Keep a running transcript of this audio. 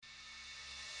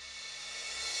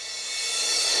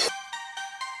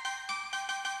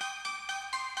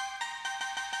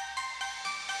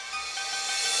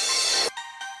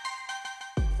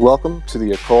Welcome to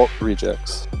the Occult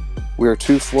Rejects. We are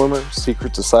two former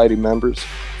secret society members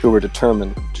who were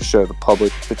determined to show the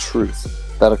public the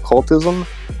truth that occultism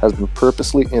has been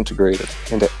purposely integrated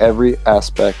into every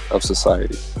aspect of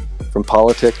society, from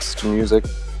politics to music,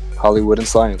 Hollywood, and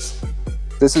science.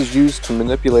 This is used to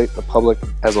manipulate the public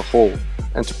as a whole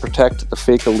and to protect the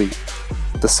fake elite.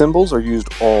 The symbols are used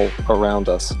all around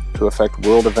us to affect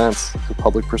world events and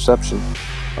public perception,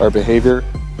 our behavior,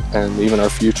 and even our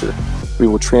future. We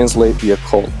will translate the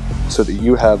occult so that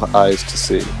you have eyes to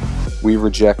see. We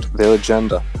reject their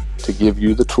agenda to give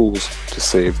you the tools to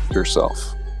save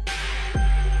yourself.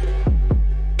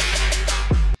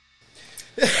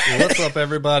 What's up,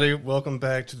 everybody? Welcome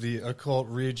back to the Occult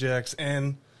Rejects,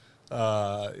 and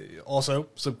also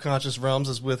Subconscious Realms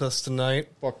is with us tonight.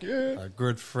 Fuck yeah. Our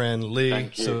good friend Lee.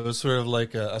 So it's sort of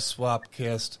like a swap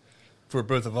cast for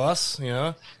both of us, you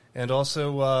know. And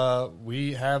also,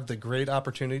 we have the great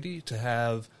opportunity to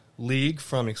have Leage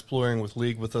from Exploring with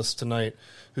League with us tonight,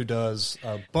 who does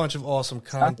a bunch of awesome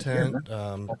content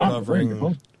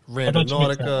covering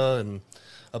Randonautica and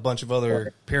a bunch of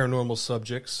other paranormal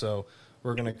subjects. So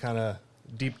we're going to kind of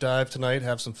deep dive tonight,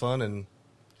 have some fun, and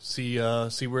see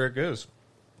where it goes.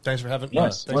 Thanks for having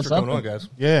thanks for coming on, guys.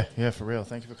 Yeah, for real.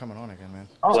 Thank you for coming on again, man.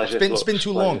 Oh, it's been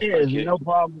too long. There's no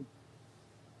problem.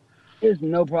 There's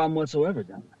no problem whatsoever,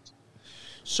 Don.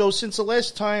 So since the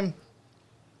last time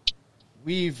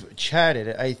we've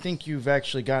chatted, I think you've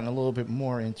actually gotten a little bit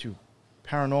more into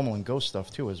paranormal and ghost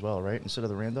stuff too as well, right? Instead of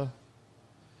the rando?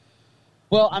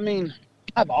 Well, I mean,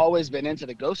 I've always been into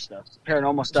the ghost stuff,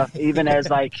 paranormal stuff, even as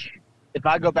like, if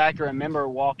I go back and remember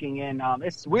walking in,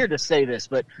 it's weird to say this,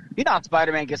 but you know how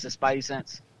Spider-Man gets a spidey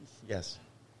sense? Yes.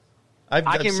 I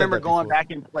can remember going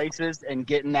back in places and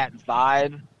getting that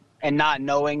vibe and not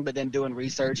knowing, but then doing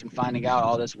research and finding out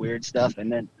all this weird stuff.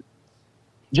 And then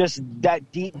just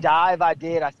that deep dive I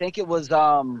did, I think it was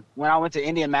when I went to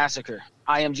Indian Massacre,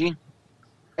 IMG.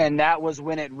 And that was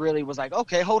when it really was like,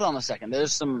 okay, hold on a second.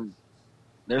 There's some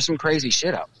crazy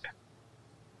shit out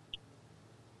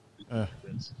there.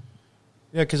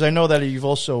 Yeah, because I know that you've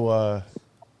also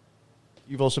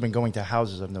been going to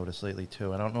houses, I've noticed lately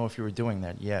too. I don't know if you were doing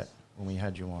that yet when we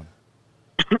had you on.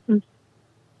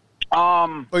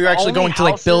 Or you're actually going to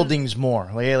like buildings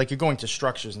more, like you're going to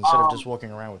structures instead of just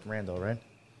walking around with rando, right?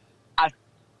 I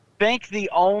think the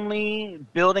only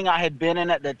building I had been in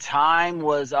at the time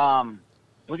was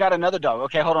we got another dog.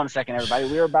 Okay, hold on a second, everybody.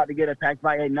 We were about to get attacked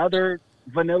by another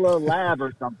vanilla lab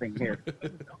or something here.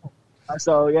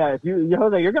 So yeah, if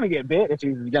Jose, you're gonna get bit if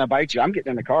he's gonna bite you. I'm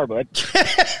getting in the car, bud.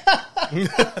 I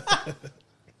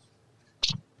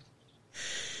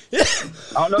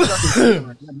don't know if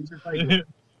that's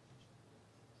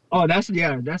oh, that's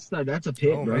a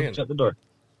pit, bro. Man. Shut the door.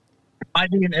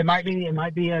 It might be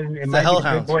the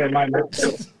hellhounds. It might not.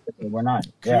 We're not.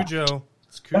 Cujo. Yeah.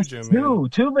 It's Cujo, That's man.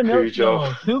 Two vanilla.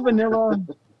 Cujo. Two vanilla.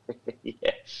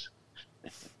 Yes.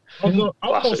 I was going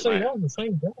to say that was the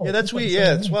same dog. Yeah, that's weird.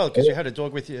 Yeah, as well, because you had a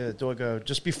dog with you.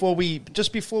 Just before we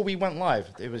went live,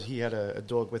 he had a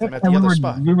dog with him at the other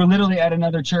spot. We were literally at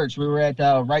another church. We were at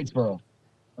Wrightsboro.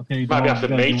 Okay, Might be after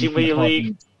mating with you,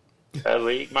 League.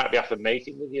 League might be after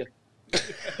mating with you.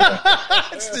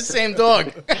 It's the same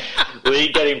dog.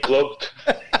 League getting plugged.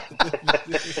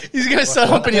 He's gonna start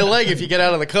humping your leg if you get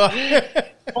out of the car.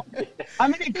 I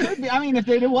mean, it could be. I mean, if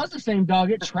it was the same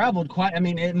dog, it traveled quite. I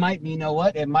mean, it might be. You know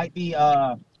what? It might be.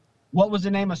 What was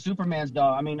the name of Superman's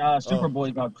dog? I mean,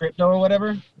 Superboy's dog, Crypto or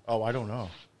whatever. Oh, I don't know.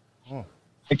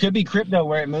 It could be Crypto,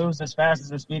 where it moves as fast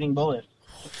as a speeding bullet.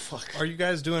 Oh, fuck. Are you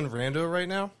guys doing rando right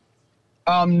now?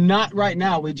 Not right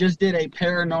now. We just did a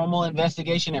paranormal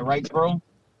investigation at Wrightsboro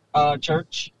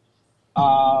Church.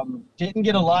 Didn't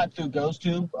get a lot through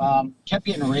GhostTube. Kept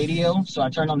getting radio, so I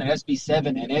turned on the SB7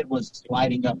 and it was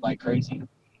lighting up like crazy.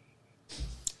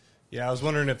 Yeah, I was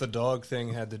wondering if the dog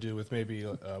thing had to do with maybe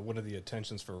one of the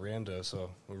attentions for rando,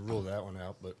 so we ruled that one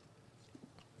out. But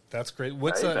that's great.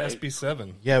 What's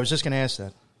SB7? Yeah, I was just gonna ask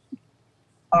that.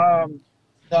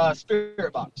 The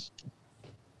spirit box.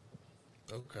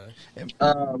 Okay.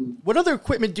 What other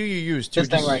equipment do you use? This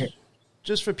thing right here.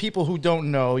 Just for people who don't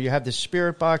know, you have the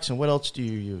spirit box, and what else do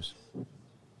you use?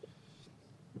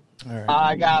 All right.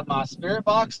 I got my spirit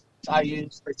box. I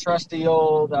use the trusty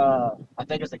old, I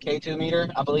think it's a K2 meter,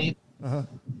 I believe. Uh-huh.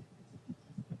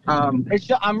 It's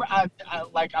just, I'm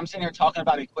sitting here talking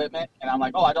about equipment, and I'm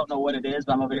like, oh, I don't know what it is,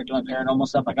 but I'm over here doing paranormal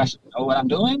stuff. Like I should know what I'm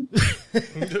doing. But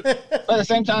at the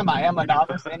same time, I am a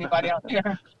novice. Anybody out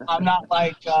there? I'm not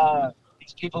like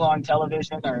these people on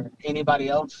television or anybody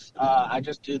else. I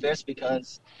just do this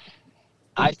because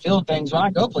I feel things when I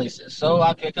go places. So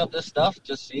I pick up this stuff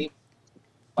to see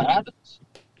what happens.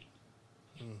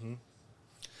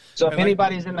 So if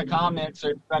anybody's in the comments or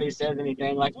anybody says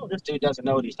anything like, "Oh, this dude doesn't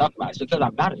know what he's talking about," it's because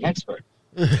I'm not an expert.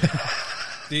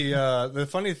 The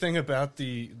funny thing about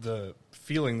the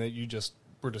feeling that you just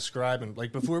were describing,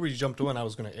 like before we jumped on, I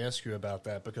was going to ask you about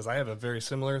that because I have a very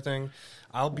similar thing.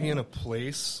 I'll be in a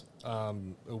place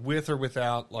with or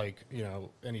without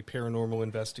any paranormal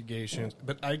investigations,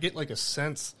 but I get like a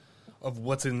sense of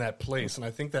what's in that place, and I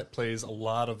think that plays a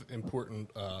lot of important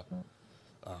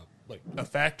a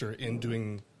factor in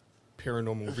doing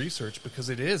paranormal research because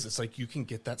it's like you can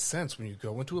get that sense when you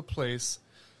go into a place.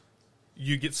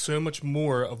 You get so much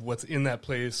more of what's in that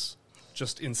place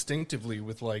just instinctively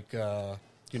with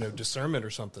discernment or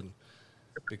something,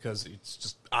 because it's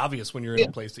just obvious when you're in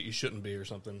a place that you shouldn't be or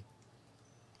something.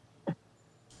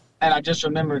 And I just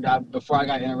remembered before I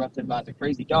got interrupted by the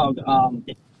crazy dog.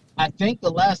 I think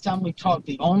the last time we talked,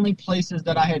 the only places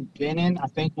that I had been in, I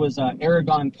think, was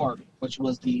Aragon Park, which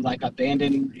was the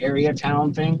abandoned area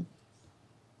town thing.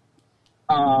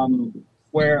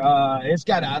 Where it's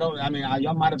got,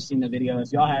 y'all might have seen the video.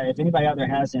 If anybody out there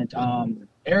hasn't,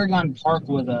 Aragon Park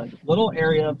was a little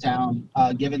area of town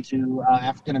given to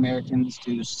African Americans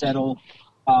to settle,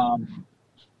 have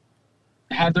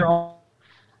their own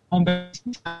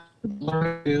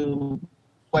do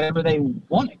whatever they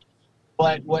wanted.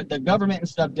 But what the government and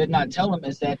stuff did not tell them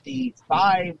is that the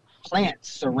 5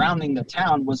 plants surrounding the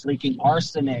town was leaking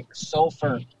arsenic,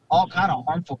 sulfur, all kind of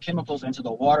harmful chemicals into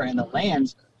the water and the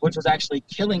lands, which was actually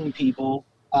killing people.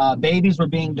 Babies were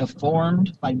being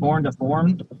deformed, born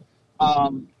deformed.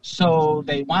 So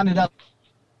they winded up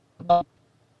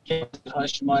getting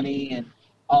hush money and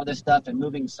all this stuff and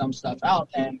moving some stuff out,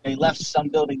 and they left some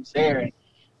buildings there and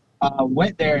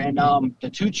went there, and the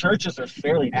 2 churches are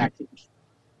fairly active.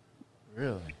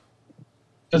 Really?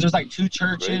 Because there's 2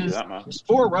 churches, there's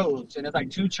 4 roads, and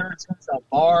there's 2 churches, a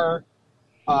bar,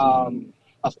 a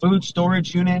food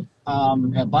storage unit,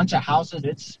 a bunch of houses.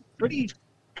 It's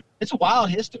a wild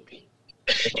history.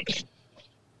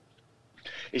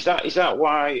 Is that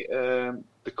why there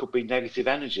could be negative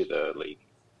energy there, Lee?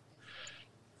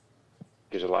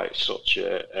 Because of such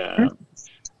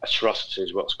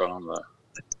atrocities, what's going on there?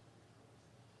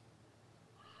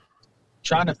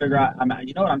 Trying to figure out,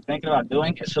 you know what I'm thinking about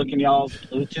doing is hooking y'all's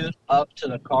Bluetooth up to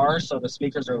the car so the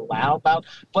speakers are loud.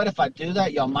 But if I do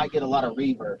that, y'all might get a lot of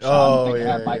reverb. So So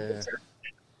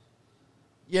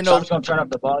I'm just going to turn up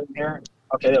the volume here.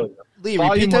 Okay, there we go. Lee,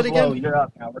 repeat that again. Low. You're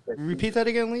up now. Repeat that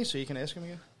again, Lee, so you can ask him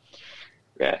again.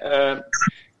 Yeah.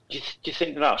 Do you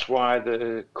think that's why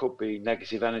there could be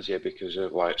negative energy because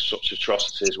of such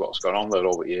atrocities, what's gone on there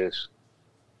over the years?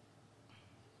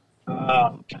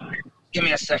 Oh, God. Give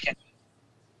me a second.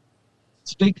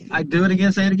 I do it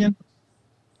again. Say it again.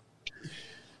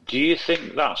 Do you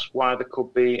think that's why there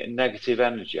could be negative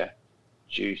energy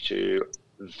due to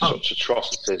such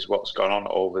atrocities, what's gone on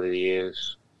over the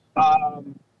years? I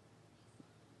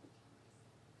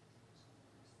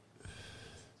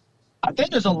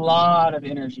think there's a lot of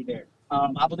energy there.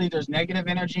 I believe there's negative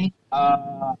energy.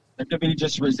 There could be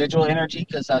just residual energy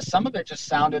because some of it just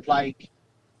sounded like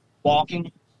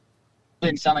walking.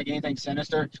 Didn't sound like anything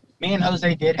sinister. Me and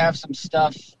Jose did have some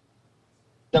stuff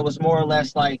that was more or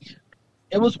less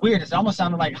it was weird. It almost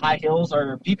sounded like high heels,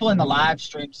 or people in the live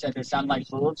stream said they sounded like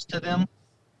hooves to them.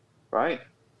 Right.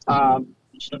 But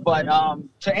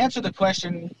to answer the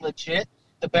question legit,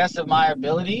 the best of my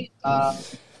ability,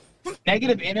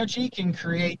 negative energy can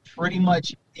create pretty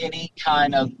much any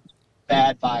kind of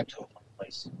bad vibe to a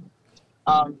place.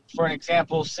 For an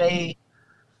example, say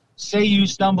you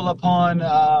stumble upon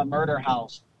a murder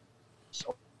house.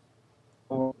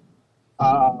 Or,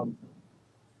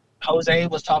 Jose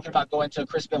was talking about going to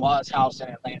Chris Benoit's house in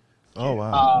Atlanta. Oh,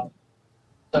 wow.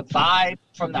 The vibe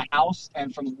from the house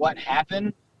and from what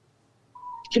happened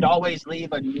could always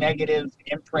leave a negative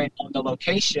imprint on the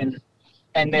location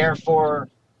and therefore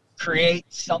create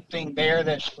something there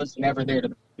that was never there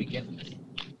to begin with.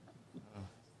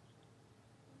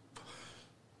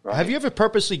 Right. Have you ever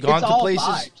purposely gone to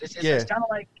places? It's kind of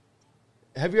like.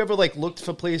 Have you ever looked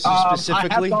for places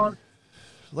specifically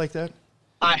like that?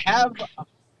 I have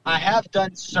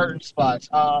done certain spots.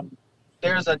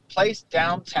 There's a place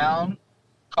downtown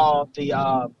called the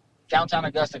downtown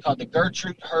Augusta called the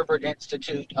Gertrude Herbert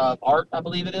Institute of Art, I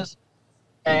believe it is,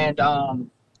 and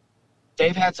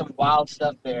they've had some wild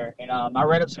stuff there. And I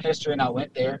read up some history and I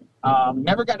went there.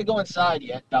 Never got to go inside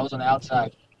yet. I was on the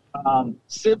outside.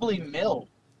 Sibley Mill.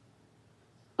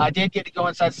 I did get to go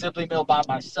inside Sibley Mill by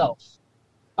myself.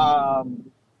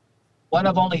 One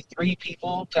of only 3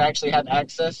 people to actually have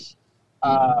access.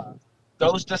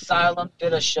 Ghost Asylum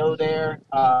did a show there.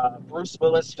 Bruce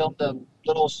Willis filmed a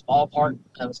little small part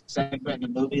of a segment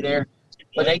in the movie there.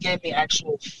 but they gave me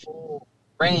actual full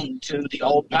reign to the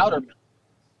old powder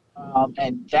mill.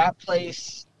 And that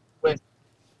place, with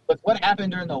what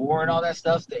happened during the war and all that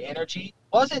stuff, the energy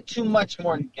wasn't too much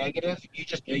more negative. You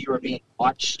just knew you were being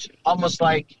watched, almost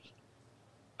like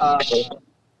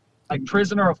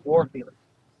prisoner of war feeling.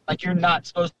 Like you're not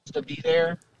supposed to be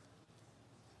there,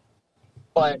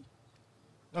 but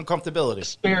uncomfortability. The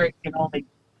spirit can only,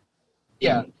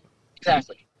 yeah,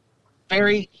 exactly.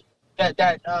 Very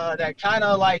that kind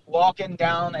of like walking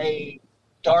down a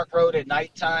dark road at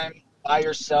nighttime by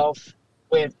yourself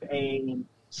with a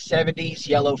 70s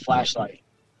yellow flashlight.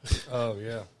 Oh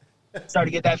yeah. Start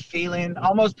to get that feeling.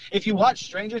 Almost, if you watch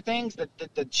Stranger Things,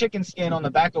 the chicken skin on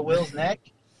the back of Will's neck,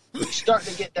 you start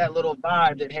to get that little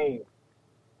vibe that, hey,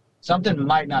 something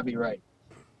might not be right.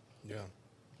 Yeah.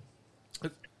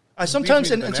 I sometimes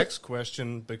the next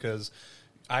question, because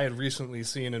I had recently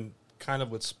seen, and kind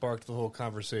of what sparked the whole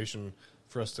conversation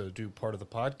for us to do part of the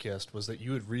podcast, was that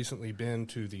you had recently been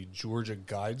to the Georgia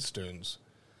Guidestones.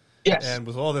 Yes. And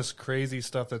with all this crazy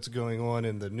stuff that's going on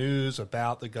in the news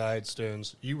about the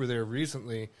Guidestones, you were there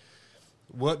recently.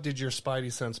 What did your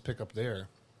spidey sense pick up there?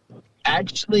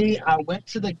 Actually, I went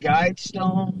to the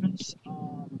Guidestones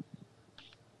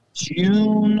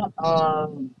June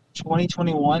of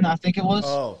 2021, I think it was.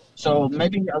 Oh. So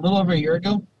maybe a little over a year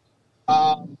ago.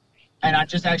 And I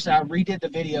redid the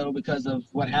video because of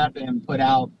what happened and put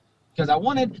out, because I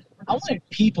wanted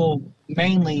people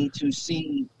mainly to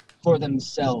see for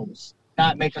themselves,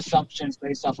 not make assumptions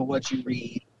based off of what you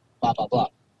read, blah, blah, blah.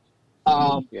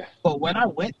 But when I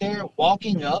went there,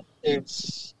 walking up,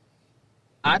 it's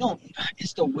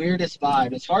the weirdest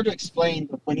vibe. It's hard to explain,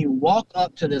 but when you walk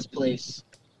up to this place,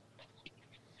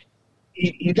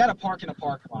 you got to park in a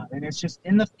parking lot, and it's just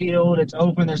in the field. It's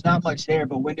open. There's not much there.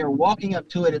 But when you're walking up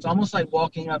to it, it's almost like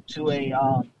walking up to a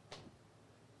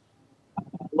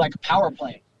power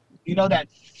plant. You know that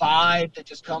vibe that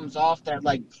just comes off, that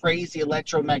like crazy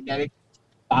electromagnetic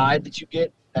vibe that you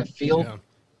get, that feel?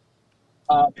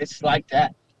 Yeah. It's like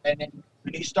that. And then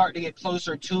when you start to get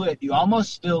closer to it, you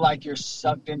almost feel like you're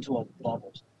sucked into a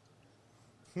bubble.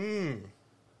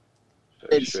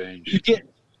 That's strange.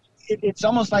 It's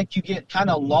almost like you get kind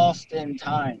of lost in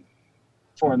time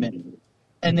for a minute.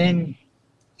 And then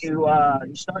you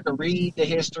start to read the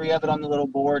history of it on the little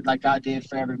board like I did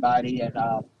for everybody, and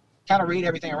kind of read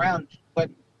everything around. But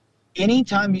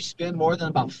anytime you spend more than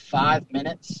about 5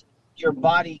 minutes, your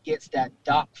body gets that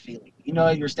dock feeling. You know,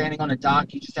 you're standing on a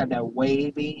dock, you just have that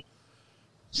wavy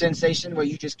sensation where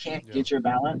you just can't get your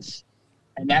balance.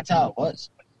 And that's how it was.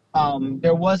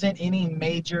 There wasn't any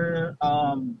major...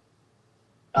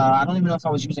 I don't even know if I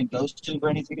was using Ghost Tube or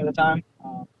anything at the time.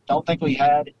 Don't think we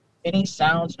had any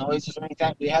sounds, noises, or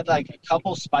anything. We had like a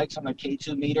couple spikes on the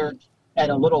K2 meter at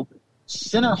a little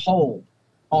center hole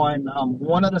on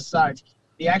one of the sides.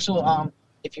 The actual,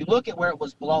 if you look at where it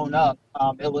was blown up,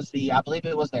 it was I believe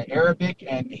it was the Arabic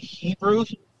and Hebrew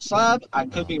slab. I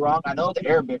could be wrong. I know the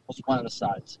Arabic was one of the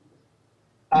sides.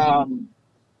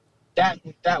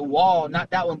 That wall, not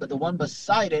that one, but the one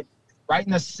beside it, right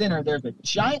in the center, there's a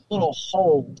giant little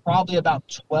hole, probably about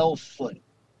 12 foot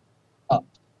up.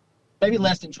 Maybe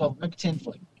less than 12, maybe 10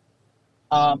 foot.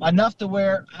 Enough to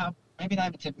where, maybe not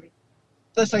even 10 feet.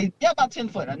 Let's say, about 10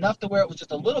 foot. Enough to where it was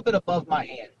just a little bit above my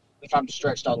hand, if I'm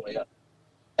stretched all the way up.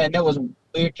 And there was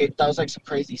weird, that was like some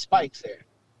crazy spikes there.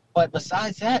 But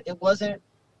besides that,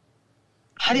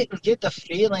 I didn't get the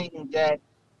feeling that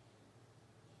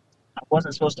I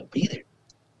wasn't supposed to be there.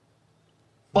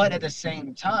 But at the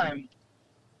same time,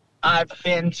 I've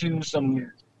been to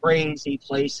some crazy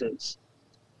places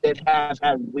that have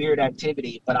had weird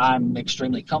activity, but I'm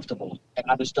extremely comfortable. And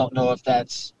I just don't know if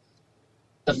that's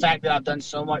the fact that I've done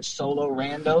so much solo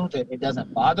rando that it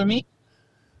doesn't bother me.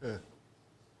 Yeah.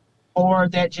 Or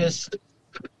that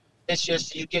it's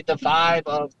just you get the vibe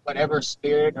of whatever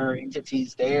spirit or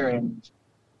entity's there, and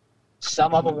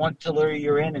some of them want to lure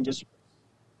you in and just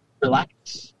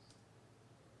relax.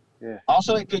 Yeah.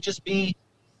 Also, it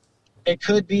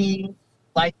could be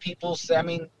like people say, I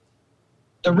mean,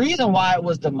 the reason why it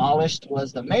was demolished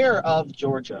was the mayor of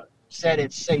Georgia said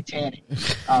it's satanic.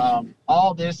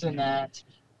 All this and that.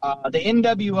 The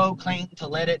NWO claimed to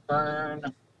let it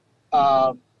burn.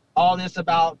 All this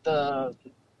about the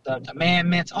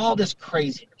commandments, all this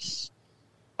craziness.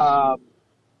 So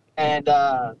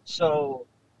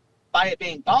by it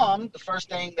being bombed, the first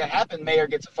thing that happened, mayor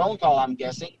gets a phone call, I'm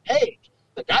guessing. Hey,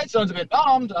 the Guidestones have been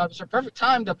bombed. It's a perfect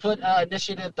time to put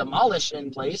initiative demolish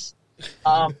in place.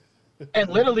 And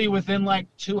literally within like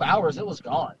 2 hours, it was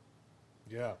gone.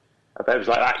 Yeah. I bet it was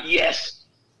like that. Yes.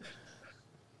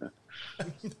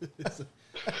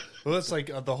 Well, it's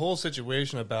like the whole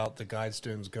situation about the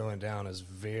Guidestones going down is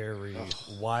very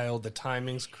wild. The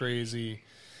timing's crazy.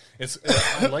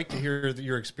 I'd like to hear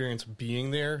your experience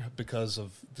being there because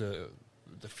of the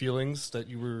feelings that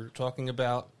you were talking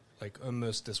about, like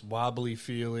almost this wobbly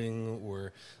feeling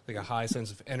or like a high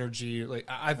sense of energy. Like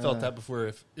I felt that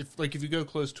before. If you go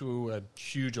close to a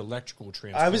huge electrical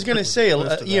transformer, I was going to say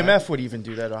EMF would even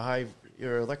do that. A high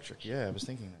or electric. Yeah, I was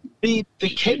thinking that. The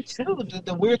K2.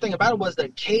 The weird thing about it was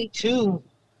that K2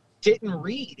 didn't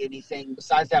read anything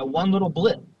besides that one little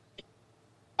blip.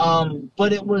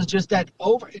 But it was just that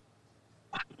over.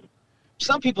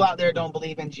 Some people out there don't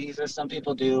believe in Jesus. Some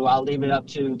people do. I'll leave it up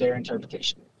to their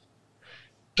interpretation.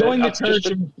 Going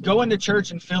to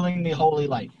church and feeling the holy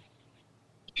light,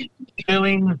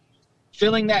 feeling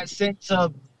that sense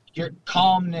of your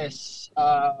calmness,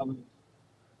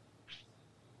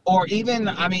 or even,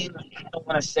 I mean, I don't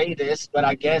want to say this, but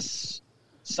I guess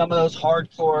some of those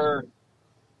hardcore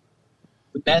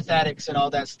meth addicts and all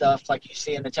that stuff, like you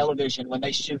see in the television, when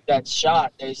they shoot that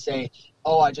shot, they say,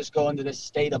 "Oh, I just go into this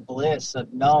state of bliss,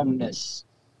 of numbness,"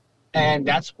 and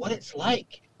that's what it's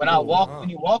like. When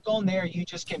you walk on there, you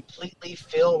just completely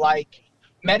feel like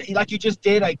you just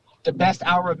did like the best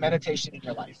hour of meditation in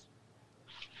your life.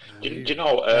 Do you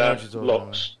know,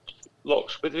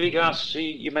 Lux, with regards to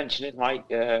you mentioning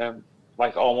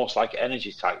like almost like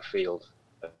energy type field.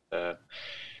 Now,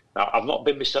 I've not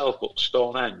been myself, but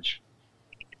Stonehenge.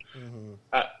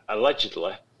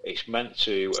 Allegedly, it's meant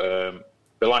to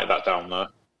be like that down there.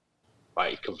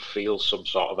 Like you can feel some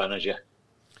sort of energy.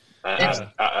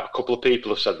 A couple of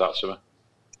people have said that to me.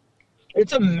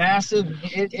 It's a massive.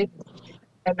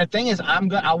 And the thing is, I'm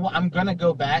gonna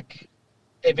go back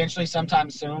eventually, sometime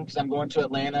soon, because I'm going to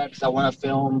Atlanta because I want to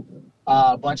film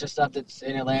a bunch of stuff that's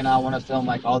in Atlanta. I want to film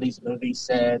like all these movie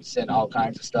sets and all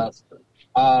kinds of stuff.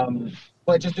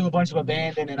 But just do a bunch of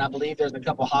abandoned, and I believe there's a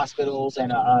couple hospitals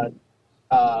and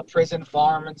a prison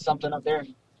farm and something up there.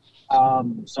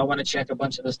 So I want to check a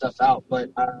bunch of this stuff out.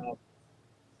 But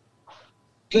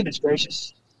goodness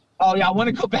gracious. Oh, yeah, I want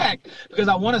to go back because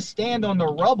I want to stand on the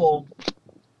rubble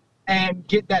and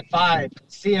get that vibe,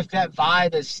 see if that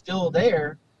vibe is still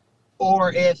there,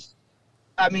 or if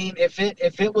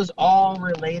it was all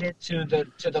related to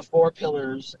the four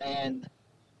pillars and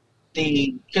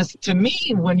because to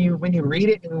me, when you read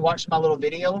it and watch my little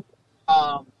video,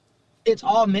 it's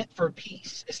all meant for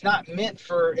peace. It's not meant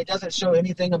for, it doesn't show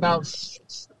anything about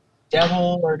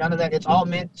devil or none of that. It's all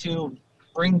meant to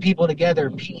bring people together,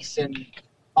 peace and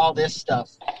all this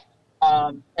stuff.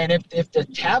 And if the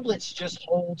tablets just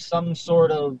hold some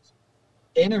sort of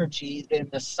energy, then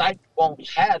the site won't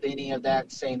have any of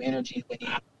that same energy when you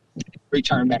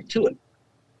return back to it.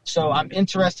 So I'm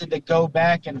interested to go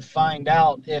back and find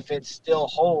out if it still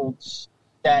holds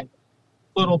that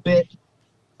little bit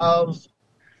of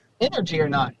energy or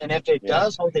not. And if it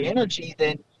does hold the energy,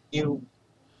 then you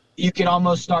can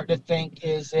almost start to think,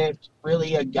 is it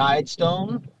really a guide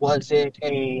stone? Was it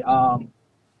a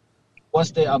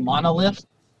monolith?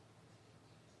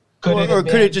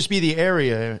 Could it just be the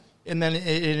area? And then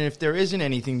if there isn't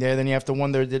anything there, then you have to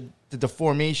wonder the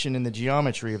deformation in the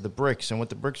geometry of the bricks and what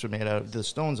the bricks were made out of, the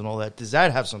stones and all that. Does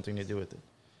that have something to do with it?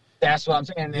 That's what I'm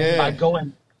saying.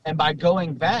 And by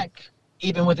going back,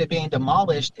 even with it being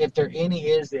demolished, if there's any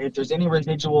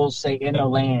residuals, say, in the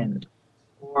land,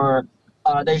 or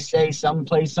they say some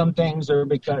things are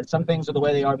the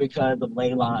way they are because of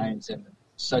ley lines and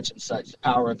such, the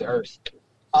power of the earth.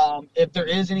 If there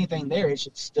is anything there, it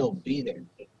should still be there.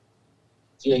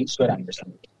 Yeah, you sweat on yourself.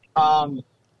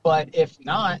 But if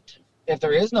not, if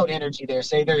there is no energy there,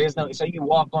 say you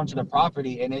walk onto the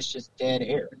property and it's just dead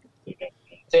air,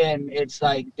 then you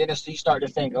start to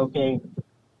think, okay,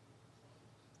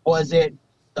 was it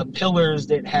the pillars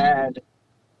that had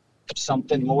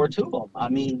something more to them? I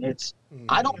mean,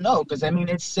 I don't know, because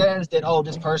it says that, oh,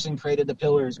 this person created the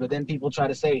pillars, but then people try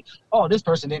to say, oh, this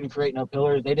person didn't create no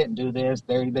pillars, they didn't do this,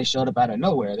 they showed up out of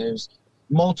nowhere. There's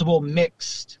multiple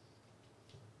mixed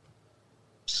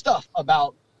stuff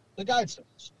about the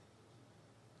guidestones.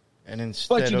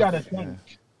 But you got to think,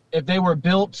 if they were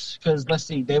built, because let's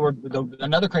see,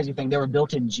 another crazy thing, they were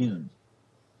built in June.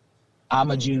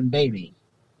 I'm a June baby.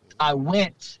 I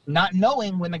went, not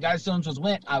knowing when the guidestones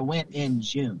I went in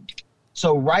June.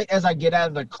 So right as I get out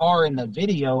of the car in the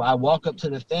video, I walk up to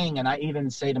the thing and I even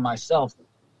say to myself,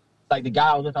 like the guy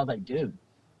I was with, I was like, dude,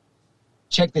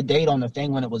 check the date on the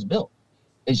thing when it was built.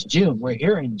 It's June. We're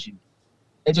here in June.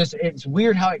 It's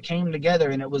weird how it came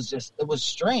together, and it was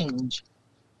strange.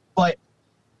 But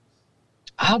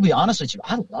I'll be honest with you,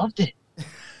 I loved it.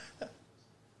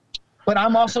 But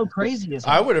I'm also crazy as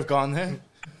hell. I would have gone there.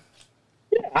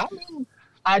 Yeah,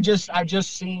 I just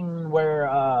seen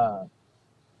where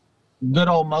good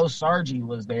old Mo Sargi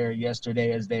was there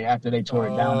yesterday after they tore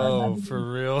it down. Oh,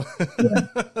 for real?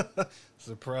 Yeah.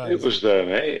 Surprise! It was there,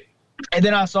 mate. And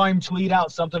then I saw him tweet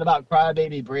out something about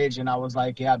Crybaby Bridge, and I was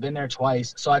like, "Yeah, I've been there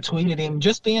twice." So I tweeted him,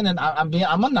 just being I'm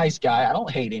a nice guy. I don't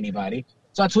hate anybody.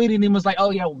 So I tweeted him, was like, "Oh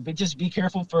yeah, just be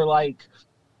careful for like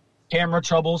camera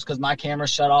troubles because my camera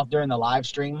shut off during the live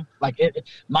stream. Like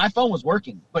my phone was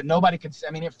working, but nobody could.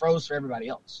 I mean, it froze for everybody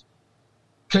else.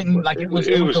 Couldn't like it was.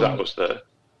 Who was that was there?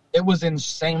 It was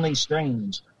insanely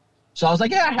strange." So I was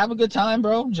like, "Yeah, have a good time,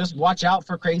 bro. Just watch out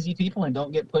for crazy people and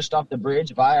don't get pushed off the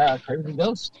bridge by a crazy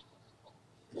ghost."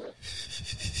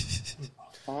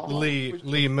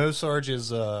 Lee Mosarge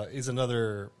is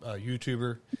another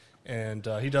YouTuber, and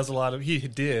he does a lot of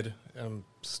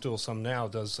still some now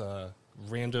does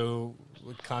rando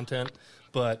content,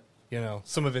 but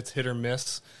some of it's hit or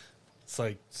miss. It's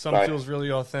like some feels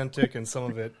really authentic, and some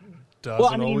of it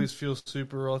doesn't always feel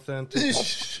super authentic.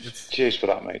 Cheers for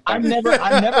that, mate. I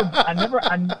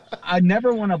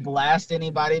never want to blast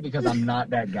anybody because I'm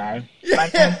not that guy.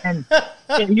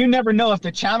 And you never know if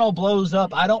the channel blows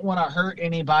up. I don't want to hurt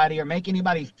anybody or make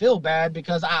anybody feel bad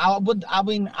because I would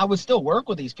still work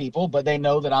with these people, but they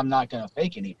know that I'm not going to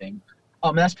fake anything.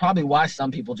 That's probably why some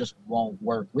people just won't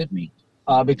work with me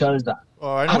because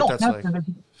I know what that's like.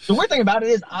 The weird thing about it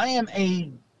is I am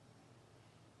a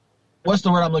what's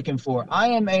the word I'm looking for? I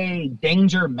am a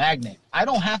danger magnet. I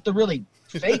don't have to really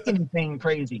fake anything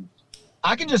crazy.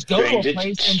 I can just go to a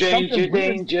place and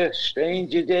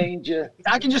stranger danger.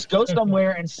 I can just go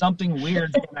somewhere and something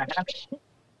weird's gonna happen.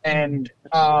 And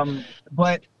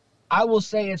but I will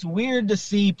say it's weird to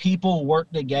see people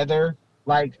work together.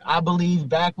 Like I believe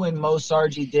back when Mo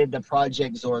Sargi did the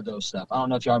Project Zorgo stuff. I don't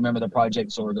know if y'all remember the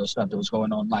Project Zorgo stuff that was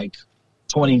going on like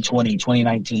 2020,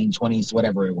 2019, 20s,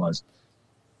 whatever it was.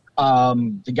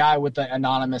 The guy with the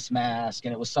anonymous mask,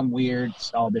 and it was some weird,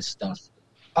 all this stuff.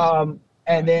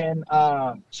 And then,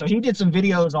 so he did some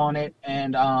videos on it,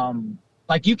 and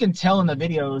like you can tell in the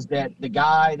videos that the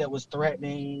guy that was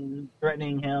threatening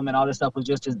him and all this stuff was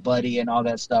just his buddy and all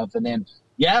that stuff. And then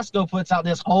Yasko puts out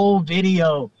this whole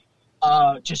video,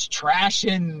 just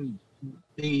trashing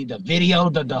the video,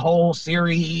 the whole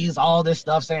series, all this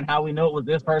stuff, saying how we know it was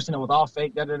this person, it was all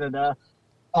fake, da da da da.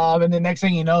 And the next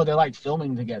thing you know, they're like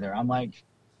filming together. I'm like,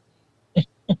 I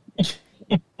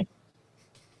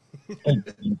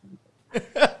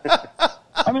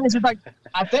mean, it's just like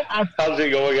how's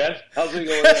it go again?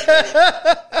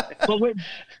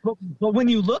 But when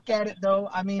you look at it, though,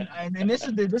 I mean, and this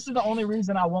is the only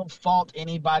reason I won't fault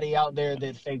anybody out there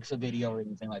that fakes a video or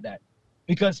anything like that,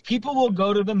 because people will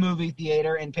go to the movie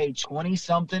theater and pay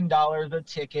 $20-something a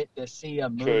ticket to see a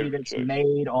movie that's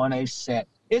made on a set.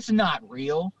 It's not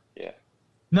real. Yeah.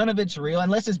 None of it's real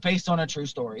unless it's based on a true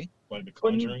story. Like The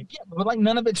Conjuring? But like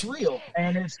none of it's real.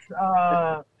 And it's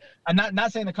I'm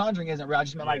not saying The Conjuring isn't real. I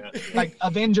just meant like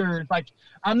Avengers. Like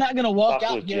I'm not gonna walk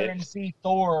out here and see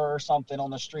Thor or something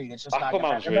on the street. It's just not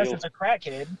gonna happen. Unless it's a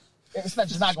crackhead. It's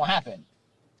just not gonna happen.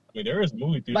 I mean, there is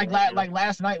movie theater. Like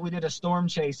last night we did a storm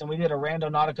chase and we did a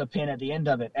Randonautica pin at the end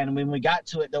of it. And when we got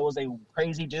to it, there was a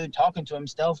crazy dude talking to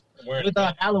himself with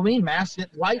a Halloween mask. The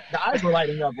eyes were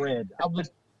lighting up red. I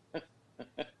was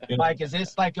like, is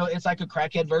this like it's like a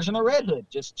crackhead version of Red Hood,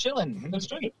 just chilling in the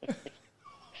street.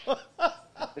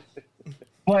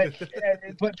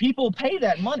 But people pay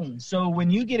that money. So when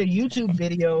you get a YouTube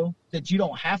video that you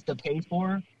don't have to pay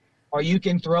for, or you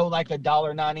can throw like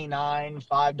 $1.99,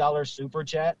 $5 super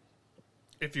chat.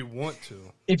 If you want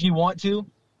to,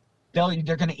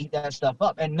 they're gonna eat that stuff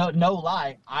up. And no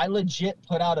lie, I legit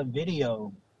put out a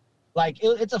video, like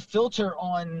it's a filter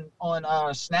on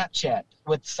Snapchat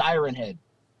with Siren Head.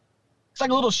 It's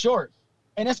like a little short,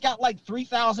 and it's got like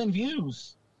 3,000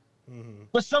 views. Mm-hmm.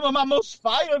 But some of my most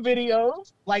fire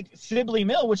videos, like Sibley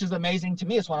Mill, which is amazing to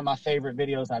me, it's one of my favorite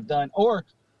videos I've done. Or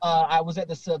I was at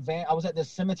the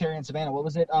cemetery in Savannah. What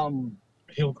was it?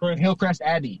 Hillcrest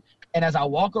Abbey. And as I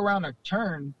walk around a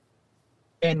turn,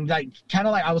 and like kind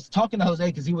of like I was talking to Jose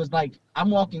because he was like, I'm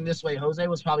walking this way. Jose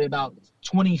was probably about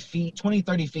 30 feet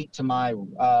to my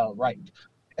right.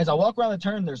 As I walk around the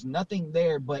turn, there's nothing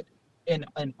there, but in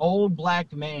an old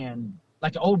black man,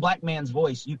 like an old black man's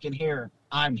voice, you can hear,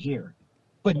 I'm here,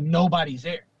 but nobody's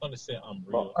there. Understand, I'm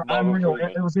real. Or I'm real.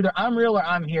 It was either I'm real or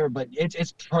I'm here, but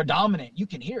it's predominant. You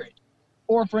can hear it.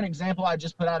 Or for an example, I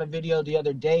just put out a video the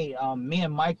other day. Me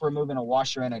and Mike were moving a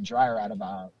washer and a dryer out of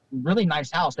a really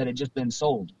nice house that had just been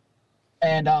sold.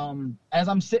 And as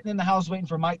I'm sitting in the house waiting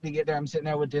for Mike to get there, I'm sitting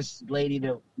there with this lady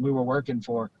that we were working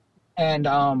for. And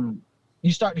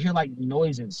you start to hear like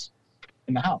noises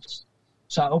in the house.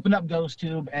 So I opened up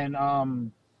GhostTube, and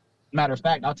matter of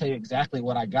fact, I'll tell you exactly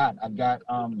what I got. I've got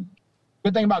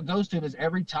good thing about GhostTube is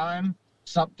every time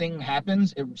something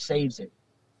happens, it saves it,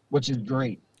 which is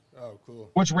great. Oh,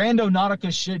 cool. Which Randonautica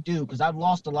should do, because I've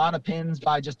lost a lot of pins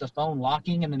by just the phone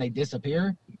locking and then they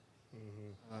disappear.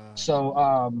 Mm-hmm.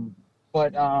 So,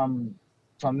 but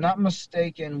if I'm not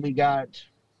mistaken, we got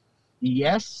we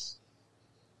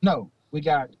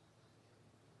got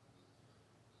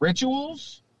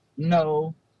Rituals.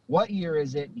 No. What year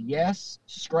is it? Yes.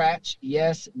 Scratch.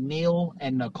 Yes. Neil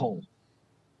and Nicole.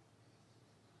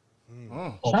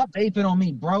 Stop vaping on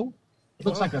me, bro. It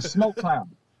looks like a smoke cloud.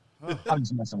 I'm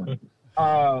just messing with it.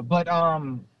 But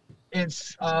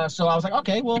it's so I was like,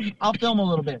 okay, well, I'll film a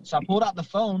little bit. So I pulled out the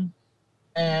phone,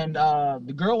 and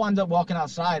the girl winds up walking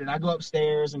outside, and I go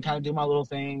upstairs and kind of do my little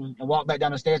thing and walk back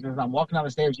down the stairs. And as I'm walking down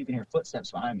the stairs, you can hear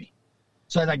footsteps behind me.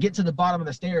 So as I get to the bottom of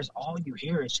the stairs, all you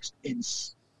hear is just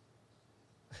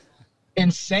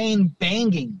insane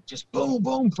banging, just boom,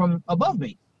 boom from above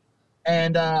me.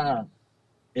 And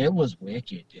it was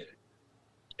wicked, dude.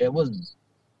 It was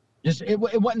just, it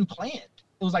wasn't planned.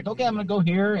 It was like, okay, I'm going to go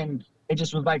here. And it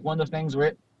just was like one of the things where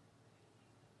it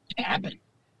happened.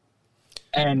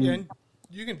 And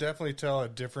you can definitely tell a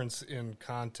difference in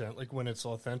content, like when it's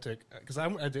authentic. Because I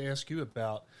had to ask you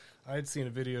about, I had seen a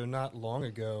video not long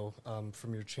ago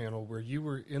from your channel where you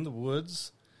were in the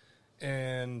woods,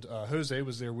 and Jose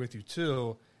was there with you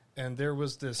too, and there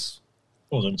was this...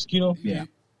 Oh, was it a mosquito? Yeah.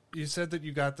 You said that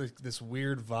you got this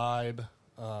weird vibe,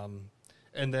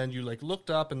 and then you like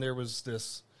looked up, and there was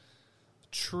this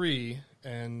tree,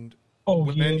 and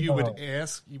when you would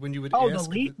ask... the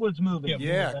leaf was moving.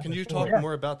 Yeah, can you talk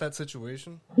more about that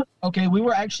situation? Okay, we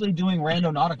were actually doing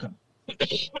Randonautica.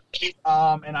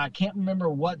 And I can't remember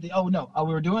what we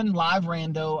were doing live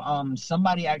rando.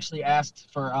 Somebody actually asked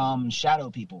for shadow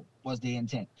people was the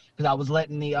intent, because I was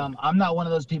letting the I'm not one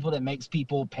of those people that makes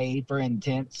people pay for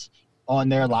intents on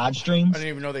their live streams. I didn't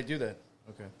even know they do that.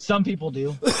 Okay, some people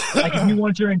do. Like if you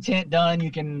want your intent done, you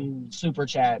can super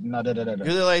chat and I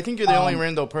think you're the only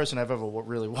rando person I've ever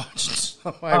really watched.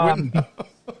 So I wouldn't know.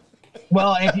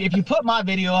 Well, if you put my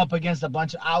video up against a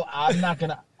bunch of, I'm not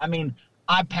gonna. I mean,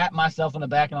 I pat myself on the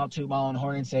back and I'll toot my own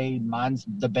horn and say mine's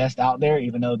the best out there,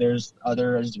 even though there's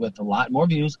others with a lot more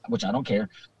views, which I don't care,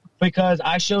 because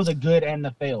I show the good and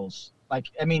the fails. Like,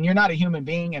 I mean, you're not a human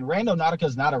being, and Randonautica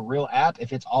is not a real app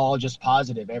if it's all just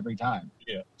positive every time.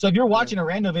 Yeah. So if you're watching a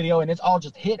rando video and it's all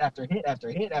just hit after hit after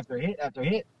hit after hit after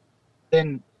hit,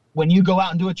 then when you go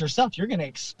out and do it yourself, you're going to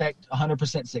expect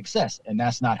 100% success, and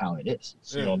that's not how it is.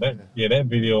 That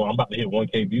video, I'm about to hit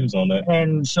 1K views on that.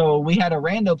 And so we had a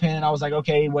rando pin, and I was like,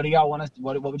 okay, what do y'all want us?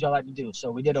 What would y'all like to do?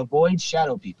 So we did avoid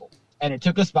shadow people, and it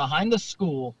took us behind the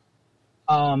school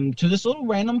to this little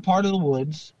random part of the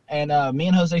woods, and me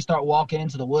and Jose start walking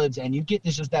into the woods, and you get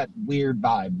just that weird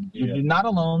vibe. You're not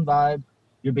alone vibe.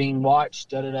 You're being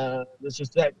watched. It's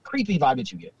just that creepy vibe that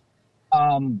you get.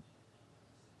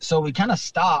 So we kind of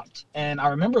stopped, and I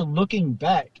remember looking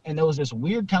back, and there was this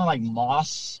weird kind of like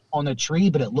moss on the tree,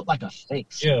 but it looked like a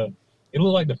face. Yeah, it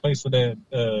looked like the face of that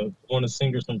one of the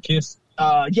singers from Kiss.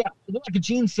 Yeah, it looked like a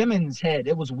Gene Simmons head.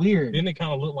 It was weird. Didn't it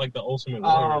kind of look like the Ultimate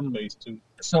Warrior face too?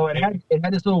 So it had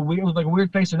this little weird, it was like a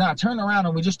weird face. And then I turned around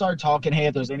and we just started talking. Hey,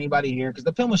 if there's anybody here, because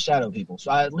the film was shadow people, so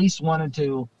I at least wanted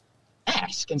to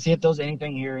ask and see if there was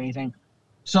anything here or anything.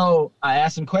 So I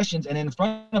asked some questions, and in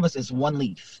front of us is one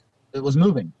leaf. It was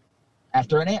moving.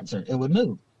 After an answer, it would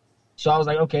move. So I was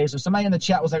like, okay. So somebody in the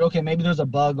chat was like, okay, maybe there's a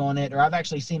bug on it. Or I've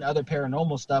actually seen other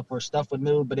paranormal stuff where stuff would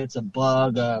move, but it's a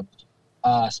bug,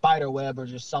 spider web, or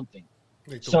just something.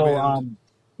 Like so,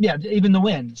 even the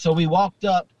wind. So we walked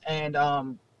up, and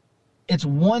it's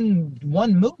one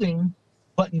moving,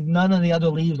 but none of the other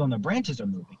leaves on the branches are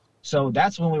moving. So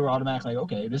that's when we were automatically like,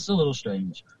 okay, this is a little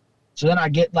strange. So then I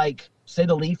get like, say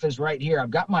the leaf is right here. I've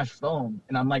got my phone,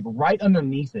 and I'm like right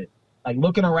underneath it, like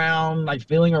looking around, like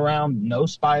feeling around, no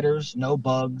spiders, no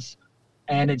bugs,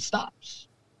 and it stops.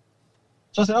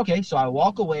 So I said, okay. So I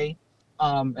walk away,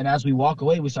 and as we walk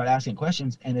away, we start asking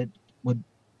questions, and it would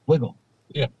wiggle.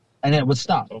 Yeah. And then it would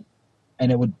stop,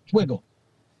 and it would wiggle.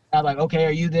 I'm like, okay,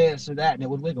 are you this or that? And it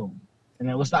would wiggle, and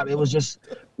it would stop. It was just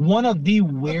one of the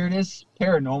weirdest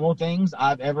paranormal things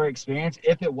I've ever experienced.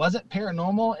 If it wasn't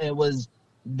paranormal, it was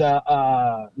the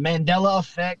Mandela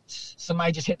effect.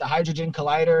 Somebody just hit the hydrogen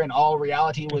collider and all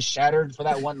reality was shattered for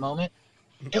that one moment.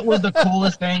 It was the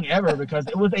coolest thing ever because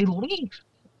it was a leaf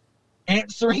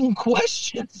answering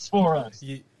questions for us.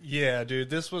 Yeah,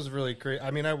 dude, this was really great. I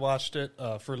mean, I watched it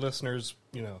for listeners,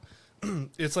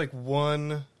 it's like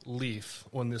one leaf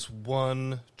on this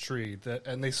one tree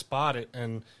and they spot it,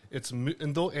 and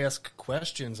they'll ask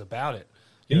questions about it.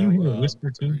 You hear a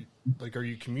whisper too? Are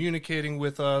you communicating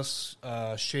with us?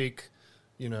 Shake,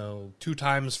 2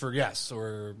 times for yes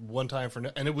or 1 time for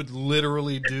no. And it would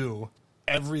literally do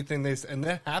everything they said. And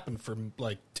that happened for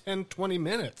like 10, 20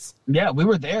 minutes. Yeah, we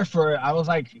were there I was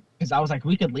like,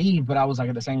 we could leave, but I was like,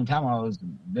 at the same time,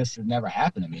 this has never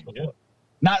happened to me before. Yeah.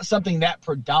 Not something that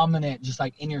predominant, just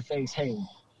like in your face, hey,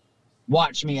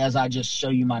 watch me as I just show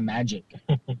you my magic.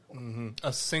 Mm-hmm.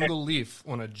 A single leaf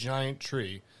on a giant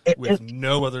tree with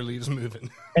no other leaves moving.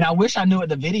 And I wish I knew what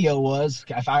the video was.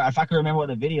 If I could remember what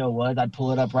the video was, I'd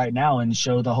pull it up right now and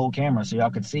show the whole camera so y'all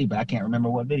could see, but I can't remember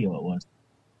what video it was.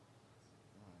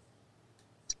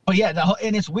 But yeah,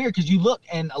 and it's weird because you look,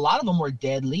 and a lot of them were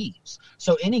dead leaves.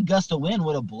 So any gust of wind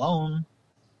would have blown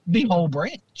the whole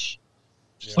branch.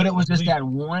 Yeah, but it was just that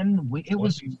one. It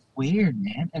was weird,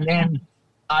 man. And then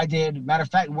matter of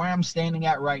fact, where I'm standing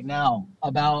at right now,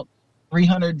 about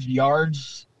 300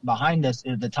 yards behind us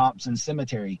is the Thompson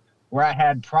Cemetery, where I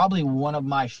had probably one of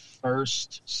my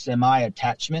first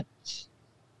semi-attachments,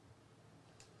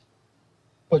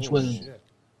 which was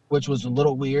a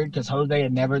little weird because Jose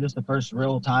had never. This is the first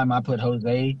real time I put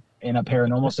Jose in a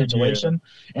paranormal situation,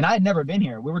 and I had never been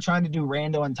here. We were trying to do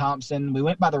Rando and Thompson. We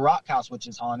went by the Rock House, which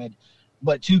is haunted.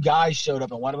 But 2 guys showed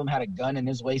up, and one of them had a gun in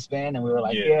his waistband, and we were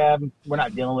like, yeah we're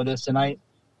not dealing with this tonight.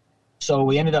 So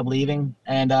we ended up leaving,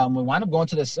 and we wound up going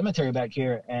to the cemetery back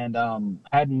here and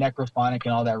had necrophonic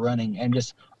and all that running. And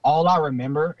just all I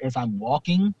remember is I'm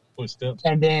walking, footsteps,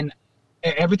 and then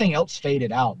everything else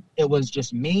faded out. It was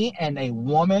just me and a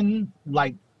woman,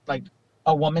 like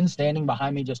a woman standing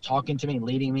behind me, just talking to me,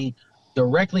 leading me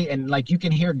directly, and like you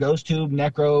can hear ghost tube,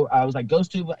 necro. I was like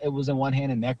ghost tube, it was in one hand,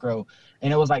 and necro,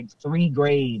 and it was like 3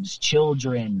 graves,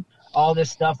 children, all this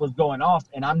stuff was going off,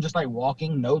 and I'm just like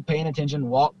walking, no paying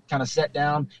attention, kind of sat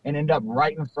down and end up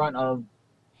right in front of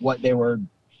what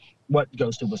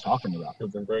ghost tube was talking about.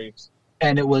 Children graves.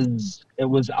 And it was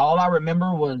all I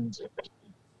remember was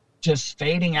just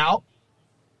fading out,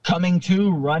 coming to,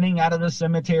 running out of the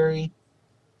cemetery.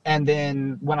 And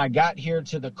then when I got here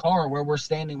to the car where we're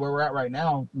standing, where we're at right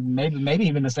now, maybe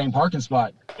even the same parking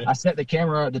spot, I set the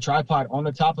camera, the tripod on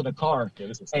the top of the car,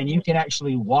 and you can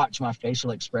actually watch my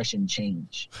facial expression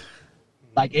change.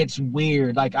 Like, it's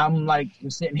weird. Like, I'm like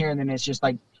sitting here, and then it's just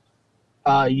like,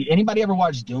 anybody ever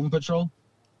watch Doom Patrol?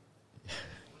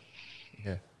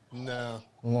 Yeah. No.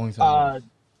 A long time.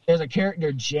 There's a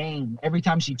character, Jane. Every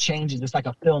time she changes, it's like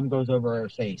a film goes over her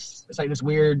face. It's like this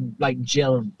weird, like,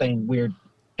 gel thing, weird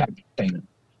thing,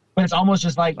 but it's almost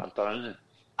just like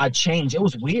I changed. It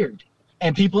was weird,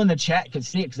 and people in the chat could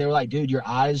see it because they were like, "Dude, your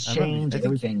eyes changed.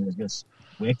 Everything was just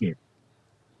wicked."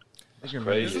 Isn't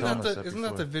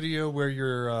that the video where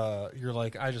you're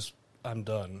like, I'm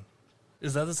done?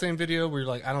 Is that the same video where you're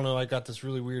like, I don't know, I got this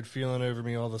really weird feeling over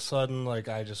me all of a sudden, like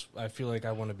I feel like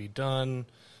I want to be done.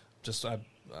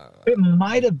 It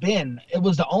might have been. It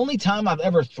was the only time I've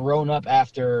ever thrown up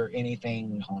after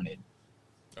anything haunted.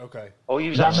 Okay. Oh,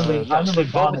 you actually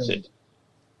vomited.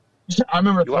 I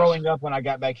remember throwing up when I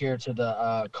got back here to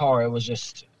the car. It was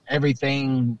just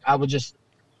everything. I was just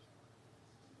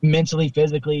mentally,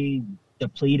 physically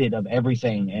depleted of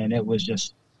everything, and it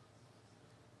was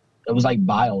like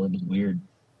bile. It was weird.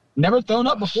 Never thrown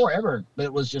up before ever, but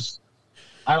it was just.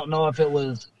 I don't know if it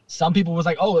was. Some people was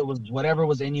like, oh, it was whatever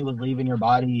was in you was leaving your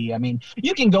body. I mean,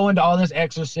 you can go into all this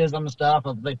exorcism stuff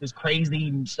of like this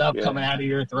crazy stuff coming out of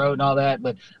your throat and all that.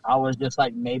 But I was just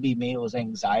like, maybe it was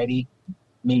anxiety,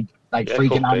 me like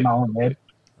freaking out in my own head.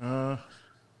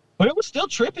 But it was still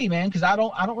trippy, man, because I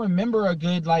don't remember a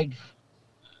good like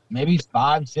maybe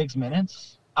 5-6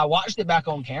 minutes. I watched it back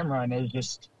on camera and it was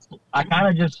just I kind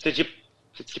of just did you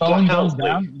black out?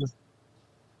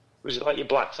 Was it like you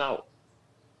blacked out?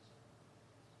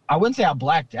 I wouldn't say I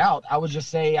blacked out. I would just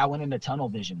say I went into tunnel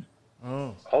vision.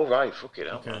 Oh, right. Fuck it.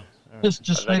 Okay. Just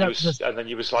straight up. And then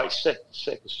you was like sick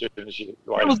as soon as you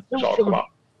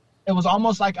it was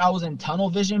almost like I was in tunnel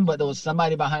vision, but there was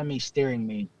somebody behind me steering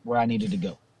me where I needed to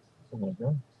go. Oh my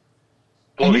God.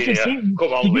 And you can see,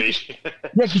 come on, Leage. Yeah,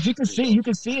 because you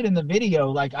can see it in the video.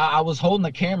 Like I was holding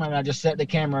the camera and I just set the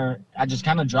camera. I just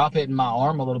kind of drop it in my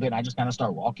arm a little bit. And I just kind of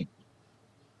start walking.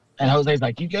 And Jose's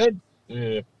like, "You good?"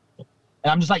 Yeah. And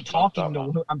I'm just like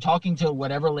talking to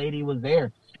whatever lady was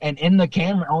there. And in the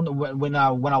camera, when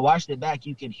I watched it back,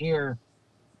 you could hear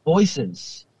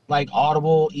voices, like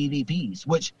audible EVPs,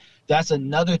 which that's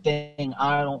another thing.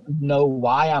 I don't know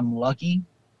why I'm lucky,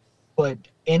 but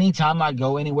anytime I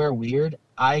go anywhere weird,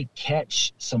 I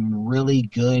catch some really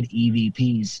good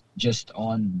EVPs just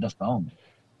on the phone.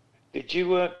 Did you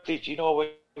know when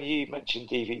you mentioned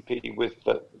EVP with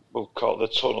we'll call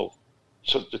it the tunnel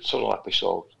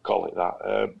episode, call it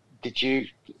that. did you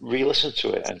re-listen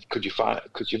to it, and could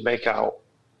you make out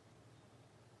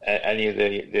any of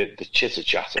the chitter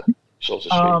chatter, so to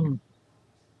speak?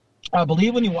 I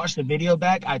believe when you watch the video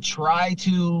back, I try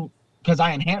to, because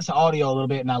I enhance the audio a little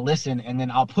bit and I listen, and then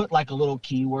I'll put like a little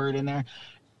keyword in there.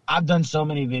 I've done so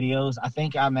many videos. I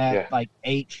think I'm at like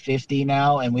 850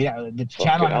 now, and the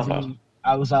channel hasn't.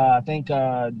 I think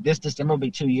this December will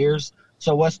be 2 years.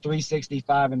 So what's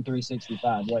 365 and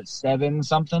 365? What, 7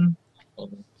 something?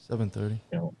 730.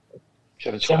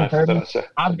 730.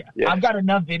 I've got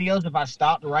enough videos. If I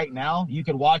stopped right now, you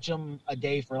could watch them a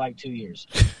day for like 2 years.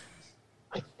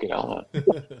 Get on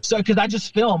that. So, because I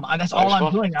just film, that's all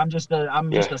I'm doing. I'm just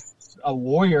a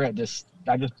warrior at this.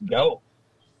 I just go,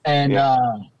 and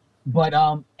but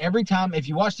every time, if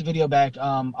you watch the video back,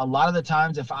 a lot of the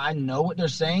times, if I know what they're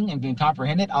saying and can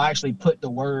comprehend it, I'll actually put the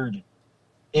word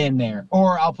in there,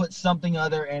 or I'll put something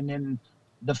other, and then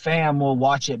the fam will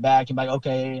watch it back and be like,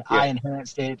 okay, I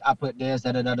enhanced it, I put this,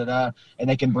 and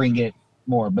they can bring it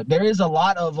more. But there is a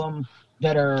lot of them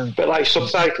that are a bit like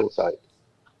subtitles, like.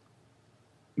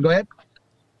 Go ahead.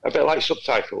 A bit like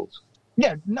subtitles.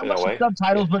 Yeah, not much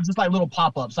subtitles, but just like little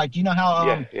pop-ups. Like, you know how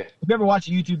if you ever watch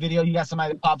a YouTube video, you got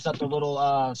somebody that pops up the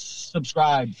little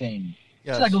subscribe thing.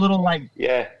 Yes. It's like a little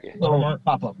little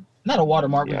pop-up. Not a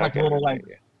watermark, but like a little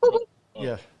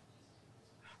Yeah.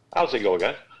 How's it go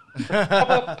again?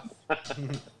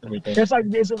 It's like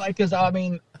because I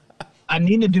mean, I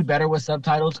need to do better with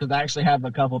subtitles, because I actually have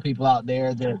a couple people out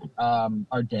there that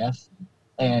are deaf,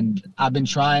 and I've been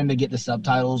trying to get the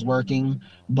subtitles working,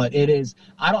 but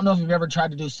I don't know if you've ever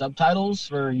tried to do subtitles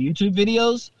for YouTube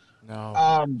videos.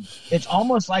 No. It's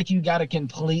almost like you got to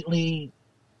completely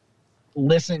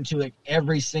listen to it,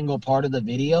 every single part of the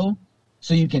video,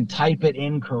 so you can type it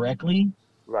in correctly.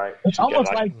 Right. It's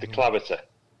almost like the clarity.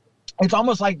 It's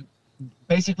almost like,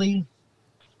 basically,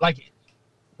 like,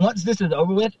 once this is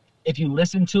over with, if you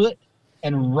listen to it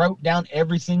and wrote down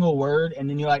every single word, and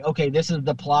then you're like, okay, this is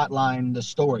the plot line, the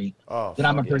story that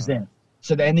I'm going to present.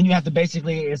 So and then you have to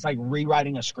basically, it's like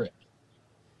rewriting a script.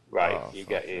 Right. You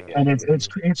get. And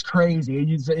it's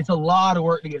crazy. It's a lot of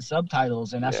work to get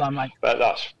subtitles, and that's why I'm like. But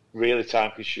that's really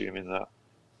time consuming. That.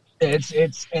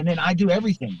 And then I do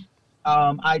everything.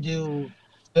 I do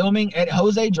filming at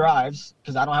Jose drives,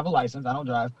 because I don't have a license. I don't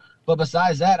drive. But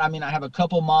besides that, I mean, I have a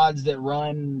couple mods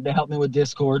that help me with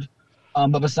Discord.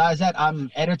 But besides that,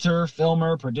 I'm editor,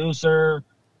 filmer, producer,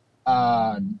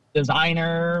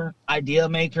 designer, idea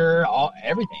maker,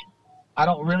 everything. I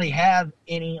don't really have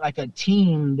any, like, a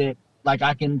team that, like,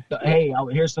 I can, hey,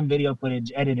 here's some video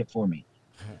footage, edit it for me.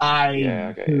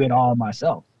 I do it all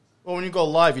myself. Well, when you go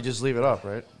live, you just leave it up,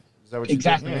 right? Is that what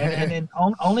exactly. And then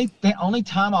only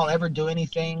time I'll ever do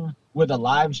anything with a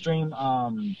live stream,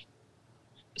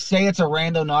 say it's a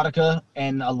Randonautica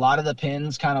and a lot of the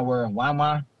pins kind of were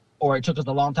wah, or it took us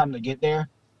a long time to get there,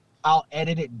 I'll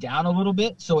edit it down a little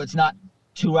bit so it's not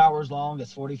 2 hours long,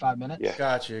 it's 45 minutes. Yeah.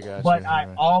 Gotcha. But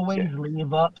I always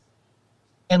leave up,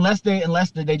 unless they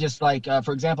just, like,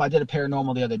 for example, I did a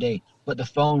paranormal the other day, but the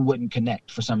phone wouldn't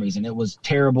connect for some reason. It was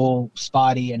terrible,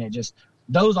 spotty, and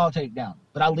those I'll take down.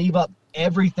 But I leave up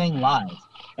everything live.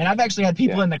 And I've actually had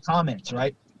people in the comments,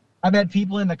 right? I've had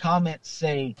people in the comments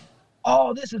say,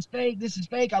 oh, this is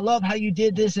fake. I love how you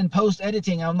did this in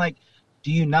post-editing. I'm like,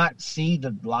 do you not see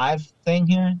the live thing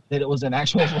here? That it was an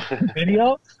actual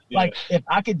video? Yeah. Like, if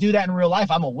I could do that in real life,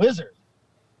 I'm a wizard.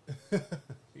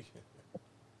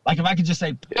 Like, if I could just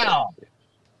say, pow,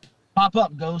 pop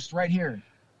up, ghost, right here.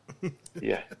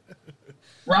 Yeah.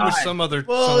 Right. Or some other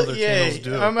channels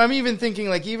do. I'm even thinking,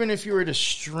 like, even if you were to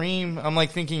stream, I'm, like,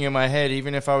 thinking in my head,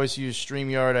 even if I was to use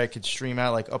StreamYard, I could stream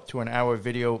out, like, up to an hour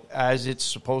video as it's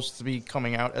supposed to be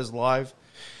coming out as live.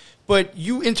 But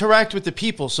you interact with the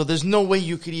people, so there's no way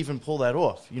you could even pull that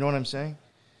off. You know what I'm saying?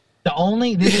 I'll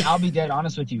be dead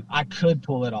honest with you. I could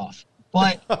pull it off,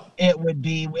 but it would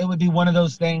be one of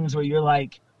those things where you're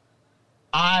like,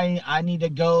 I need to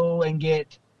go and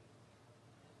get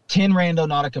 6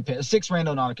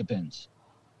 Randonautica pins,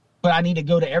 but I need to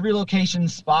go to every location,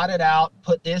 spot it out,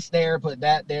 put this there, put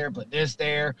that there, put this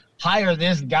there, hire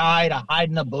this guy to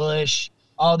hide in a bush,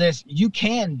 all this. You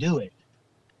can do it.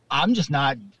 I'm just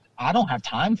not. I don't have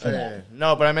time for that.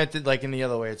 No, but I meant it like in the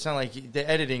other way. It's not like the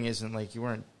editing isn't like you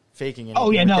weren't faking anything.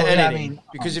 Oh, yeah, no. Yeah, I mean,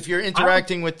 because if you're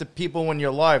interacting with the people when you're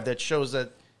live, that shows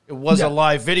that it was a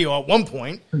live video at one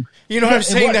point. You know what I'm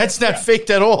saying? That's not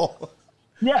faked at all.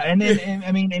 Yeah, and then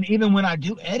and even when I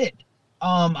do edit,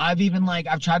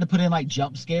 I've tried to put in like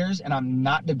jump scares, and I'm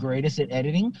not the greatest at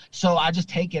editing, so I just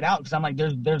take it out because I'm like,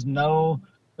 there's no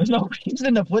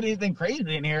reason to put anything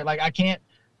crazy in here. Like I can't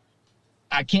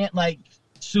like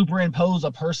superimpose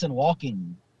a person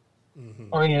walking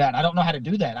or any of that. I don't know how to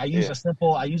do that. I use a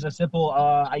simple. I use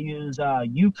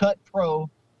UCut Pro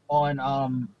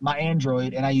on my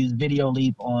Android, and I use Video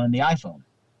Leap on the iPhone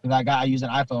because I use an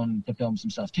iPhone to film some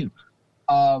stuff too.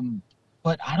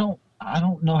 But I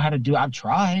don't know how to do. I've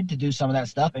tried to do some of that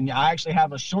stuff, and I actually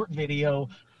have a short video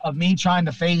of me trying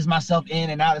to phase myself in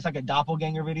and out. It's like a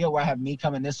doppelganger video where I have me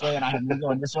coming this way and I have me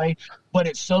going this way, but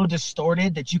it's so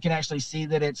distorted that you can actually see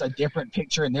that it's a different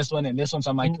picture in this one and this one. So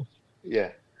I'm like,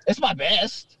 it's my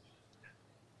best.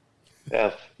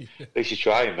 Yeah, at least you're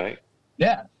trying, mate.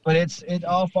 Yeah, but it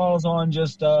all falls on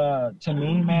just to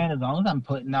me, man. As long as I'm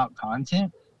putting out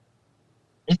content,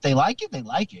 if they like it, they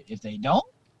like it. If they don't,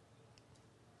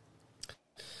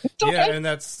 it's okay. Yeah, and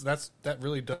that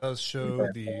really does show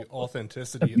the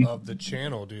authenticity of the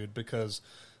channel, dude. Because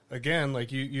again,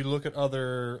 like you look at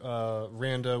other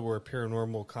rando or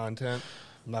paranormal content.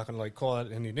 I'm not going to call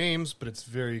out any names, but it's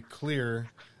very clear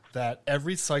that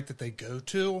every site that they go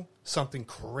to, something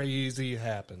crazy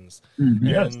happens,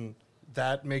 and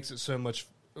that makes it so much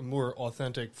more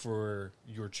authentic for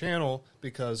your channel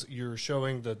because you're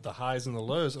showing the highs and the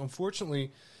lows.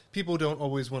 Unfortunately, people don't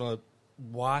always want to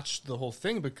watch the whole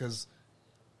thing because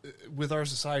with our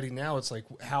society now, it's like,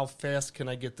 how fast can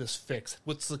I get this fixed?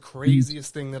 What's the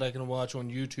craziest thing that I can watch on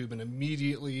YouTube and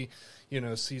immediately,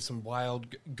 see some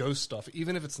wild ghost stuff,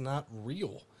 even if it's not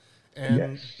real?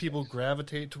 And people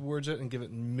gravitate towards it and give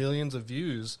it millions of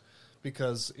views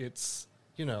because it's,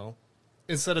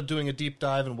 instead of doing a deep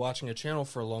dive and watching a channel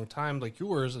for a long time like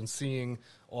yours and seeing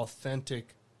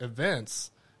authentic events,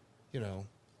 the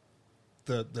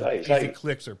easy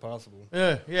clicks are possible.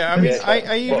 Yeah. I mean,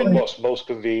 I even what's most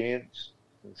convenient?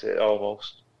 Is it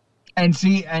almost? And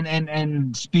see,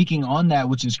 and speaking on that,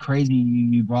 which is crazy,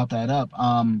 you brought that up.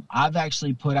 I've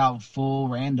actually put out full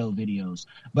rando videos,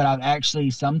 but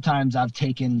sometimes I've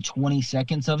taken 20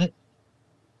 seconds of it,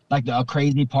 like a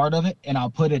crazy part of it, and I'll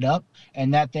put it up,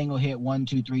 and that thing will hit 1,000,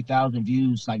 2,000, 3,000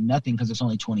 views like nothing because it's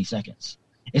only 20 seconds.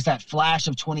 It's that flash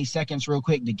of 20 seconds real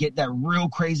quick to get that real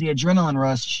crazy adrenaline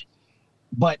rush.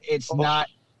 But it's not,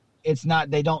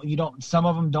 some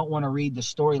of them don't want to read the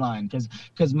storyline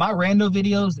because my rando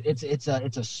videos,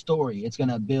 it's a story. It's going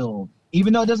to build,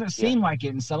 even though it doesn't seem like it.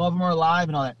 And some of them are live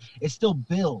and all that. It still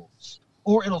builds,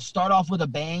 or it'll start off with a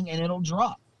bang and it'll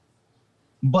drop.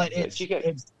 But it's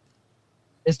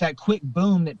that quick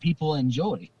boom that people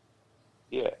enjoy.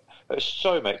 Yeah.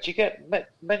 Sorry, mate. Do you get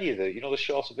many of the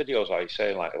shorter videos, like you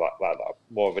say, like that,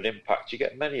 more of an impact? Do you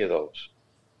get many of those?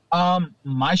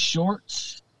 My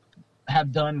shorts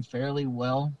have done fairly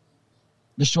well.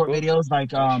 The short videos,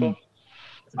 like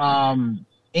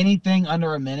anything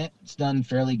under a minute, it's done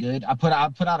fairly good. I put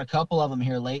out a couple of them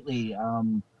here lately,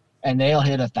 and they'll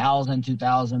hit 1,000,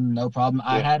 2,000, no problem.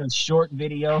 Yeah. I had a short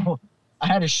video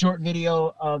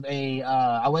of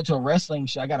I went to a wrestling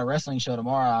show. I got a wrestling show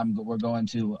tomorrow. We're going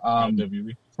to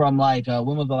from when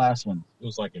was the last one? It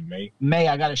was like in May. May.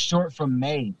 I got a short from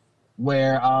May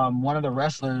where one of the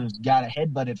wrestlers got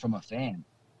headbutted from a fan.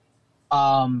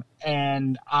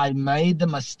 And I made the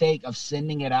mistake of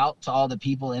sending it out to all the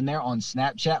people in there on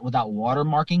Snapchat without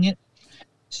watermarking it.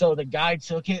 So the guy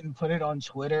took it and put it on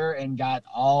Twitter and got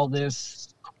all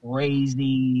this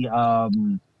crazy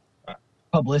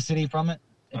publicity from it,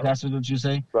 if that's what you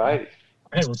say. Right.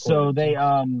 So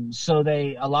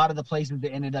a lot of the places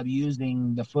that ended up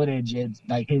using the footage, it's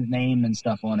like his name and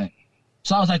stuff on it.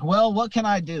 So I was like, well, what can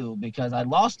I do? Because I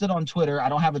lost it on Twitter. I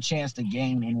don't have a chance to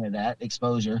gain any of that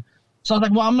exposure. So I was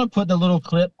like, well, I'm going to put the little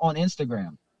clip on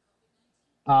Instagram.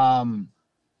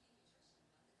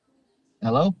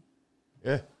 Hello?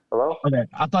 Yeah. Hello? Okay.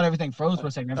 I thought everything froze for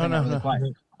a second. Everything got really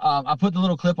quiet. I put the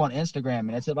little clip on Instagram,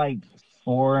 and it's at like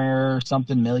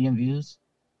 4-something million views.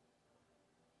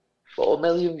 4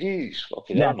 million views?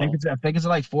 Yeah, I think it's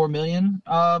like 4 million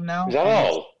now. Is that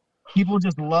all? People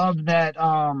just love that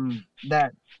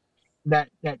that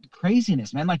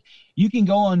craziness, man. Like, you can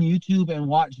go on YouTube and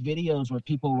watch videos where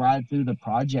people ride through the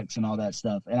projects and all that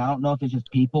stuff. And I don't know if it's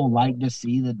just people like to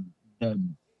see the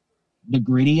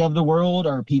gritty of the world,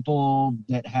 or people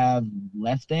that have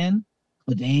less than.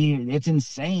 But it's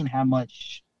insane how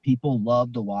much people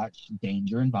love to watch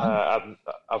danger and violence.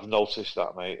 I've noticed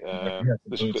that, mate.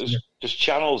 There's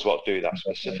channels what do that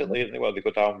specifically, where they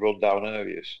go down, run down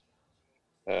areas.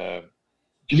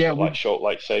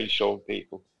 Showing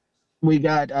people. We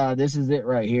got this is it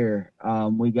right here.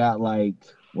 We got like,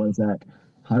 what is that?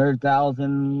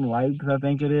 100,000 likes, I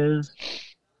think it is,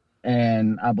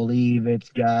 and I believe it's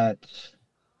got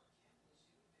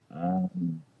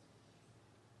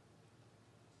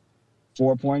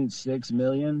 4.6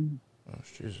 million. Oh,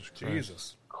 Jesus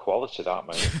Christ. quality, that,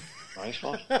 mate. Nice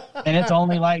one. And it's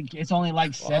only like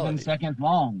 7 seconds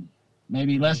long,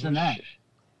 maybe less than that.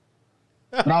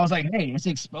 But I was like, hey, it's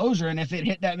exposure, and if it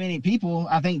hit that many people,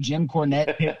 I think Jim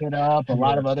Cornette picked it up. A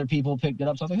lot of other people picked it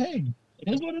up. So I was like, hey,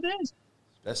 it is what it is.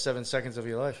 That's 7 seconds of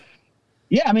your life.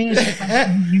 Yeah, I mean, it's just like,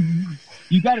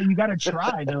 you gotta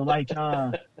try though. Like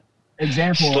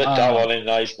example, split that one in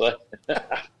nicely.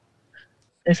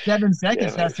 It's 7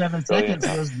 seconds. That 7 seconds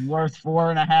was worth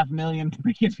 4.5 million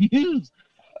freaking views,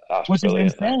 which is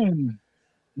insane.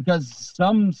 Because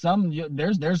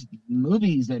there's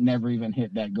movies that never even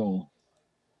hit that goal.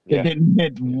 It didn't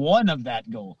hit one of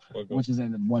that goal, which is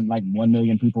in 1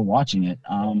 million people watching it.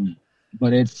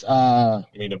 But it's I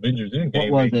mean, Avengers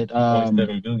Endgame. What was it?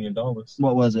 $7 billion.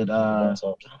 What was it? God,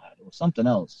 it was something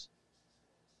else.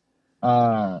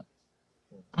 I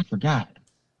forgot.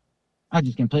 I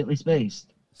just completely spaced.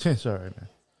 It's all right,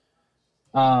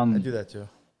 man. I do that too.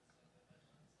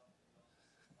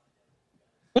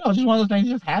 You know, just one of those things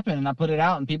just happened, and I put it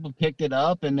out, and people picked it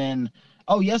up, and then,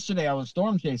 yesterday I was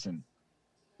storm chasing,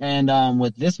 and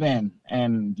with this man,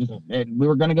 and we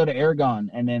were going to go to Aragon,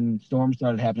 and then storms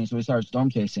started happening, so we started storm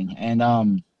chasing, and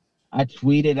I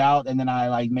tweeted out, and then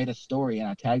I made a story, and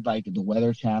I tagged the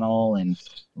Weather Channel and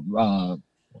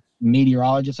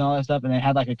meteorologists and all that stuff, and they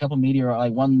had a couple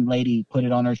one lady put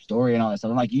it on her story and all that stuff.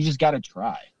 I'm like, you just got to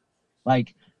try,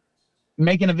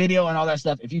 making a video and all that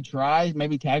stuff. If you try,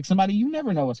 maybe tag somebody, you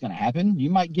never know what's going to happen.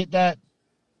 You might get that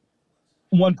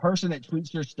one person that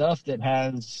tweets your stuff that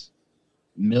has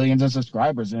millions of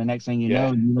subscribers, and the next thing you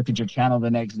know, you look at your channel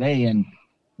the next day and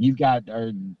you've got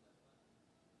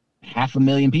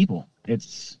 500,000 people.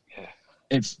 It's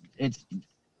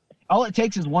all it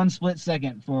takes is one split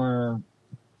second for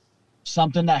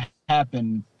something to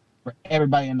happen for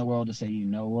everybody in the world to say, you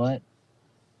know what?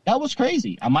 That was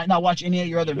crazy. I might not watch any of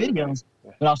your other videos,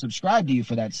 but I'll subscribe to you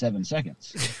for that 7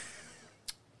 seconds.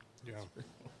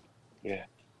 Yeah.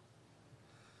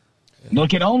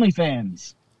 Look at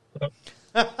OnlyFans.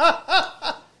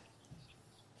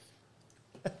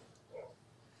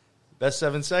 Best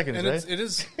 7 seconds, and right?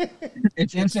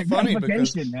 It's instant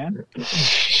gratification, man.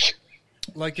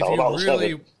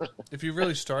 If you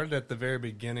really started at the very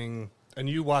beginning and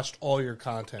you watched all your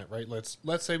content, right?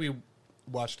 Let's say we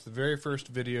watched the very first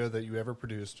video that you ever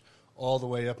produced all the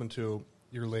way up until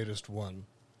your latest one.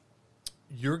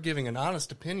 You're giving an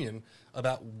honest opinion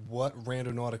about what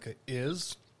Randonautica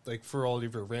is, for all of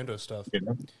your rando stuff.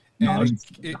 And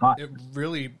it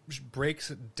really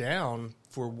breaks it down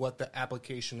for what the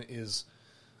application is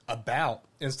about,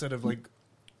 instead of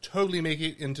totally make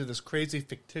it into this crazy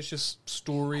fictitious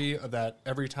story that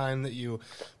every time that you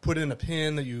put in a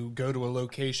pin that you go to a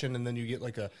location and then you get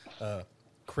a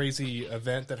crazy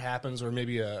event that happens, or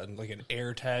maybe an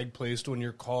air tag placed on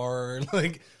your car,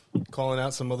 calling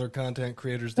out some other content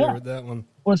creators there with that one.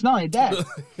 Well, it's not like that.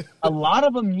 A lot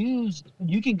of them you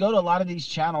can go to a lot of these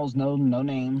channels, no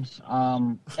names,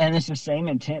 and it's the same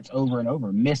intent over and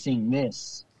over. Missing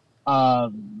this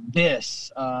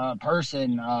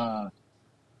person,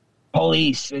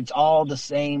 police. It's all the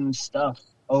same stuff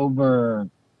over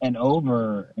and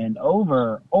over and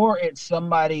over. Or it's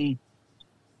somebody.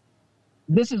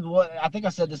 This is what I think I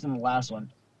said this in the last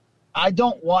one. I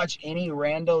don't watch any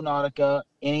Randonautica,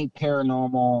 any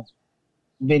paranormal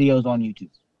videos on YouTube.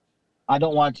 I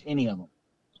don't watch any of them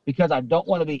because I don't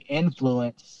want to be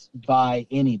influenced by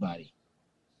anybody.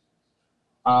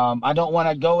 I don't want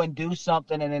to go and do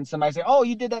something and then somebody say, oh,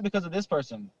 you did that because of this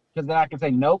person. Because then I can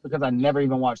say nope, because I never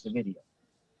even watched the video.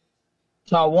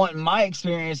 So I want my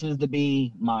experiences to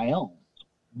be my own.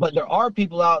 But there are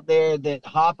people out there that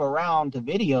hop around to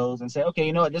videos and say, okay,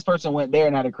 you know what? This person went there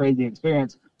and had a crazy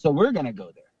experience, so we're going to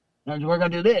go there. And we're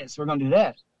going to do this. We're going to do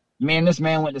that. Man, this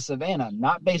man went to Savannah,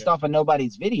 not based off of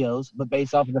nobody's videos, but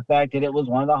based off of the fact that it was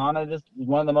one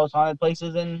of the most haunted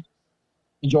places in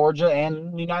Georgia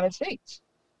and the United States.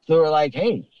 So we're like,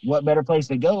 hey, what better place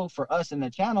to go for us in the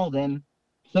channel than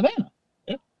Savannah?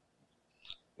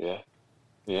 Yeah.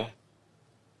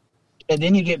 And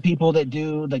then you get people that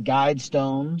do the Guide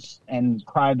Stones and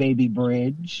Crybaby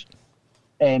Bridge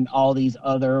and all these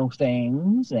other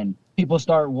things. And people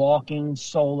start walking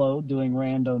solo doing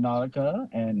Randonautica.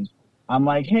 And I'm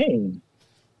like, hey,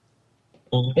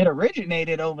 it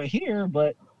originated over here,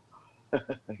 but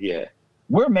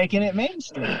we're making it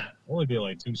mainstream. Only be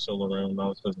 2 solo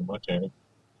Randonauticas in my channel.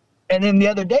 And then the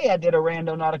other day I did a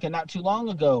Randonautica not too long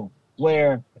ago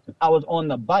where I was on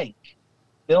the bike,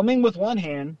 filming with one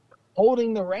hand,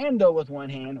 holding the rando with one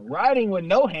hand, riding with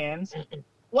no hands,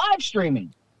 live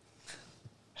streaming.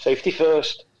 Safety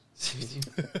first.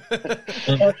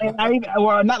 and I even,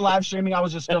 well, not live streaming, I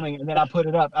was just filming it, and then I put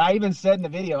it up. I even said in the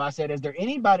video, I said, is there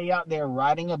anybody out there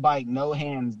riding a bike, no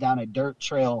hands, down a dirt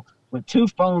trail with 2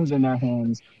 phones in their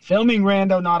hands, filming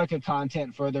Randonautica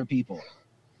content for their people?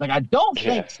 Like, I don't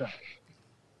think so.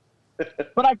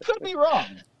 But I could be wrong.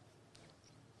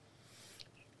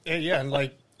 Yeah, and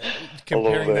like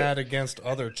comparing that against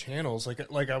other channels,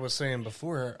 like I was saying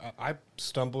before, I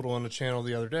stumbled on a channel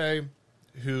the other day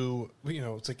who,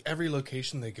 it's like every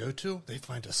location they go to, they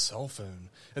find a cell phone.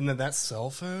 And then that cell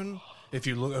phone, if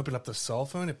you open up the cell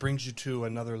phone, it brings you to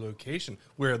another location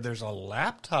where there's a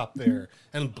laptop there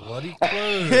and bloody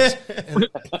clothes.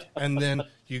 and then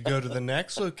you go to the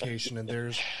next location and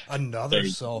there's another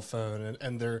cell phone.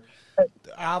 And they're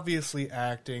obviously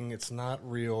acting. It's not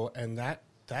real. And that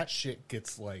shit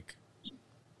gets like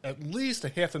at least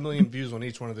 500,000 views on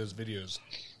each one of those videos.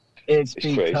 It's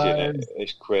crazy, isn't it?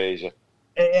 It's crazy.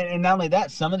 And not only that,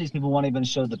 some of these people won't even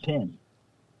show the pin.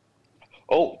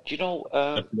 Oh, do you know,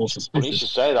 I used to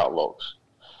say that, Lux.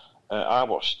 I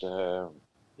watched,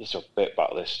 it's a bit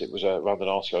about this, it was a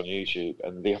Randonautica on YouTube,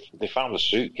 and they found a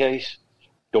suitcase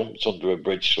dumped under a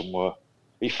bridge somewhere. Are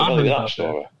you familiar with that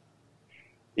story?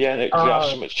 Yeah, and it had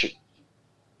so much...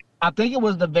 I think it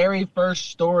was the very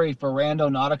first story for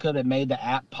Randonautica that made the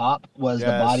app pop, was the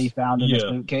body found in the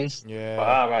suitcase.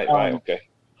 Yeah. Right, okay.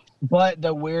 But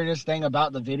the weirdest thing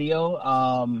about the video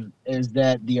is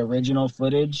that the original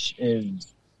footage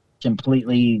is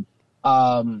completely...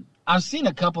 I've seen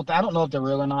a couple... I don't know if they're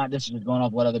real or not. This is just going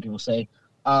off what other people say.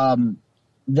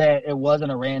 That it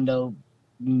wasn't a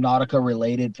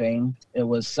Randonautica-related thing. It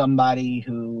was somebody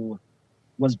who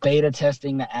was beta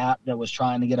testing the app that was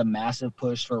trying to get a massive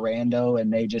push for Rando,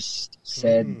 and they just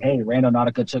said, hey,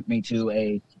 Randonautica took me to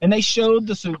a... And they showed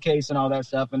the suitcase and all that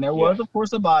stuff, and there was, of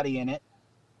course, a body in it.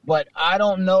 But I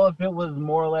don't know if it was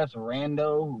more or less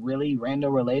Rando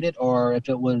related, or if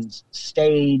it was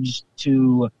staged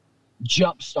to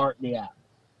jumpstart the app.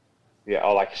 Yeah,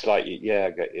 I get you,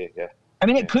 yeah. I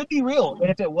mean, it could be real.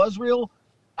 And if it was real,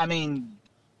 I mean,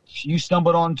 you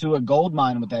stumbled onto a gold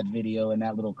mine with that video and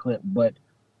that little clip. But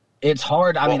it's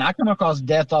hard. I mean, I come across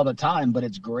death all the time, but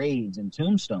it's graves and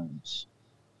tombstones.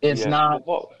 It's not...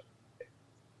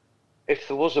 If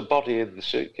there was a body in the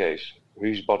suitcase,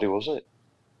 whose body was it?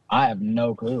 I have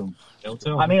no clue. Don't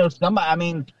tell I mean, it was somebody. I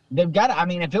mean, they've got. I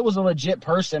mean, if it was a legit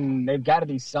person, they've got to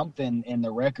be something in the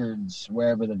records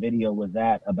wherever the video was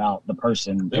at about the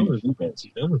person. There was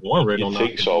one red on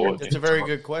that. So. That's a very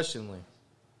good question, Lee.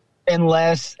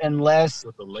 Unless it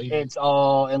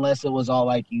was all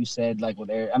like you said, like with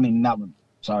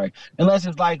unless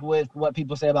it's like with what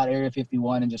people say about Area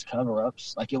 51 and just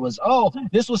cover-ups. Like it was,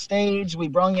 this was staged. We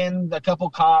brung in a couple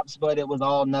cops, but it was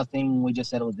all nothing. We just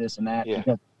said it was this and that. Yeah.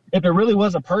 Because if it really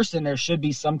was a person, there should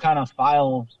be some kind of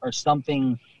file or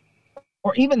something,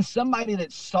 or even somebody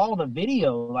that saw the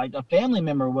video, like a family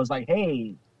member was like,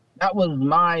 hey, that was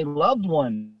my loved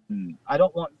one. I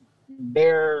don't want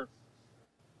their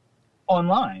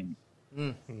online.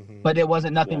 Mm-hmm. But it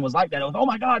wasn't, nothing was like that. It was, oh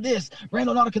my God, this,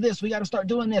 Randonautica this, we got to start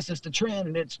doing this. It's the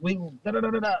trend. That's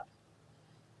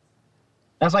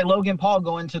like Logan Paul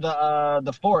going to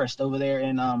the forest over there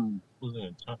in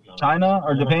China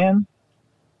or Japan.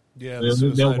 Yeah, the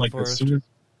suicide forest.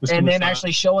 And then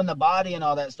actually showing the body and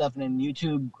all that stuff, and then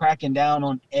YouTube cracking down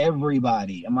on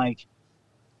everybody. I'm like,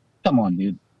 come on,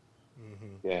 dude.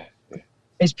 Mm-hmm. Yeah.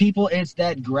 It's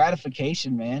that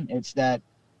gratification, man. It's that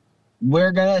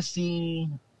we're going to see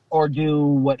or do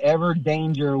whatever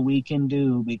danger we can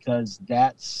do, because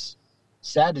that's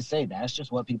sad to say. That's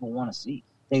just what people want to see.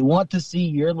 They want to see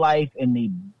your life in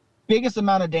the biggest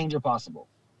amount of danger possible.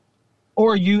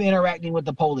 Or you interacting with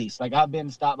the police. Like I've been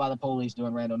stopped by the police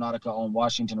doing Randonautica on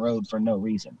Washington Road for no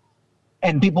reason.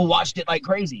 And people watched it like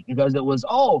crazy because it was,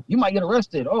 you might get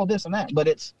arrested. This and that. But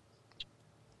it's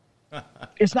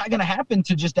not going to happen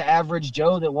to just the average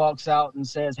Joe that walks out and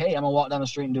says, hey, I'm going to walk down the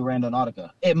street and do Randonautica.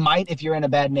 It might if you're in a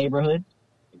bad neighborhood.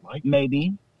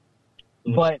 Maybe.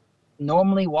 Mm-hmm. But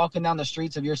normally walking down the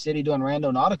streets of your city doing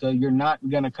Randonautica, you're not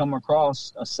going to come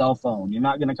across a cell phone. You're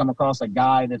not going to come across a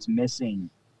guy that's missing.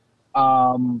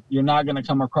 You're not going to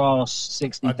come across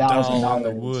 $60,000 in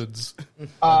the woods. A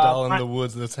doll in the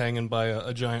woods that's hanging by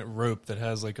a giant rope that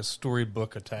has like a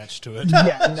storybook attached to it.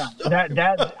 Yeah, no,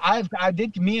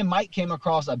 me and Mike came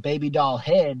across a baby doll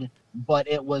head, but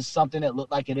it was something that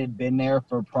looked like it had been there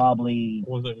for probably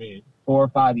 4 or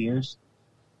 5 years.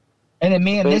 And then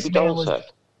me and this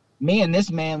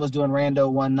man was doing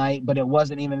rando one night, but it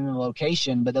wasn't even in the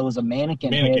location, but there was a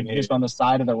mannequin head just on the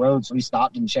side of the road, so we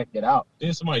stopped and checked it out.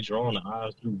 Didn't somebody draw on the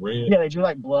eyes through red? Yeah, they drew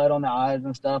like blood on the eyes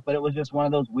and stuff, but it was just one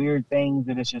of those weird things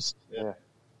that it's just... Yeah.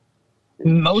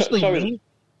 Mostly me.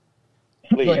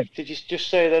 Lee, did you just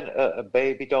say then a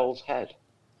baby doll's head?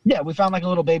 Yeah, we found like a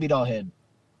little baby doll head.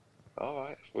 All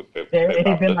right. It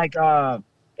had been like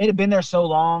it had been there so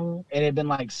long, it had been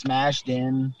like smashed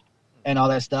in and all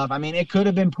that stuff. I mean, it could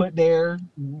have been put there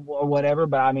or whatever,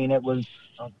 but I mean, it was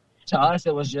to us,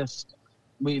 it was just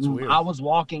I was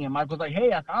walking and Mike was like,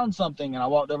 "Hey, I found something," and I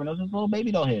walked over and there was this little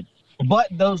baby doll head. But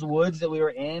those woods that we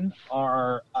were in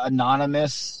are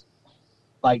anonymous,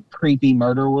 like creepy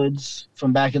murder woods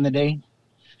from back in the day.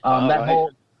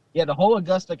 The whole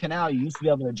Augusta Canal you used to be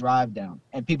able to drive down,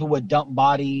 and people would dump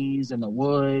bodies in the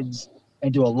woods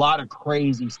and do a lot of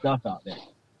crazy stuff out there.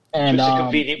 And just a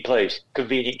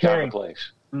convenient kind of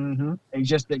place. Mm-hmm. It's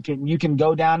just that you can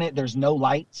go down it. There's no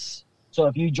lights, so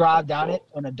if you drive down it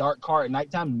in a dark car at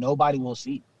nighttime, nobody will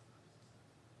see you.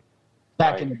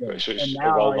 Back in the day, so it's a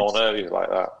well-known area like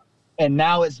that. And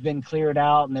now it's been cleared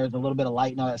out, and there's a little bit of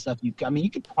light and all that stuff. You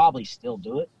could probably still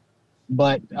do it,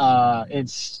 but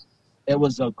it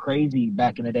was so crazy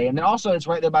back in the day. And then also it's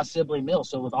right there by Sibley Mill,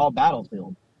 so it was all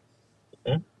battlefield.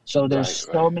 Okay. So there's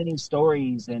many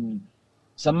stories, and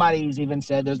somebody's even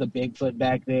said there's a Bigfoot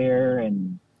back there,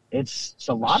 and it's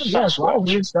a lot of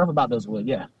weird stuff about those woods.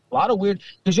 Yeah, a lot of weird,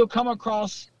 because you'll come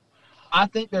across, I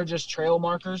think they're just trail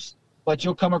markers, but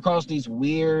you'll come across these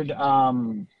weird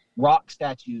rock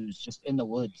statues just in the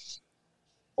woods,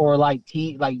 or like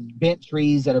bent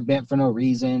trees that are bent for no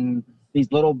reason.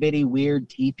 These little bitty weird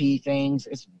teepee things.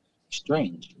 It's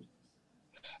strange.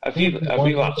 Have you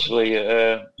actually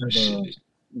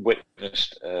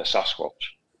witnessed Sasquatch?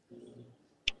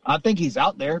 I think he's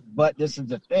out there, but this is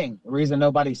the thing. The reason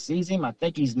nobody sees him, I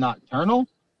think he's nocturnal.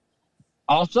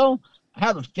 Also, I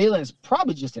have a feeling it's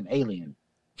probably just an alien.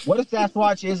 What if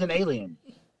Sasquatch is an alien?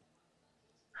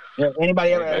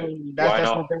 Anybody ever? I mean, that's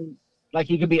something. Like,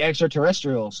 he could be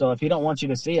extraterrestrial, so if he don't want you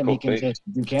to see him, he can just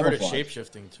do camouflage.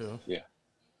 Shape-shifting, too. Yeah.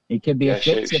 He could be a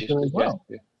shapeshifter as well.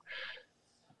 Yeah.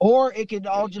 Or it could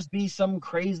all just be some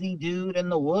crazy dude in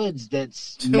the woods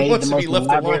that's made the most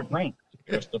elaborate prank.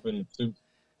 Dressed up in the suit.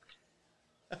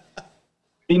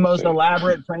 The most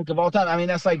elaborate prank of all time. I mean,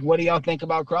 that's like, what do y'all think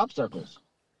about crop circles?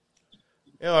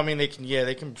 Yeah, I mean, they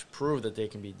can prove that they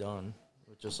can be done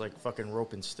with just like fucking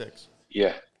rope and sticks.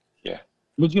 Yeah.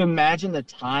 Would you imagine the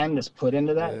time that's put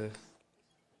into that?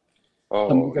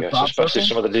 Yes, especially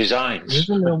some of the designs.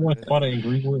 Isn't there one spot in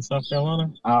Greenwood, South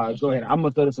Carolina? Go ahead. I'm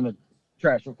going to throw this in the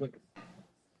trash real quick.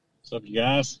 What's up, you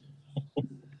guys?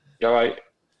 You all right?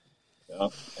 Yeah.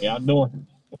 How y'all doing?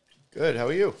 Good. How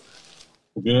are you?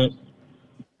 Good.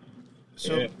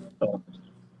 So, yeah.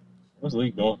 What's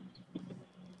League doing?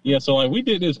 Yeah, so like we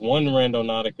did this one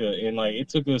Randonautica, and like it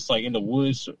took us like in the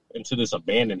woods into this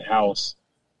abandoned house,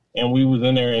 and we was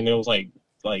in there, and it was like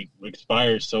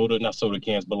expired not soda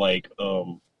cans, but like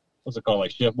what's it called,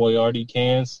 like Chef Boyardee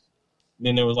cans. And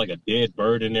then there was like a dead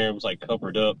bird in there. It was like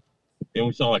covered up. Then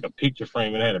we saw like a picture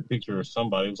frame, and it had a picture of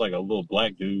somebody. It was like a little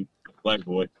black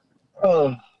boy. Oh,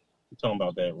 we're talking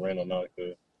about that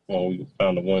Randonautica when we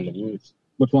found the one in the woods.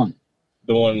 Which one?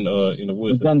 The one in the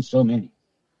woods. We've done so many.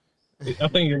 I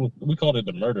think we called it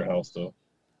the murder house, though.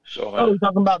 You're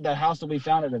talking about that house that we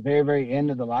found at the very, very end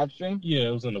of the live stream? Yeah,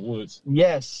 it was in the woods.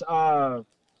 Yes. A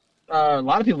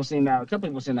lot of people seen that. A couple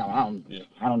people seen that one.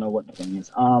 I don't know what the thing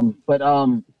is. But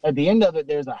at the end of it,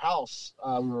 there's a house.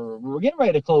 We were getting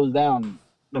ready to close down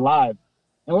the live,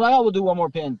 and we're like, "Oh, we'll do one more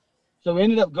pin." So we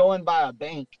ended up going by a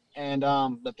bank, and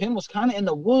the pin was kind of in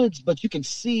the woods, but you could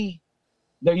see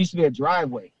there used to be a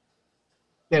driveway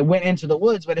that went into the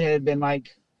woods, but it had been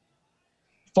like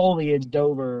foliaged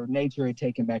over, nature had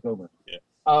taken back over.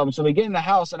 Yeah. So we get in the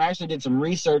house, and I actually did some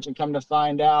research and come to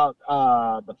find out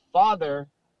the father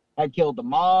had killed the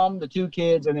mom, the two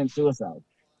kids, and then suicide.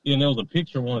 Yeah, and there was a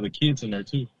picture of one of the kids in there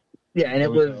too. Yeah, and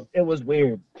it was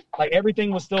weird. Like,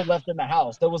 everything was still left in the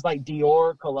house. There was like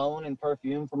Dior cologne and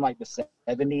perfume from like the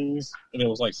 70s. And it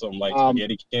was like some like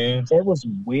spaghetti cans. It was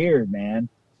weird, man.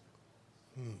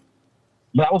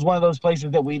 That was one of those places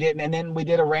that we didn't. And then we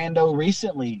did a rando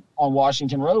recently on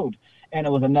Washington Road, and it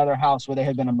was another house where there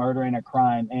had been a murder and a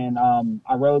crime. And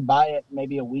I rode by it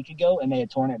maybe a week ago, and they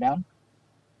had torn it down.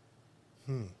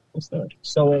 What's that?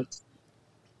 So it's,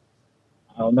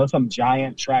 I don't know, some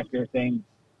giant tractor thing.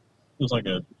 It was like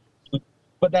a.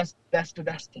 But that's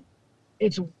the.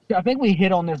 It's. I think we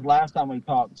hit on this last time we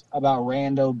talked about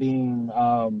rando being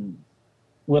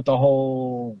with the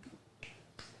whole.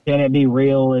 Can it be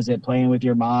real? Is it playing with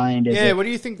your mind? Is what do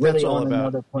you think really that's all on about?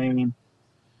 Another plane?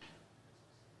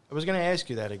 I was going to ask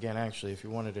you that again, actually, if you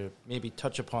wanted to maybe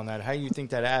touch upon that. How you think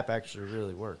that app actually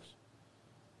really works?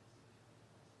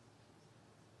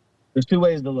 There's two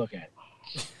ways to look at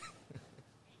it.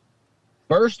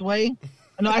 first way.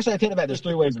 No, actually, I take it back. There's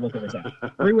 3 ways to look at this app.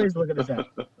 3 ways to look at this app.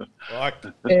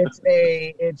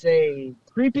 It's a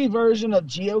creepy version of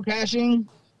geocaching,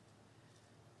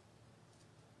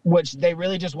 which they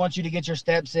really just want you to get your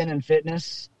steps in and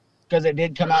fitness, because it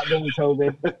did come out during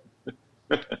COVID.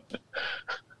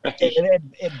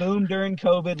 It boomed during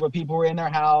COVID, where people were in their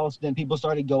house. Then people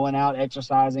started going out,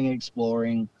 exercising,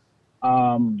 exploring.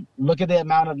 Look at the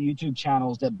amount of YouTube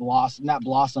channels that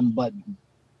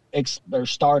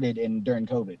started during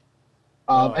COVID,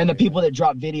 and the people that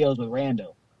drop videos with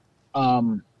rando.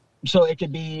 So it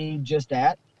could be just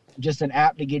an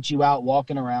app to get you out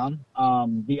walking around.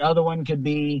 The other one could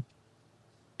be,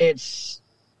 it's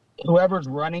whoever's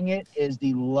running it is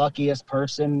the luckiest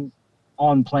person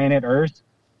on planet Earth,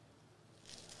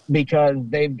 because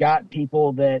they've got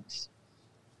people that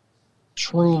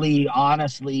truly,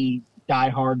 honestly,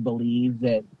 diehard believe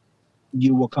that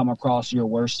you will come across your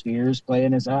worst fears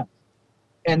playing this app.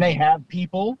 And they have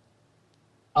people,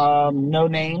 no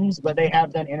names, but they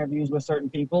have done interviews with certain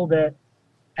people that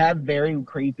have very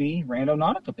creepy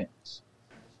Randonautica pins.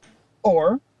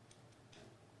 Or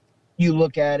you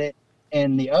look at it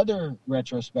in the other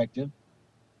retrospective,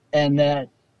 and that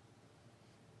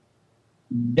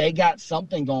they got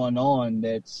something going on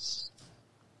that's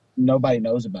nobody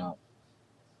knows about.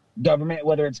 Government,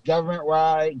 whether it's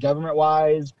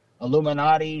government-wise,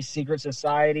 Illuminati, secret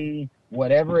society,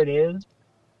 whatever it is,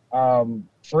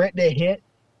 for it to hit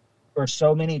for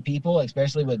so many people,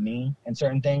 especially with me and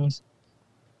certain things,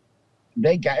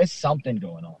 it's something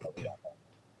going on that we don't know.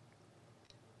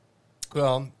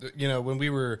 Well, you know, when we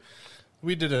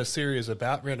did a series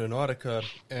about Randonautica,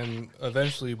 and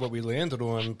eventually what we landed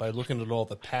on by looking at all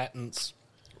the patents,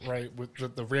 right, with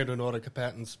the Randonautica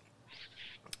patents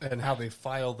and how they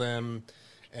file them,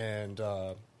 and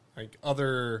like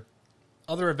other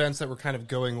events that were kind of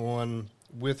going on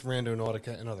with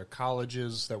Randonautica and other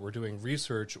colleges that were doing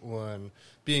research on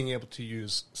being able to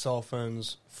use cell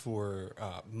phones for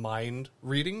mind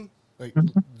reading. Like,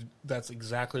 that's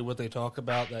exactly what they talk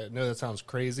about. I know that sounds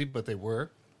crazy, but they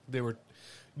were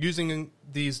using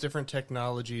these different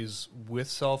technologies with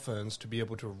cell phones to be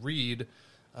able to read,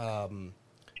 the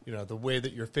way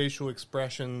that your facial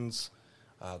expressions,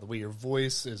 the way your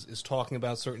voice is talking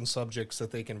about certain subjects,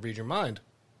 that they can read your mind.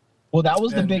 Well, that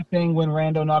was the big thing when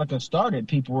Randonautica started.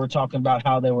 People were talking about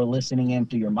how they were listening in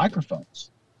through your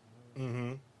microphones.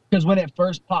 Mm-hmm. Because when it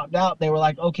first popped out, they were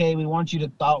like, "Okay, we want you to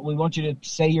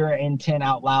say your intent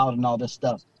out loud and all this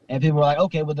stuff." And people were like,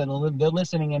 "Okay, well, they're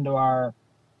listening into our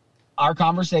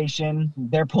conversation.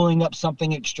 They're pulling up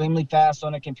something extremely fast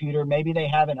on a computer. Maybe they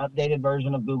have an updated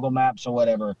version of Google Maps or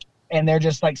whatever, and they're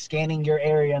just like scanning your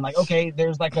area and like, okay,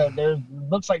 there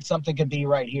looks like something could be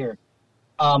right here.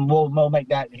 We'll make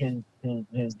that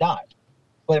his dive."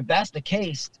 But if that's the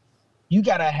case, you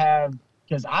gotta have,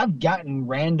 because I've gotten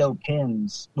rando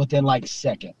pins within like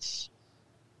seconds.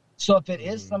 So if it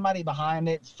is somebody behind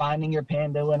it, finding your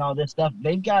pin, doing all this stuff,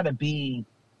 they've got to be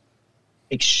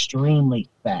extremely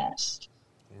fast.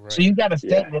 Right. So you got to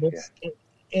think that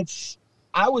it's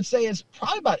I would say it's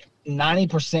probably about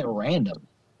 90% random.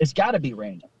 It's got to be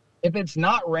random. If it's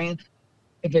not random,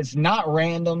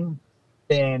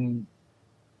 then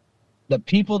the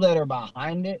people that are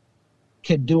behind it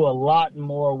could do a lot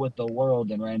more with the world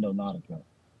than Randonautica.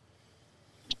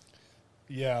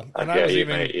 Yeah, and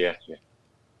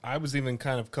I was even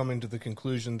kind of coming to the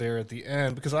conclusion there at the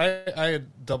end, because I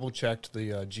had double checked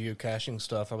the geocaching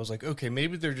stuff. I was like, okay,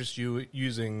 maybe they're just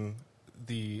using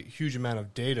the huge amount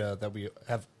of data that we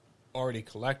have already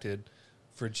collected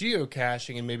for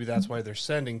geocaching, and maybe that's why they're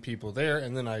sending people there.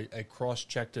 And then I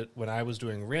cross-checked it when I was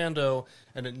doing rando,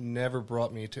 and it never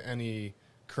brought me to any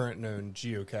current known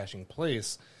geocaching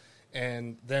place.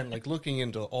 And then, like, looking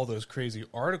into all those crazy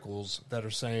articles that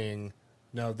are saying,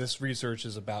 no, this research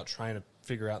is about trying to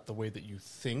figure out the way that you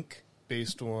think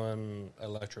based on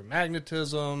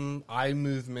electromagnetism, eye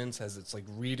movements, as it's like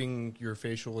reading your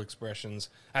facial expressions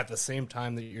at the same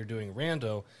time that you're doing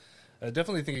rando. I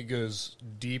definitely think it goes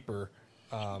deeper,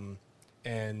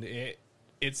 and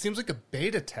it seems like a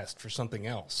beta test for something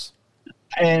else.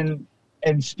 And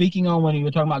speaking on when you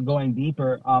were talking about going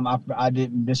deeper,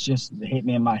 this just hit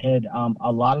me in my head.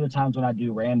 A lot of the times when I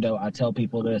do rando, I tell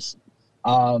people this,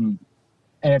 and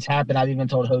it's happened. I've even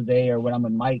told Jose, or when I'm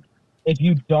with Mike, if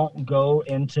you don't go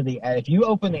into if you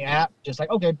open the app, just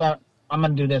like, okay, but I'm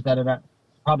going to do this, that,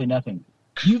 probably nothing.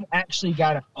 You've actually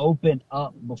got to open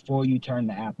up before you turn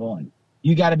the app on.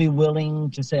 You got to be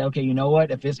willing to say, okay, you know what?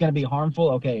 If it's going to be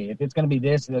harmful, okay. If it's going to be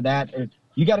this or that,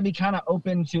 you got to be kind of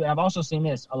open to. I've also seen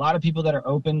this. A lot of people that are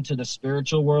open to the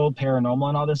spiritual world, paranormal,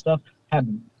 and all this stuff have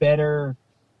better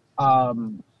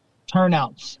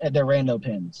turnouts at their rando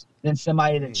pins than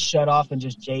somebody that's shut off and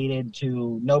just jaded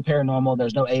to no paranormal.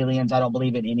 There's no aliens. I don't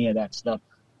believe in any of that stuff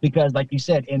because, like you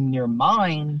said, in your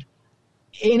mind,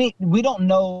 we don't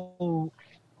know.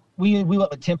 We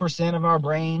what 10% of our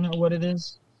brain or what it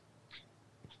is.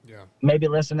 Yeah, maybe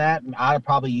less than that. I'd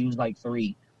probably use like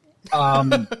 3.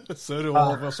 So do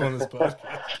all of us on this podcast.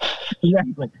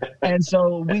 Exactly. And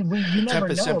so you never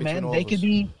know, man. They could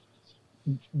be.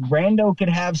 Rando could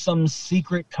have some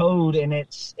secret code in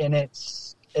its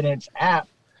app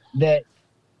that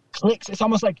clicks. It's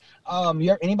almost like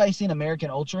anybody seen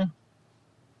American Ultra?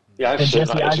 Yeah, I've seen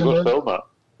that. It's a good film.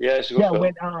 Yeah, it's a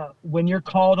good film. When you're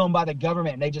called on by the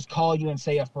government, and they just call you and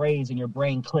say a phrase, and your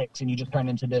brain clicks, and you just turn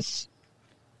into this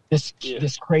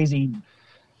crazy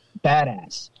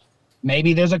badass.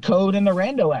 Maybe there's a code in the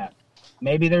Rando app.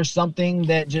 Maybe there's something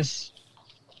that just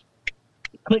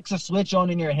clicks a switch on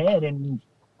in your head and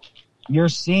you're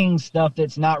seeing stuff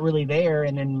that's not really there.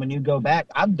 And then when you go back,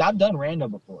 I've done Rando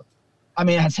before. I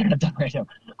mean, I said I've done Rando.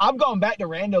 I've gone back to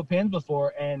Rando pins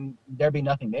before and there'd be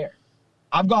nothing there.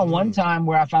 I've gone one time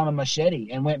where I found a machete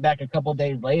and went back a couple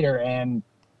days later and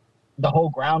the whole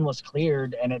ground was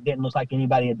cleared and it didn't look like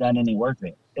anybody had done any work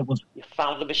there. It was. You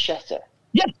found a machete?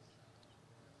 Yeah.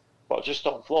 What, just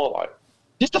on the floor, like?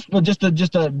 Just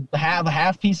a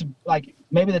half piece of, like,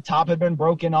 maybe the top had been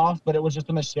broken off, but it was just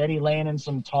a machete laying in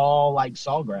some tall, like,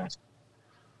 sawgrass.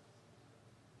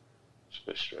 It's a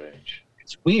bit strange.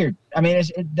 It's weird. I mean,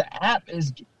 the app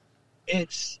is,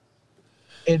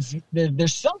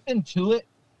 there's something to it,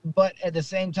 but at the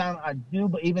same time,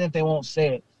 but even if they won't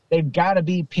say it, they've got to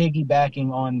be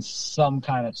piggybacking on some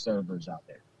kind of servers out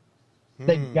there.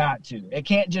 They've got to. It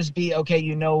can't just be, okay,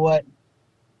 you know what?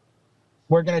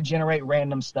 We're going to generate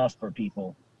random stuff for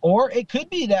people. Or it could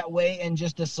be that way, and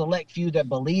just a select few that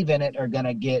believe in it are going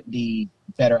to get the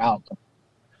better outcome.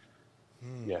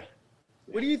 Yeah.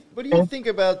 What do you think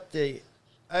about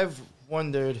I've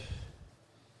wondered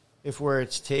if where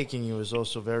it's taking you is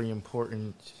also very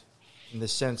important in the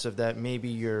sense of that maybe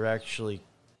you're actually,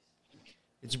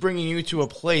 it's bringing you to a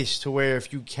place to where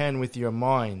if you can with your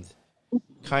mind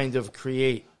kind of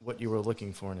create what you were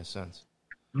looking for in a sense.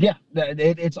 Yeah,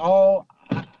 it's all.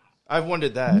 I've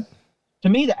wondered that. To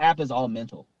me, the app is all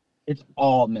mental. It's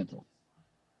all mental.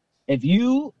 If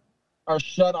you are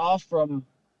shut off from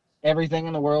everything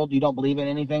in the world, you don't believe in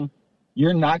anything,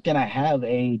 you're not going to have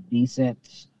a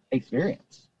decent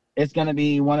experience. It's going to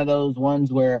be one of those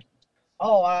ones where,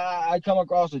 I come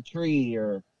across a tree,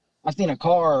 or I seen a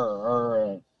car,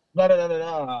 or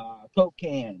Coke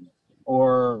can,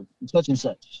 or such and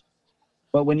such.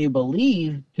 But when you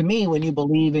believe, to me, when you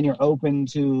believe and you're open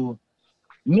to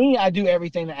me, I do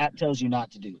everything the app tells you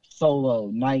not to do. Solo,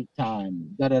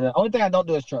 nighttime, Only thing I don't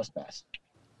do is trespass.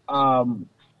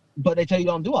 But they tell you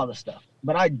don't do all this stuff.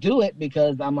 But I do it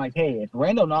because I'm like, hey, if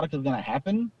Randonautica is going to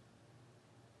happen,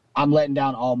 I'm letting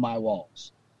down all my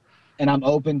walls. And I'm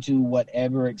open to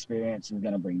whatever experience is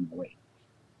going to bring me away.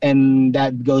 And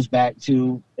that goes back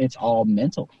to it's all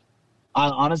mental. I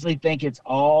honestly think it's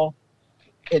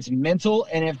mental,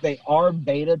 and if they are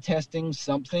beta testing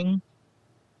something,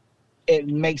 it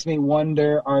makes me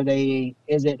wonder,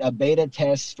 is it a beta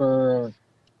test for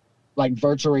like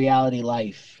virtual reality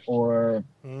life, or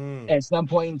at some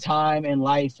point in time in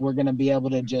life we're going to be able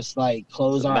to just like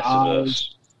close our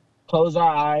eyes,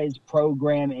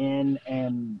 program in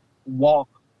and walk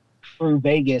through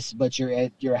Vegas, but you're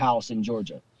at your house in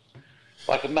Georgia.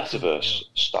 Like a metaverse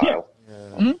style. Yeah.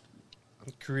 Mm-hmm.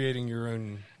 Creating your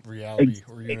own reality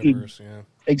or universe, yeah.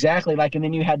 Exactly. Like, and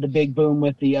then you had the big boom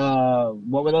with the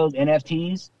what were those,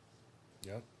 NFTs?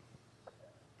 Yep.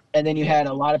 And then you had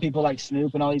a lot of people like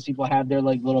Snoop and all these people have their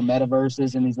like little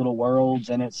metaverses and these little worlds,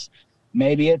 and it's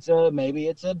maybe it's a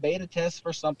beta test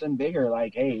for something bigger.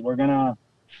 Like, hey,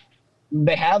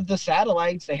 they have the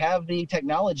satellites, they have the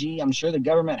technology. I'm sure the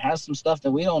government has some stuff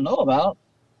that we don't know about.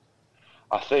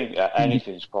 I think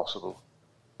anything's possible.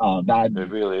 Oh, God. It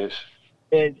really is.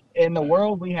 In the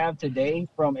world we have today,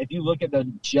 if you look at the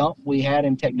jump we had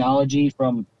in technology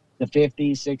from the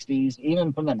 50s, 60s,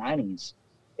 even from the 90s,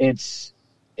 it's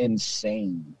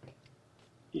insane.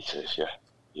 It is, yeah.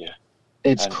 Yeah.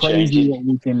 It's and crazy that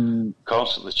we can...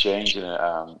 Constantly changing it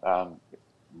and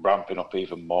ramping up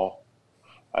even more.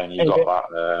 And you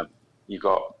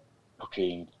got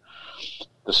fucking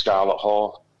the Scarlet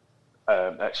Whore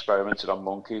experimented on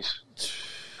monkeys,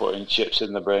 putting chips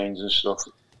in the brains and stuff.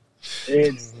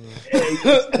 You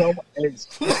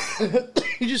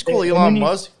just call Elon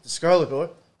Musk the Scarlet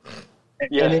Whore.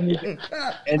 And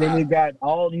then you got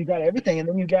everything, and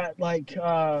then you got like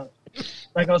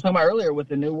like I was talking about earlier with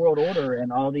the New World Order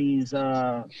and all this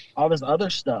other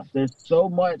stuff. There's so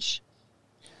much.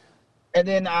 And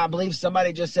then I believe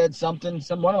somebody just said something.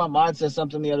 One of my mods said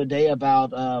something the other day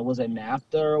about was it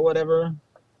NAFTA or whatever,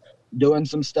 doing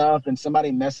some stuff, and somebody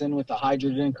messing with the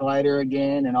hydrogen collider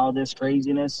again and all this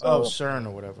craziness. So, CERN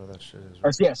or whatever that shit is.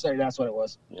 Right? Yeah, sorry, that's what it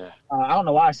was. Yeah. I don't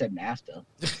know why I said NAFTA.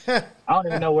 I don't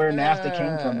even know where NAFTA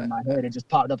came from in my head. It just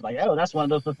popped up like, oh, that's one of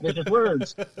those suspicious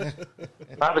words.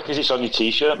 Not because it's on your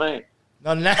T-shirt, mate.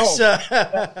 No,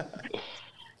 NASA.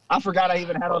 I forgot I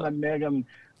even had on a Megam.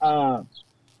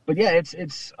 But yeah, it's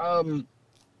if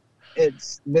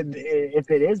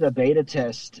it is a beta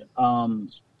test,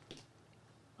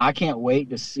 I can't wait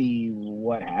to see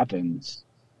what happens.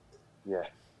 Yeah.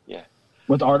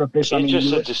 With artificial, it's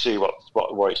interesting to see what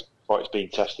it's being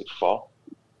tested for.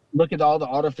 Look at all the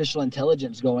artificial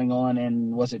intelligence going on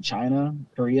in, was it China,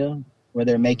 Korea, where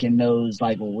they're making those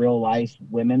like real life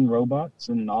women robots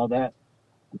and all that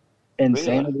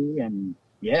insanity. Really? And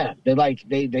yeah, they're like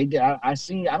they I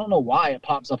see. I don't know why it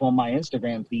pops up on my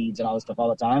Instagram feeds and all this stuff all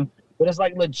the time, but it's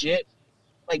like legit.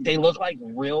 Like they look like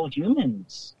real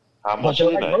humans, but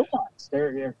they're like robots.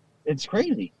 It's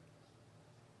crazy.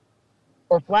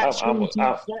 Or flat screen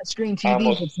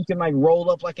TVs that you can like roll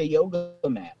up like a yoga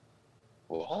mat.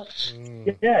 What?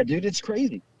 Yeah, dude, it's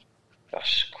crazy.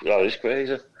 That is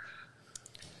crazy.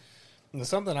 And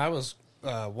something I was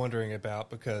wondering about,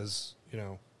 because, you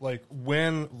know, like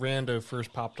when Rando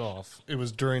first popped off, it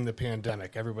was during the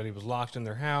pandemic. Everybody was locked in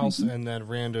their house, and then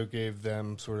Rando gave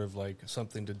them sort of like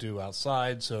something to do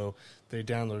outside, so they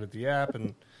downloaded the app,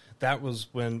 and that was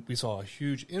when we saw a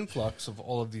huge influx of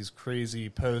all of these crazy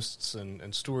posts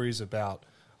and stories about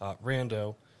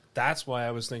Rando. That's why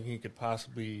I was thinking it could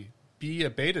possibly be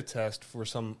a beta test for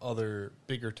some other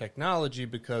bigger technology,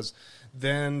 because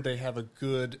then they have a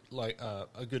good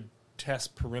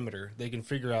test perimeter. They can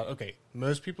figure out, okay,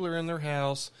 most people are in their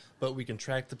house, but we can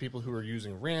track the people who are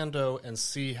using Rando and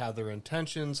see how their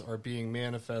intentions are being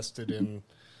manifested in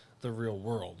the real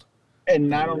world. And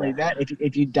not only that,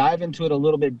 if you dive into it a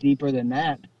little bit deeper than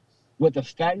that, with the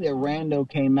fact that Rando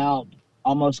came out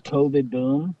almost COVID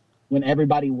boom when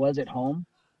everybody was at home,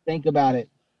 think about it.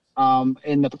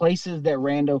 In the places that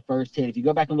Rando first hit, if you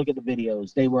go back and look at the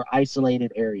videos, they were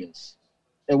isolated areas.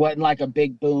 It wasn't like a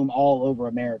big boom all over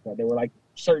America. They were like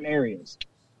certain areas.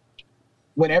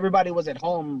 When everybody was at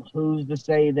home, who's to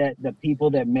say that the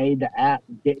people that made the app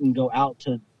didn't go out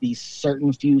to these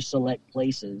certain few select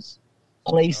places,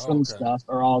 place some stuff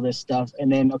or all this stuff,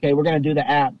 and then, okay, we're going to do the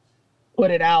app,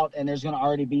 put it out, and there's going to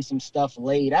already be some stuff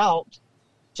laid out.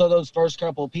 So those first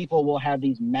couple of people will have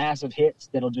these massive hits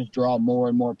that'll just draw more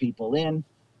and more people in.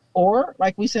 Or,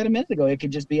 like we said a minute ago, it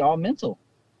could just be all mental.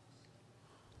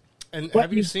 And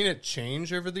have you seen it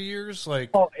change over the years?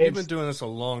 Like, you've been doing this a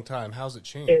long time. How's it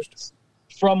changed?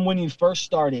 From when you first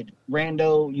started,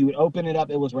 Rando, you would open it up,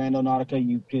 it was Randonautica.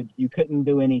 You couldn't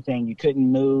do anything. You couldn't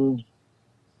move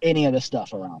any of the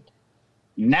stuff around.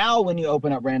 Now, when you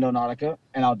open up Randonautica,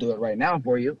 and I'll do it right now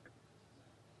for you,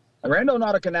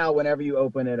 Randonautica now, whenever you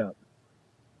open it up,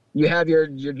 you have your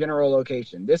general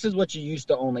location. This is what you used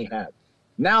to only have.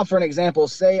 Now, for an example,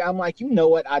 say I'm like, you know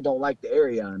what, I don't like the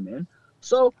area I'm in,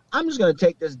 so I'm just going to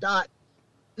take this dot,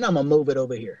 and I'm going to move it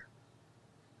over here.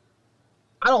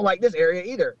 I don't like this area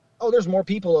either. Oh, there's more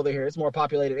people over here. It's a more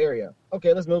populated area.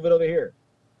 Okay, let's move it over here.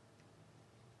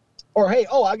 Or, hey,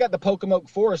 I got the Pocomoke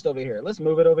Forest over here. Let's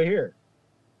move it over here.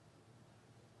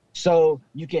 So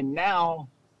you can now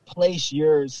place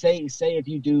your, say if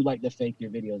you do like the fake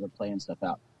your videos of playing stuff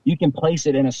out, you can place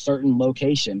it in a certain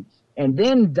location and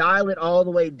then dial it all the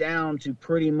way down to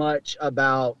pretty much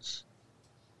about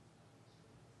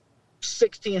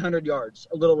 1,600 yards,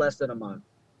 a little less than a mile.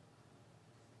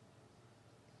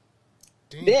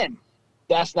 Damn. Then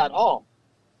that's not all.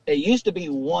 It used to be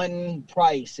one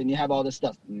price and you have all this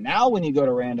stuff. Now when you go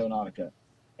to Randonautica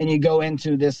and you go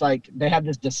into this, like, they have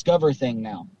this discover thing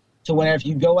now. So whenever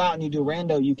you go out and you do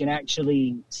Rando, you can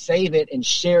actually save it and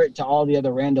share it to all the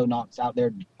other Randonauts out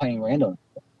there playing Rando.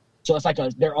 So it's like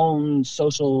their own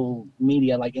social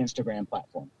media, like Instagram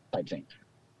platform type thing.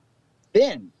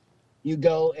 Then you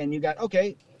go and you got,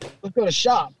 okay, let's go to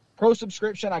shop. Pro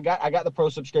subscription, I got the pro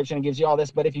subscription. It gives you all this.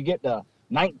 But if you get the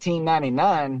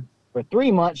 $19.99 for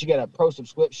 3 months, you get a pro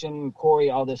subscription,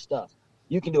 Corey, all this stuff.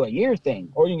 You can do a year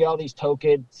thing, or you can get all these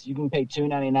tokens. You can pay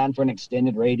 $2.99 for an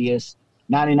extended radius,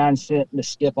 99 cents to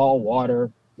skip all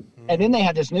water. And then they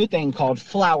have this new thing called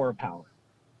Flower Power.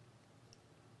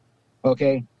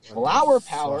 Okay, Flower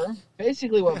Power,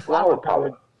 basically what Flower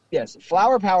Power, yes,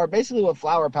 Flower Power, basically what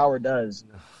Flower Power does,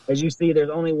 as you see, there's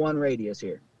only one radius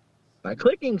here. By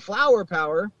clicking Flower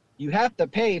Power, You have to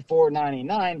pay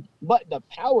 $4.99, but the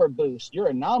power boost your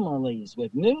anomalies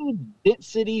with new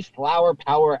density flower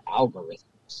power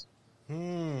algorithms.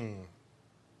 And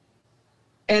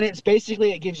it's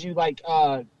basically, it gives you like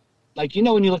you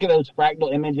know when you look at those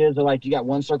fractal images, or like you got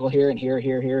one circle here and here,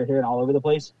 and all over the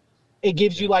place. It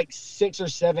gives you like 6 or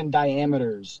 7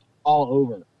 diameters all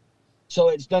over. So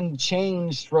it's done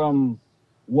changed from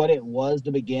what it was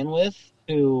to begin with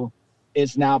to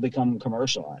it's now become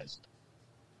commercialized.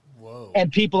 Whoa.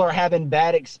 And people are having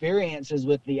bad experiences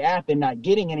with the app and not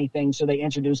getting anything, so they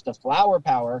introduced the flower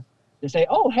power to say,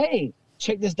 oh, hey,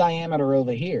 check this diameter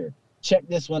over here. Check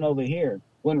this one over here.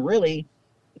 When really,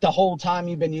 the whole time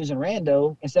you've been using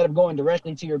Rando, instead of going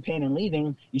directly to your pin and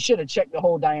leaving, you should have checked the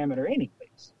whole diameter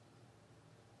anyways.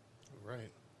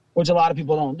 Right. Which a lot of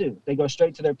people don't do. They go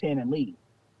straight to their pin and leave.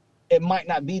 It might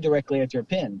not be directly at your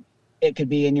pin. It could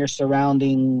be in your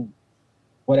surrounding,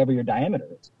 whatever your diameter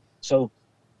is. So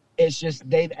it's just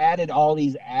they've added all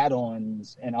these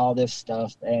add-ons and all this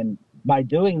stuff. And by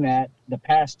doing that, the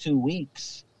past 2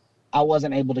 weeks, I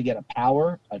wasn't able to get a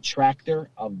power, a tractor,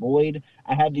 a void.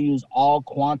 I had to use all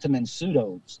quantum and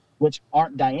pseudos, which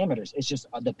aren't diameters. It's just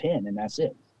the pin, and that's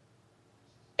it.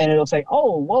 And it'll say,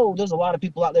 oh, whoa, there's a lot of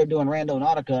people out there doing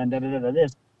Randonautica and da-da-da-da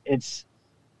this.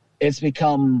 It's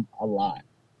become a lot.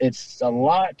 It's a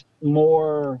lot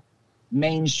more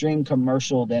mainstream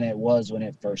commercial than it was when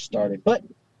it first started. But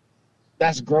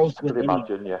that's growth I could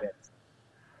imagine, yeah.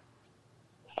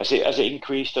 Has it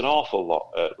increased an awful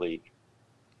lot at League,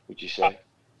 would you say?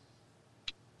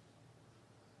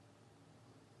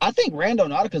 I think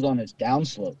Randonautica's on its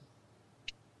downslope.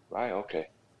 Right, okay.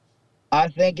 I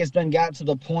think it's done got to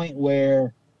the point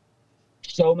where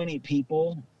so many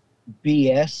people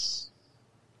BS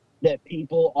that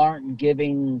people aren't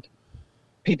giving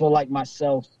people like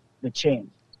myself the chance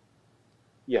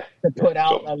to put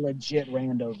out a legit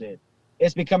rando vid.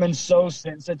 It's becoming so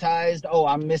sensitized. Oh,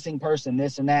 I'm missing person,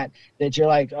 this and that you're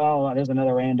like, oh, there's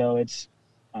another rando. It's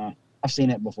I've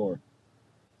seen it before.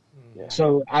 Yeah.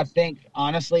 So I think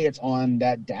honestly it's on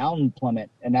that down plummet,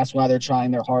 and that's why they're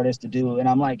trying their hardest to do. And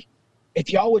I'm like,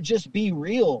 if y'all would just be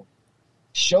real,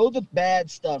 show the bad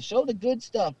stuff, show the good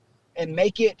stuff, and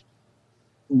make it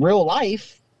real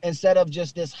life instead of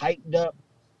just this hyped up,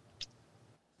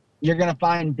 you're going to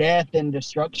find death and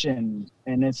destruction.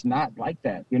 And it's not like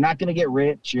that. You're not going to get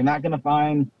rich. You're not going to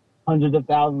find hundreds of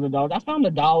thousands of dollars. I found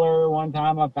 $1 one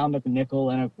time. I found a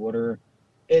nickel and a quarter.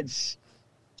 It's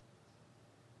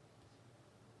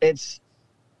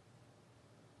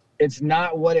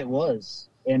not what it was.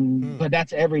 But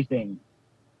that's everything.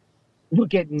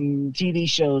 Look at TV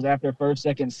shows after first,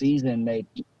 second season. They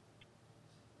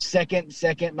second,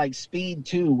 like Speed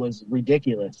 2 was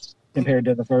ridiculous compared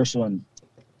to the first one.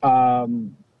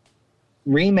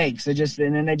 Remakes, you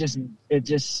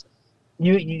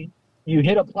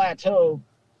hit a plateau.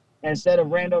 Instead of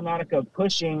Randonautica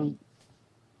pushing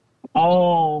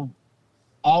all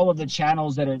of the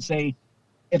channels that are, say,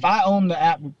 if I own the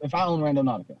app, if I own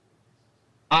Randonautica,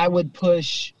 I would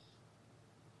push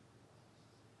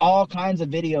all kinds of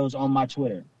videos on my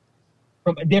Twitter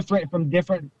from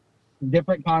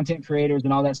different content creators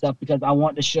and all that stuff, because I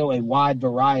want to show a wide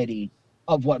variety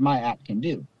of what my app can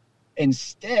do.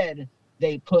 Instead,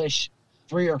 they push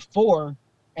 3 or 4,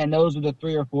 and those are the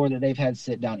 3 or 4 that they've had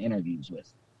sit-down interviews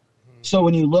with. So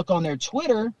when you look on their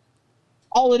Twitter,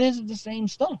 all it is the same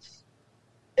stuff.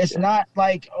 It's not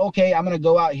like, okay, I'm going to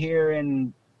go out here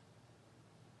and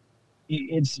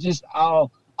it's just,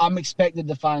 I'm expected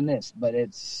to find this, but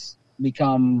it's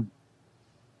become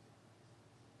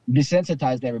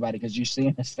desensitized to everybody because you're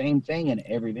seeing the same thing in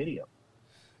every video.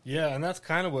 Yeah, and that's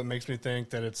kind of what makes me think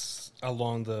that it's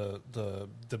along the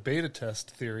beta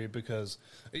test theory, because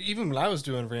even when I was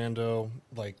doing Rando,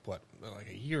 like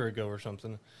a year ago or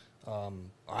something,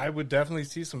 I would definitely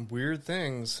see some weird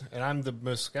things, and I'm the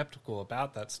most skeptical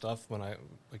about that stuff. When I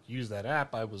use that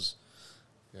app, I was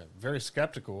very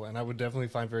skeptical, and I would definitely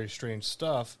find very strange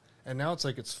stuff. And now it's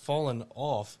like it's fallen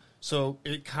off. So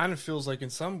it kind of feels like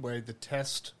in some way the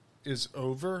test is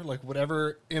over. Like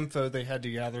whatever info they had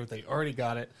to gather, they already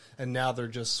got it, and now they're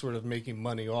just sort of making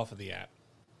money off of the app.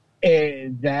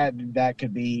 That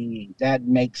could be, that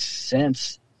makes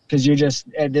sense, because you're just,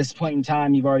 at this point in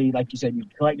time, you've already, like you said,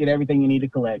 you've collected everything you need to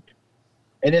collect.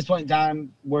 At this point in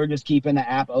time, we're just keeping the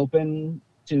app open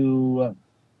to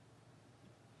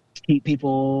keep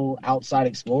people outside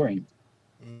exploring.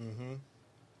 Mm-hmm.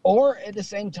 Or at the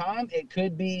same time, it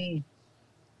could be,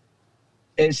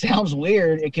 it sounds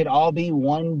weird, it could all be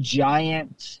one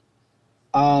giant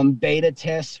beta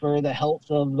test for the health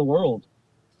of the world.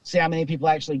 See how many people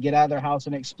actually get out of their house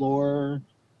and explore.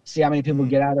 see how many people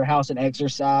get out of their house and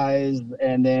exercise,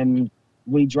 and then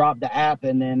we drop the app,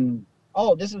 and then,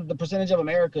 oh, this is the percentage of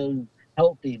America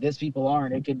healthy. This people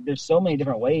aren't. There's so many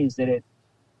different ways that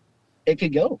it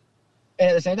could go. And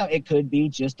at the same time, it could be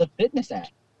just a fitness app.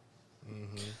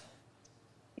 Mm-hmm.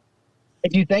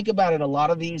 If you think about it, a lot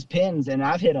of these pins, and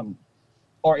I've hit them,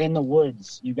 are in the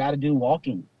woods. You got to do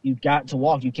walking. You've got to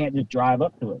walk. You can't just drive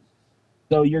up to it.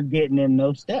 So you're getting in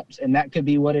those steps, and that could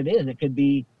be what it is. It could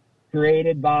be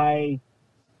created by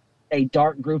a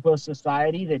dark group of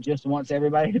society that just wants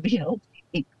everybody to be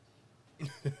healthy.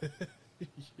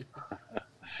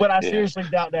 But I seriously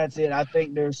doubt that's it. I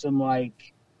think there's some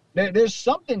there's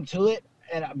something to it,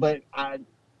 but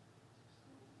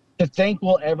to think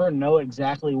we'll ever know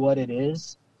exactly what it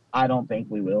is, I don't think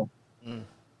we will.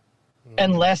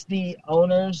 Unless the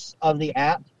owners of the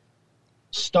app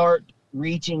start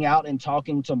reaching out and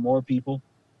talking to more people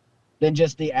than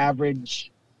just the average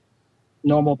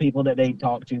normal people that they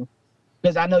talk to.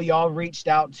 Because I know y'all reached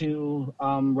out to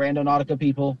Randonautica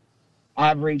people.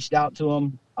 I've reached out to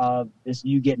them.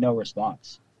 You get no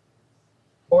response.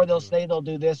 Or they'll say they'll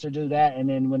do this or do that, and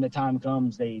then when the time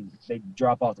comes, they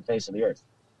drop off the face of the earth.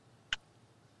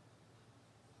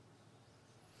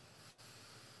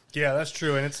 Yeah, that's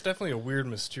true, and it's definitely a weird,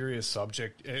 mysterious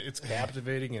subject. It's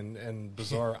captivating and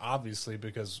bizarre, obviously,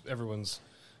 because everyone's,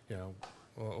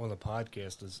 on the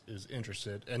podcast is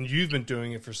interested, and you've been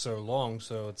doing it for so long,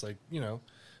 so it's like,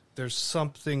 there's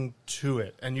something to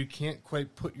it, and you can't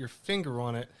quite put your finger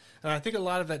on it. And I think a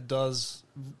lot of that does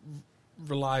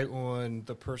rely on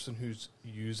the person who's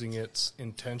using its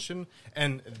intention,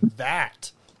 and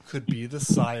that could be the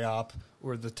PSYOP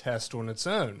or the test on its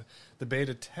own. The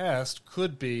beta test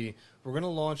could be, we're going to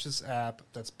launch this app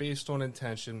that's based on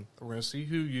intention, we're going to see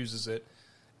who uses it,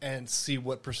 and see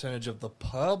what percentage of the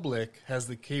public has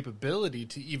the capability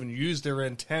to even use their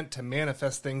intent to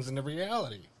manifest things into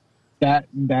reality.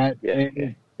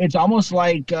 It's almost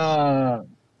like what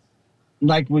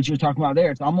you were talking about there.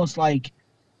 It's almost like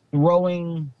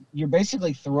you're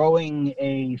basically throwing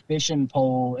a fishing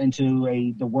pole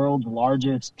into the world's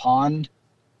largest pond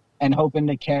and hoping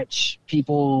to catch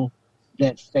people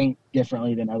that think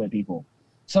differently than other people.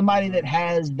 Somebody that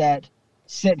has that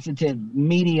sensitive,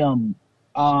 medium,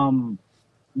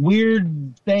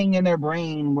 weird thing in their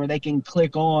brain where they can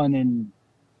click on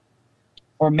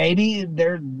or maybe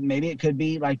it could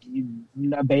be like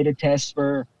a beta test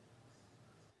for,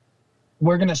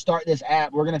 we're going to start this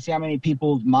app. We're going to see how many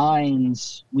people's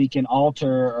minds we can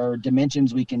alter or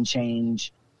dimensions we can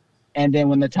change. And then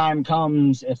when the time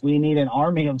comes, if we need an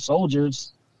army of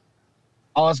soldiers,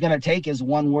 all it's going to take is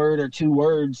one word or two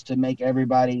words to make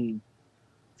everybody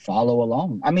follow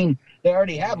along. I mean, they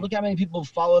already have. Look how many people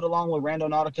followed along with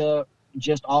Randonautica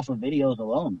just off of videos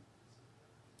alone.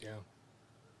 Yeah.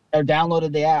 Or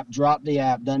downloaded the app, dropped the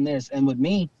app, done this. And with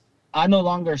me, I no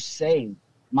longer say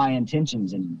my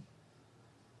intentions anymore.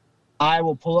 I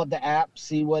will pull up the app,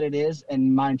 see what it is,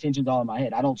 and my intention's all in my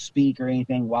head. I don't speak or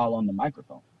anything while on the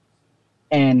microphone.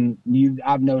 And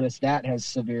I've noticed that has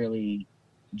severely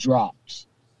dropped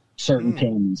certain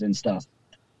pins and stuff.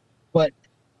 But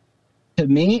to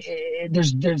me,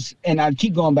 there's, and I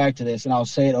keep going back to this, and I'll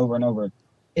say it over and over.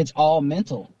 It's all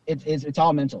mental. It's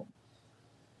all mental.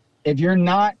 If you're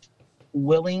not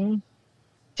willing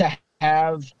to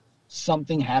have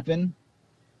something happen,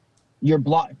 you're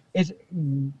blocked.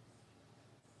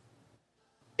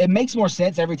 It makes more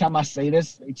sense every time I say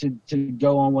this to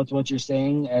go on with what you're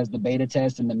saying as the beta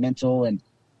test and the mental and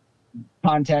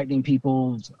contacting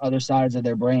people's other sides of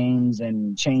their brains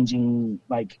and changing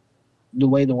like the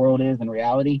way the world is in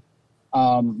reality.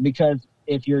 Because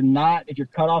if you're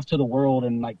cut off to the world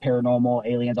and like paranormal,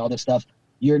 aliens, all this stuff,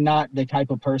 you're not the type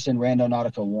of person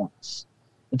Randonautica wants.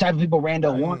 The type of people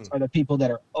Rando wants are the people that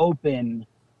are open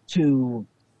to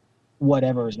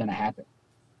whatever is going to happen.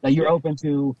 Like you're open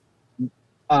to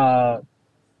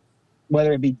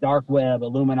whether it be dark web,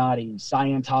 Illuminati,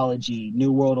 Scientology,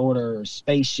 New World Order,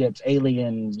 spaceships,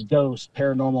 aliens, ghosts,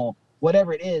 paranormal,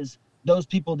 whatever it is, those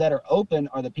people that are open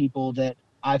are the people that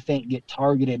I think get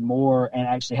targeted more and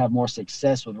actually have more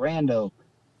success with Rando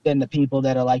than the people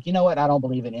that are like, you know what, I don't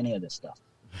believe in any of this stuff.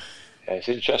 Yeah, it's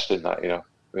interesting that,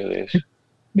 really is.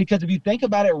 Because if you think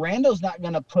about it, Rando's not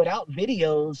going to put out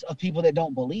videos of people that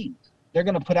don't believe. They're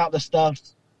going to put out the stuff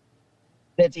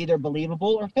that's either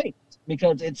believable or fake.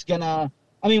 Because it's going to...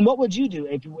 I mean, what would you do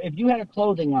if you had a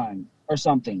clothing line or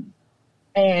something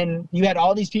and you had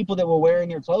all these people that were wearing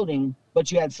your clothing,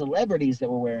 but you had celebrities that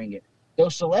were wearing it?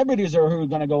 Those celebrities are who are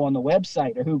going to go on the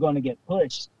website or who are going to get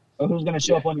pushed or who's going to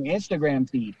show up on your Instagram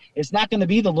feed. It's not going to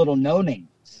be the little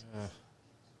no-names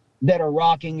that are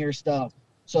rocking your stuff.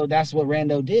 So that's what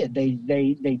Rando did.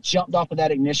 They jumped off of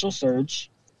that initial surge.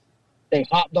 They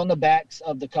hopped on the backs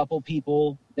of the couple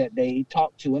people that they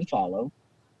talked to and follow,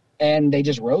 and they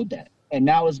just rode that. And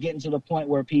now it's getting to the point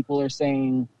where people are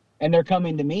saying, and they're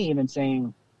coming to me even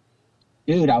saying,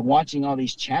 dude, I'm watching all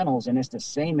these channels and it's the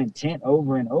same intent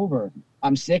over and over.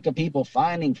 I'm sick of people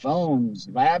finding phones,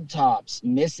 laptops,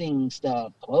 missing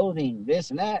stuff, clothing, this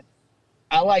and that.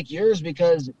 I like yours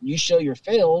because you show your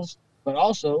fails, but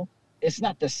also it's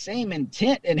not the same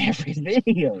intent in every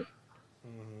video.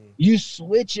 You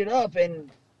switch it up, and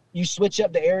you switch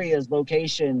up the areas,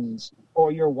 locations,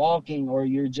 or you're walking, or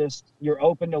you're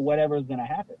open to whatever's going to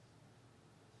happen.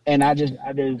 And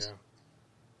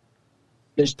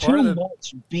there's too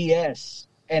much BS,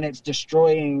 and it's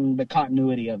destroying the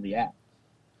continuity of the app.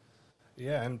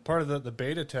 Yeah, and part of the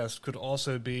beta test could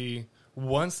also be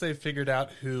once they figured out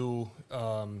who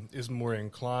is more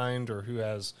inclined or who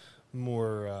has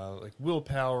more like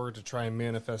willpower to try and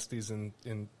manifest these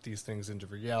these things into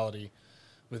reality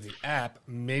with the app,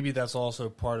 maybe that's also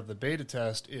part of the beta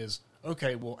test is,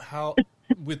 okay, well, how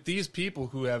with these people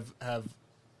who have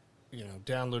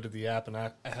downloaded the app and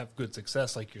have good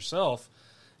success like yourself,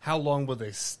 how long will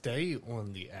they stay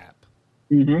on the app?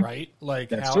 Mm-hmm. Right? Like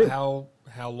that's how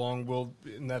long will,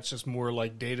 and that's just more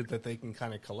like data that they can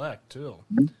kind of collect too.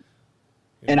 Mm-hmm.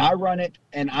 And I run it,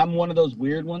 and I'm one of those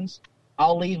weird ones.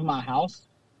 I'll leave my house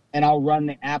and I'll run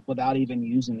the app without even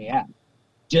using the app,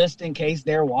 just in case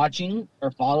they're watching or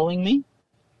following me.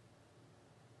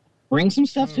 Bring some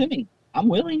stuff to me. I'm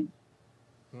willing.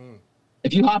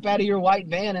 If you hop out of your white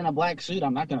van in a black suit,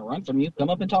 I'm not going to run from you.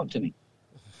 Come up and talk to me.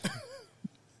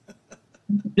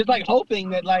 Just like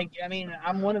hoping that,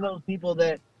 I'm one of those people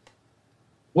that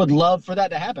would love for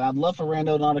that to happen. I'd love for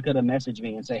Randonautica to message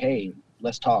me and say, hey,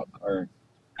 let's talk, or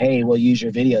hey, we'll use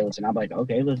your videos. And I'm like,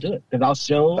 okay, let's do it. Because I'll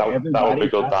show everybody. That would be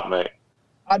good, mate.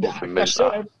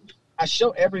 I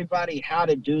show everybody how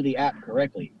to do the app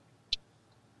correctly.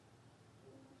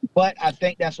 But I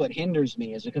think that's what hinders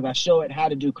me, is because I show it how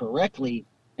to do correctly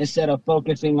instead of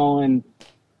focusing on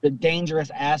the dangerous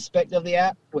aspect of the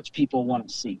app, which people want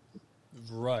to see.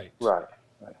 Right.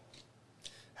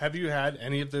 Have you had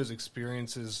any of those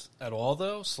experiences at all,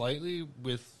 though, slightly,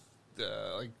 with,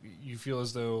 you feel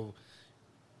as though,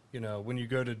 when you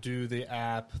go to do the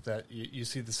app that you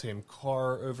see the same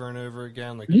car over and over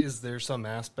again? Like, is there some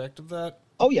aspect of that?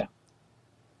 Oh, yeah.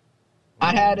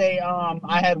 I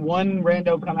had one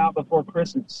rando come out before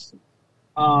Christmas,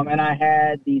 and I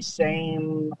had the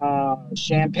same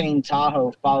champagne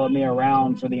Tahoe follow me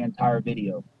around for the entire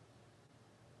video.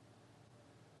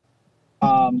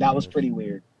 That was pretty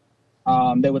weird.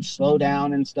 They would slow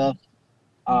down and stuff.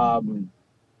 I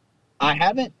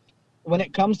haven't, when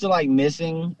it comes to like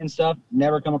missing and stuff,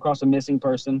 never come across a missing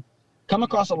person. Come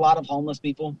across a lot of homeless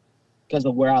people because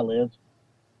of where I live.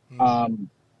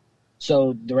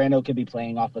 So the rando could be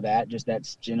playing off of that, just that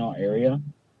general area.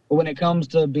 But when it comes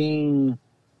to being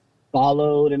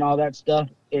followed and all that stuff,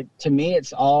 to me,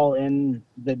 it's all in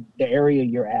the area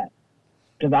you're at.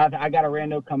 Because I got a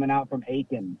rando coming out from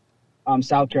Aiken,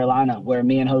 South Carolina, where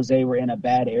me and Jose were in a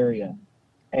bad area.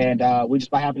 And we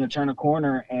just happened to turn a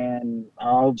corner, and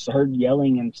I heard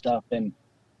yelling and stuff, and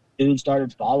dude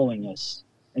started following us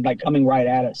and coming right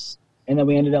at us. And then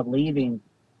we ended up leaving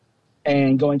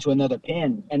and going to another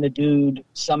pen, and the dude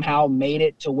somehow made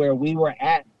it to where we were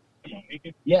at.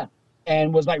 Yeah.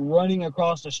 And was running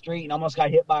across the street and almost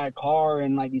got hit by a car,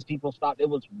 and these people stopped. It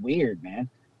was weird, man.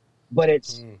 But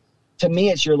to me,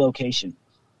 it's your location.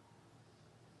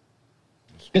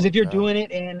 Because if you're doing it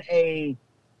in a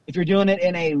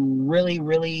really,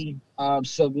 really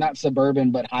not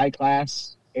suburban but high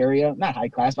class area, not high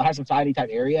class but high society type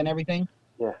area and everything,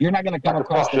 you're not going to come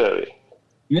across You're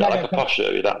not like a posh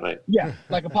area, that mate. Yeah,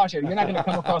 like a posh area. You're not going to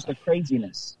come across the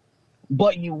craziness,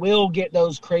 but you will get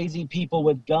those crazy people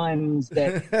with guns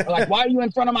that are like, "Why are you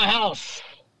in front of my house?"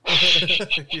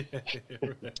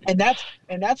 And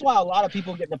that's why a lot of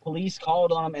people get the police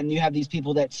called on them, and you have these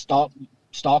people that stalk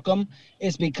them.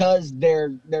 It's because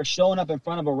they're showing up in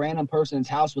front of a random person's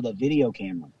house with a video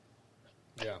camera.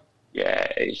 Yeah,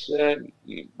 it's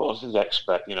most of the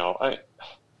expect.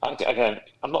 Again,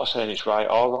 I'm not saying it's right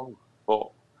or wrong,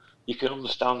 but you can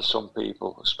understand some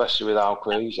people, especially with how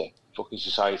crazy fucking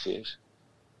society is.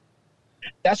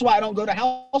 That's why I don't go to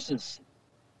houses.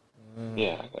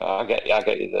 Yeah, I get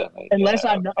you there, mate. Unless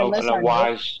I know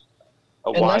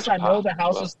the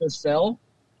house is for sale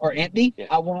or empty,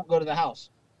 I won't go to the house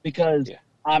because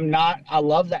I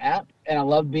love the app and I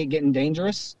love getting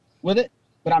dangerous with it,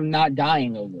 but I'm not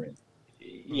dying over it.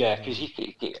 Yeah, because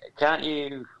can't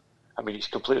you? I mean, it's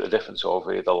completely different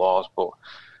over here, the laws, but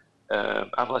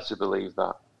I'm led to believe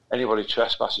that anybody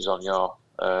trespasses on your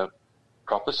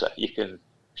property, you can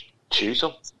choose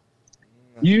them.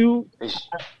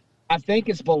 I think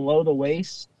it's below the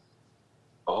waist.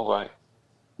 Oh, right.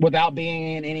 Without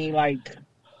being in any like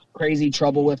crazy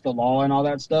trouble with the law and all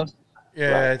that stuff.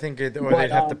 Yeah, right. I think they'd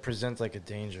have to present like a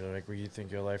danger, like where you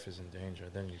think your life is in danger,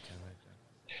 then you can.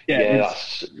 Yeah.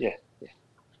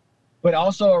 But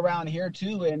also around here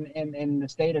too, in the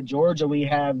state of Georgia, we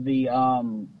have the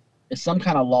it's some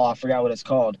kind of law. I forgot what it's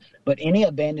called. But any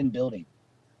abandoned building,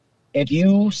 if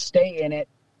you stay in it,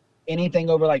 anything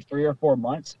over like 3 or 4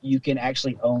 months, you can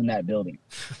actually own that building.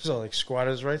 So like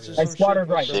squatters' rights or like squatters'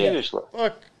 rights. Seriously? Yeah.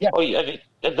 Yeah. Oh, and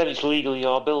then it's legally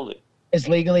your building. It's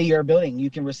legally your building. You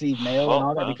can receive mail and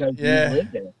all that because you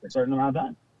live there for a certain amount of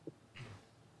time.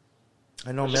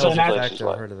 I know mail's a factor.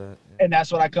 I've heard of that. Yeah. And that's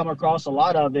what I come across a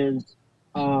lot of is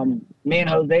me and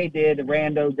Jose did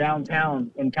Rando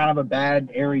downtown in kind of a bad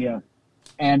area.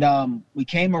 And we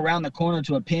came around the corner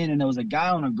to a pin, and there was a guy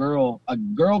on a girl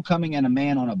coming and a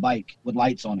man on a bike with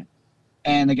lights on it.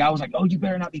 And the guy was like, "Oh, you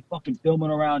better not be fucking filming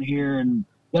around here," and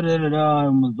da-da-da-da,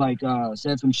 and was like,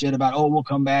 said some shit about, "Oh, we'll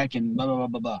come back," and blah, blah,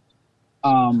 blah, blah, blah.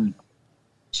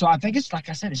 So I think it's, like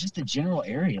I said, it's just the general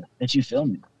area that you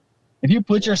film in. If you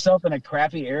put yourself in a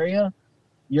crappy area,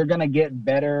 you're going to get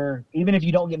better, even if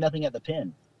you don't get nothing at the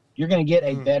pin. You're going to get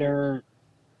a better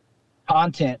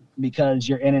content because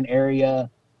you're in an area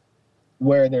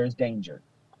where there's danger.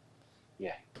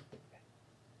 Yeah.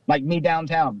 Like me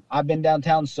downtown. I've been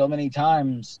downtown so many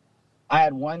times. I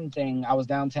had one thing. I was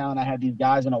downtown. I had these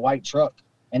guys in a white truck,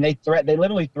 and they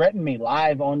literally threatened me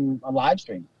live on a live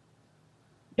stream.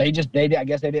 I guess they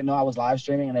didn't know I was live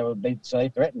streaming, and they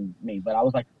threatened me. But I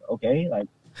was like, okay, like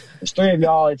there's 3 of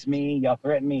y'all, it's me. Y'all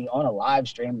threatened me on a live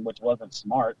stream, which wasn't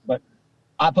smart. But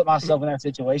I put myself in that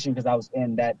situation because I was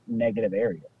in that negative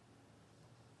area.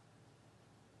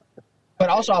 But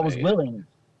also I was willing.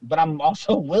 But I'm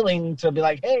also willing to be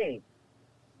like, hey,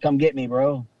 come get me,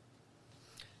 bro.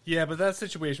 Yeah, but that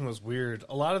situation was weird.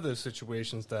 A lot of those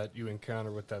situations that you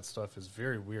encounter with that stuff is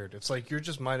very weird. It's like you're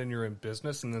just minding your own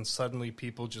business, and then suddenly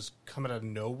people just come out of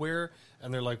nowhere,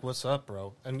 and they're like, "What's up,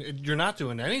 bro?" And you're not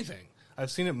doing anything.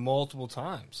 I've seen it multiple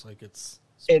times. Like it's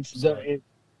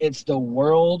the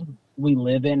world we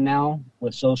live in now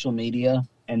with social media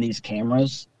and these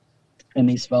cameras and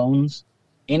these phones.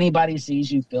 Anybody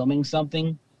sees you filming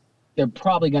something, they're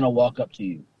probably going to walk up to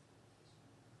you.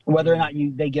 Whether or not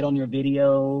they get on your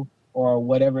video or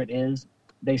whatever it is,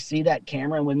 they see that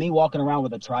camera. And with me walking around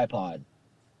with a tripod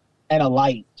and a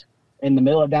light in the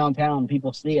middle of downtown,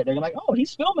 people see it. They're like, "Oh,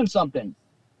 he's filming something.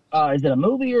 Is it a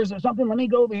movie or is it something? Let me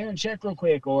go over here and check real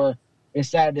quick." Or it's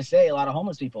sad to say, a lot of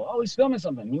homeless people, "Oh, he's filming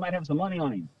something. He might have some money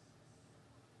on him."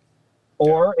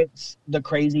 Or it's the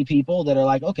crazy people that are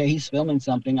like, "Okay, he's filming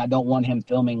something. I don't want him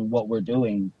filming what we're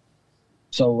doing.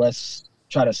 So let's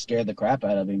try to scare the crap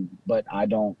out of him." But I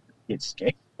don't get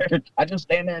scared. I just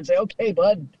stand there and say, "Okay,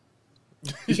 bud,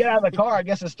 you get out of the car. I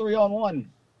guess it's 3-on-1.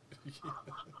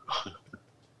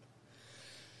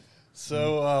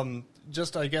 So,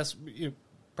 just I guess you're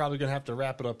probably gonna have to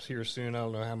wrap it up here soon. I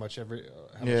don't know how much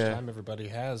time everybody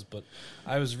has, but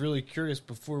I was really curious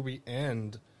before we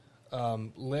end.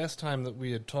 Last time that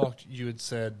we had talked, you had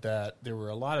said that there were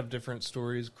a lot of different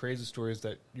stories, crazy stories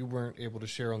that you weren't able to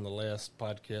share on the last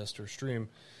podcast or stream.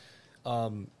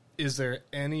 Is there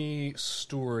any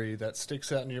story that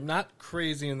sticks out in you? Not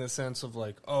crazy in the sense of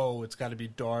like, oh, it's got to be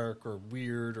dark or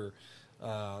weird or,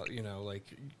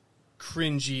 like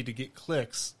cringy to get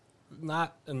clicks.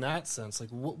 Not in that sense. Like,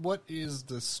 what is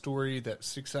the story that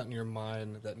sticks out in your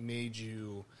mind that made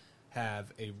you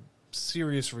have a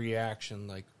serious reaction?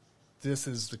 Like, this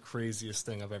is the craziest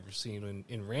thing I've ever seen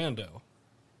in Rando.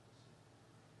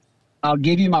 I'll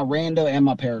give you my Rando and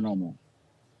my paranormal.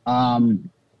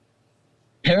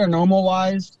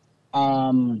 Paranormal-wise,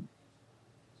 the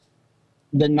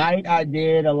night I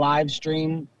did a live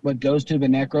stream with Ghost Tube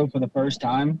and Necro for the first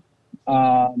time,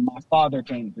 my father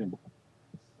came through.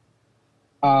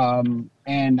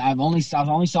 And I only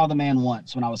saw the man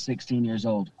once when I was 16 years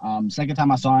old. Second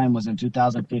time I saw him was in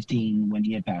 2015 when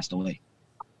he had passed away.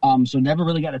 So never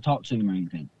really got to talk to him or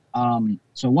anything.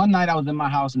 So one night I was in my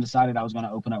house and decided I was going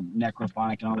to open up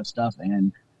Necrophonic and all this stuff,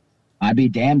 and I'd be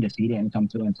damned if he didn't come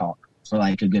through and talk for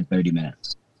like a good 30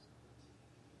 minutes,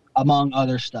 among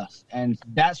other stuff. And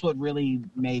that's what really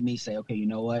made me say, okay, you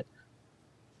know what?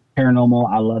 Paranormal,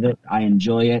 I love it. I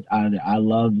enjoy it. I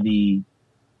love the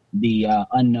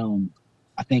unknown.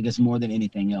 I think it's more than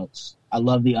anything else. I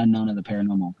love the unknown of the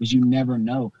paranormal because you never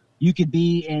know. You could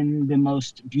be in the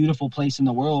most beautiful place in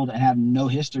the world and have no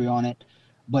history on it,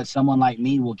 but someone like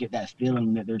me will get that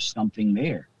feeling that there's something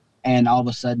there. And all of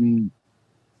a sudden,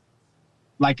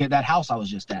 like at that house I was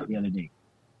just at the other day,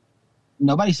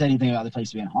 nobody said anything about the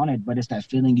place being haunted, but it's that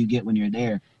feeling you get when you're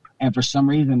there. And for some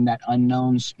reason, that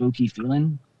unknown, spooky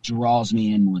feeling draws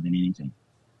me in more than anything.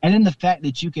 And then the fact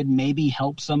that you could maybe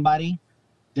help somebody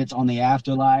that's on the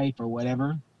afterlife or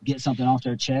whatever, get something off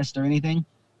their chest or anything,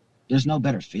 there's no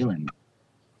better feeling.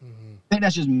 Mm-hmm. I think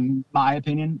that's just my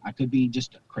opinion. I could be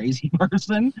just a crazy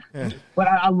person, but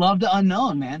I love the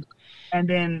unknown, man. And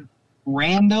then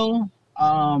Rando,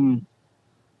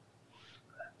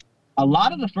 a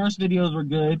lot of the first videos were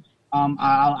good.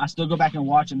 I still go back and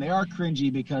watch them. They are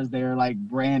cringy because they're like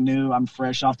brand new. I'm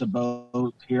fresh off the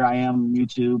boat. Here I am,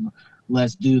 YouTube.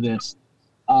 Let's do this.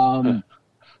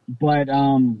 But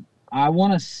I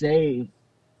want to say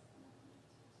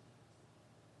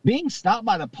being stopped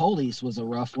by the police was a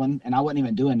rough one, and I wasn't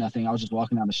even doing nothing. I was just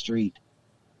walking down the street.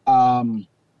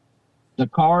 The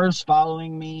cars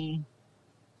following me.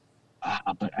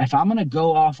 But if I'm going to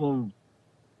go off of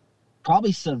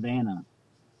probably Savannah,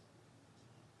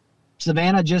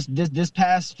 just this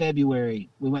past February,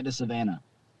 we went to Savannah.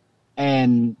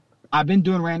 And I've been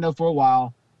doing rando for a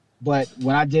while, but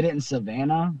when I did it in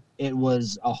Savannah, it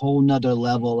was a whole nother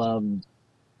level of,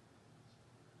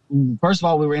 first of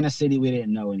all, we were in a city we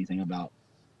didn't know anything about.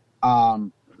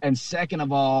 And second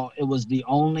of all, it was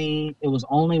only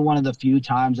one of the few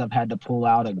times I've had to pull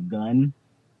out a gun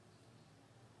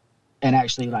and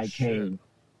actually hey,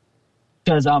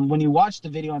 because when you watch the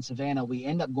video in Savannah, we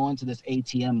end up going to this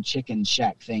ATM chicken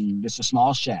shack thing, just a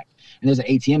small shack, and there's an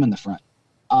ATM in the front.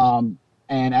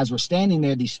 And as we're standing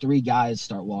there, these three guys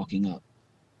start walking up.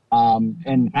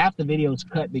 And half the video is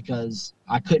cut because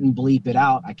I couldn't bleep it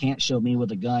out. I can't show me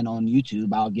with a gun on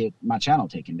YouTube. I'll get my channel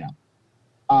taken down.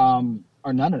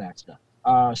 Or none of that stuff.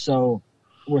 So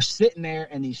we're sitting there,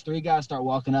 and these three guys start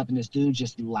walking up, and this dude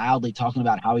just loudly talking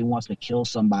about how he wants to kill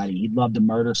somebody. He'd love to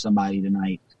murder somebody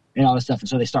tonight and all this stuff. And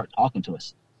so they start talking to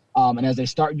us. And as they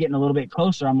start getting a little bit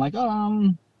closer, I'm like,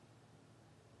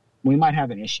 we might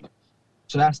have an issue.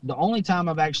 So that's the only time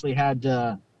I've actually had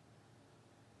to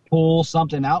pull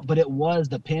something out, but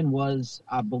the pin was,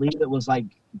 I believe it was like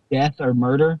death or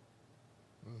murder.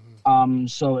 Mm-hmm.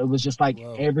 So it was just like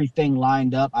everything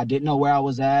lined up. I didn't know where I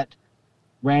was at.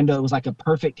 Rando, it was like a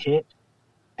perfect hit.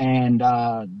 And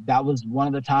that was one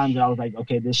of the times that I was like,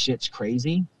 okay, this shit's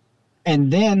crazy. And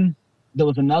then there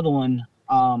was another one.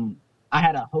 I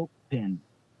had a hope pin.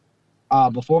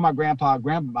 Before my grandpa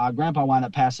wound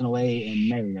up passing away in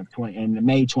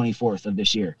May 24th of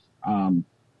this year.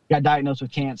 Got diagnosed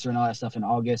with cancer and all that stuff in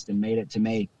August and made it to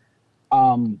May.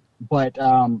 But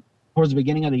towards the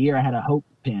beginning of the year, I had a hope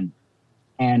pin,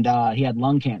 and he had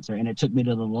lung cancer, and it took me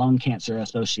to the Lung Cancer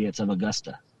Associates of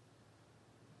Augusta.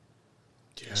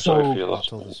 Yeah, so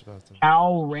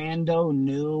how Rando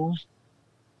knew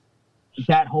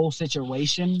that whole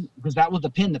situation, because that was the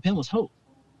pin. The pin was hope.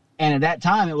 And at that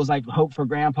time, it was like hope for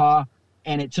grandpa.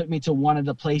 And it took me to one of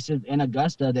the places in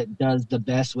Augusta that does the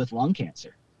best with lung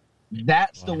cancer.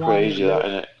 That's the one. Crazy,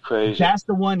 isn't it? Crazy. That's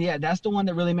the one. Yeah, that's the one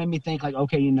that really made me think like,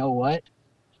 okay, you know what?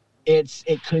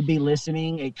 It could be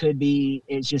listening. It could be.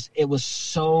 It was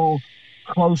so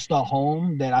close to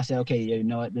home that I said, okay, you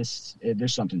know what? There's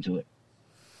something to it.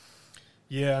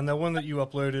 Yeah, and the one that you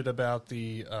uploaded about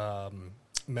the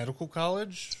medical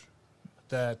college.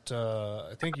 That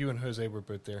I think you and Jose were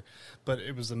both there, but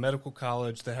it was the medical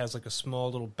college that has like a small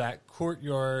little back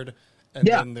courtyard, and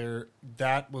then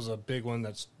that was a big one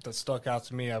that stuck out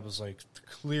to me. I was like,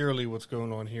 clearly what's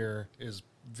going on here is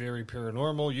very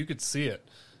paranormal. You could see it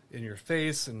in your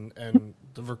face, and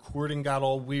the recording got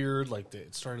all weird, like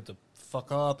it started to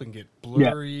fuck up and get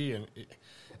blurry, and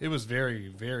it was very,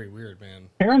 very weird, man.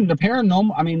 The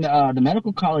paranormal, I mean, the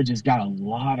medical college has got a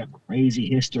lot of crazy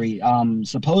history.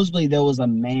 Supposedly there was a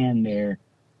man there.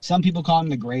 Some people call him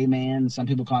the Gray Man. Some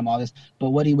people call him all this. But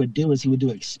what he would do is he would do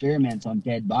experiments on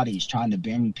dead bodies, trying to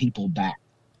bring people back.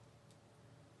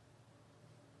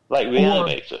 Like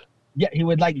Reanimator? Yeah, he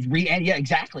would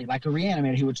exactly. Like a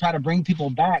Reanimator. He would try to bring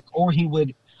people back, or he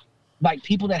would, like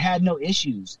people that had no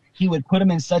issues, he would put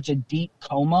them in such a deep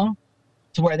coma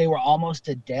to where they were almost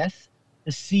to death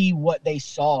to see what they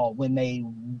saw when they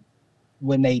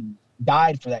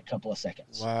died for that couple of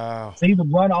seconds. Wow. So he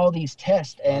would run all these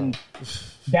tests, and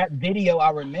that video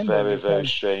I remember. Very, very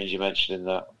strange you mentioning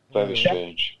that. Very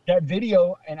strange. That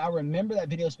video, and I remember that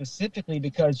video specifically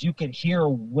because you could hear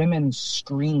women's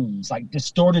screams, like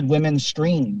distorted women's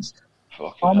screams,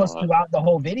 almost throughout the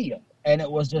whole video. And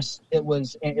it was to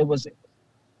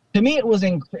me,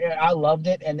 I loved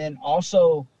it. And then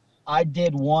also, I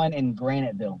did one in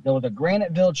Graniteville. There was a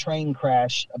Graniteville train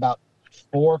crash about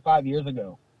 4 or 5 years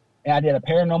ago. and I did a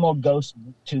paranormal ghost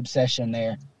tube session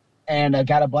there, and I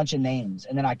got a bunch of names.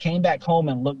 And then I came back home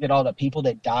and looked at all the people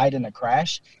that died in the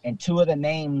crash, and 2 of the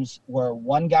names were,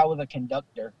 one guy was a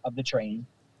conductor of the train,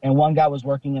 and one guy was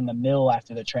working in the mill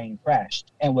after the train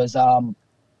crashed and was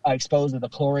exposed to the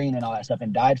chlorine and all that stuff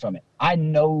and died from it. I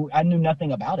knew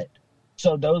nothing about it.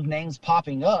 So those names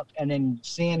popping up and then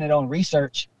seeing it on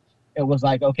research, it was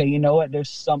like, okay, you know what? There's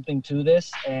something to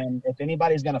this, and if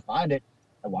anybody's gonna find it,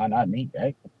 why not me,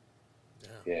 right?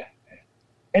 Yeah.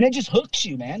 And it just hooks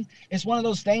you, man. It's one of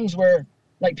those things where,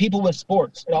 like people with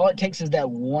sports, all it takes is that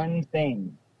one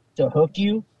thing to hook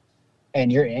you,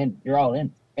 and you're in. You're all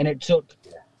in. And it took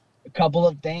a couple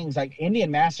of things. Like Indian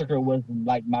Massacre was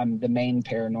like the main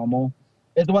paranormal.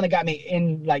 It's the one that got me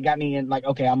in. Like,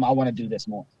 okay, I want to do this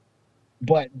more.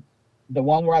 But the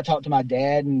one where I talked to my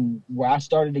dad and where I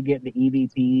started to get the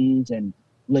EVPs and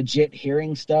legit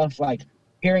hearing stuff, like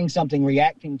hearing something,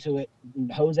 reacting to it.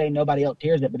 Jose, nobody else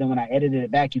hears it, but then when I edited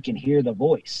it back, you can hear the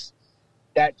voice.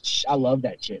 I love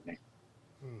that shit, man.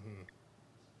 Mm-hmm.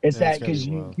 It's that because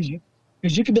you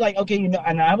can be like, okay,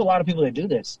 and I have a lot of people that do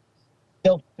this.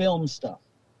 They'll film stuff,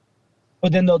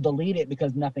 but then they'll delete it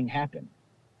because nothing happened.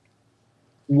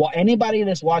 Anybody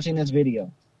that's watching this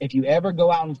video, if you ever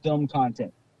go out and film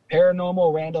content,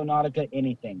 paranormal, Randonautica,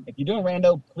 anything. If you're doing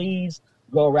rando, please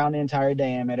go around the entire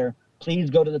diameter. Please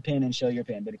go to the pin and show your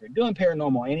pin. But if you're doing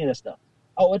paranormal, any of this stuff,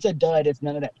 it's a dud. It's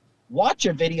none of that. Watch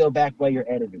your video back while you're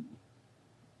editing.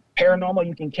 Paranormal,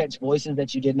 you can catch voices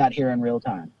that you did not hear in real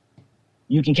time.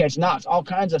 You can catch knocks, all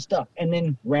kinds of stuff. And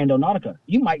then Randonautica,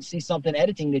 you might see something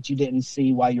editing that you didn't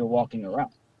see while you're walking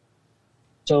around.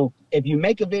 So if you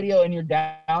make a video and you're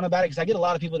down about it, because I get a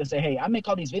lot of people that say, hey, I make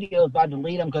all these videos, but I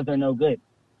delete them because they're no good.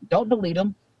 Don't delete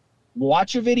them.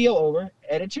 Watch your video over,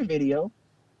 edit your video.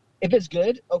 If it's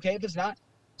good, okay. If it's not,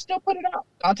 still put it out.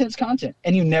 Content's content.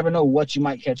 And you never know what you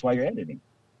might catch while you're editing.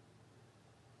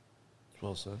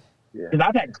 Well said. Yeah. Because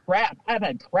I've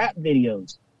had crap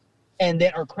videos and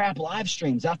that are crap live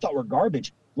streams I thought were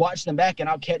garbage. Watch them back and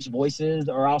I'll catch voices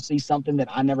or I'll see something that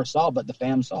I never saw, but the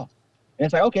fam saw. And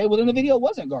it's like, okay, well then the video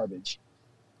wasn't garbage.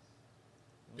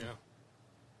 Yeah.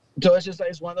 So it's just like,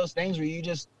 it's one of those things where you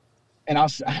just, and I'll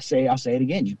say it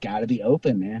again, you got to be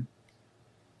open, man.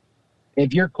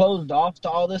 If you're closed off to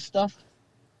all this stuff,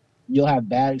 you'll have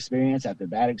bad experience after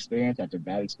bad experience after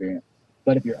bad experience.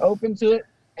 But if you're open to it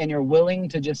and you're willing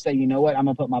to just say, you know what, I'm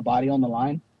going to put my body on the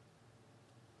line,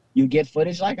 you get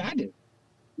footage like I do.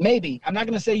 Maybe. I'm not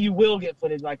going to say you will get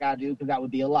footage like I do because that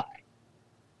would be a lie.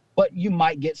 But you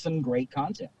might get some great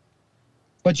content.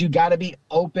 But you got to be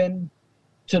open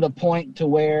to the point to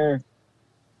where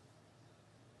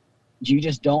you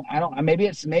just don't. Maybe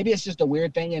it's just a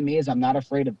weird thing in me is I'm not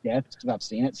afraid of death because I've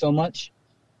seen it so much.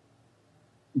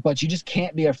 But you just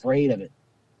can't be afraid of it.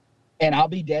 And I'll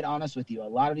be dead honest with you. A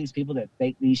lot of these people that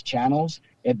fake these channels,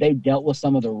 if they dealt with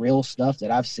some of the real stuff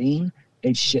that I've seen,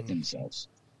 they'd shit themselves.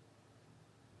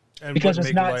 And because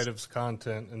it's not light of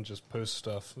content and just post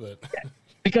stuff that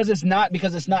because it's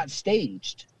not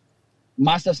staged.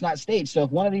 My stuff's not staged. So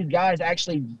if one of these guys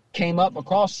actually came up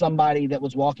across somebody that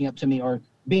was walking up to me or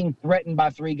being threatened by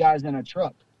 3 guys in a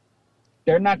truck,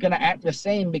 they're not going to act the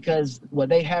same because what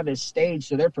they have is staged,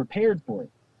 so they're prepared for it.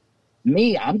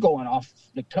 Me, I'm going off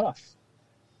the cuff.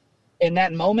 In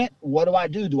that moment, what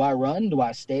do? Do I run? Do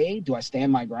I stay? Do I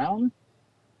stand my ground?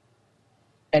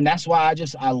 And that's why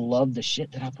I love the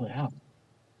shit that I put out.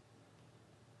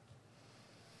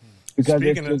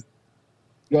 Because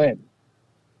go ahead.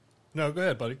 No, go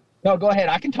ahead, buddy. No, go ahead.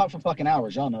 I can talk for fucking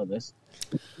hours. Y'all know this.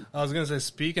 I was going to say,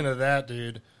 speaking of that,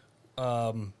 dude,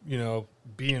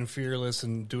 being fearless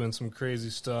and doing some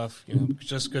crazy stuff,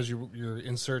 just because you're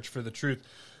in search for the truth.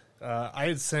 I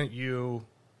had sent you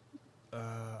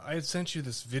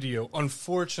this video.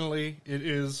 Unfortunately, it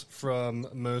is from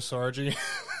Mo Sargi,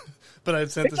 but I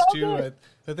had sent this to you. I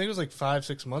think it was like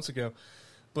 5-6 months ago.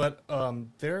 But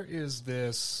there is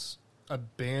this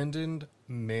abandoned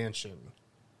mansion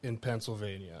in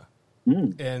Pennsylvania,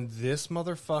 and this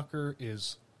motherfucker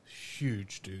is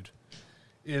huge, dude.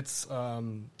 It's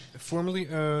formerly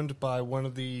owned by one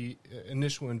of the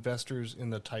initial investors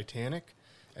in the Titanic.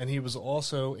 And he was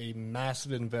also a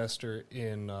massive investor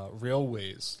in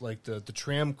railways, like the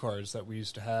tram cars that we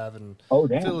used to have in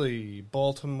Philly,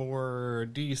 Baltimore,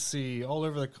 D.C., all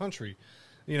over the country.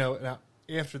 Now,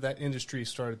 after that industry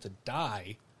started to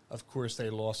die, of course, they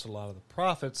lost a lot of the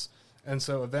profits. And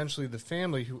so eventually the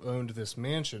family who owned this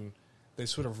mansion, they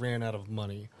sort of ran out of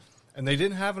money. And they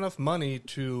didn't have enough money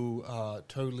to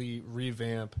totally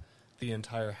revamp the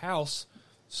entire house.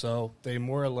 So they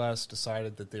more or less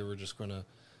decided that they were just going to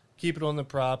keep it on the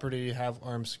property, have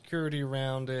armed security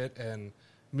around it, and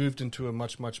moved into a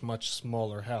much, much, much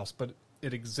smaller house. But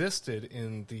it existed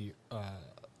in the, I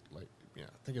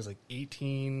think it was like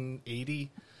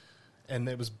 1880, and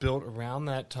it was built around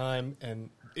that time, and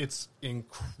it's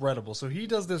incredible. So he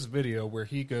does this video where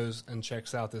he goes and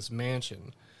checks out this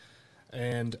mansion,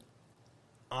 and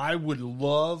I would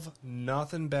love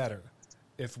nothing better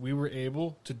if we were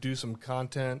able to do some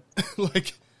content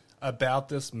like about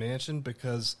this mansion,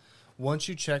 because once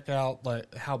you check out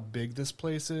like how big this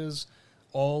place is,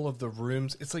 all of the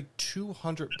rooms, it's like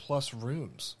 200 plus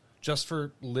rooms just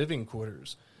for living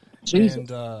quarters. Jesus.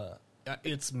 And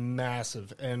it's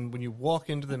massive. And when you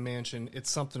walk into the mansion, it's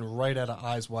something right out of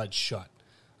Eyes Wide Shut.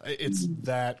 It's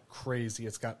that crazy.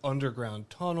 It's got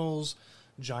underground tunnels,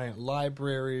 giant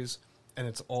libraries, and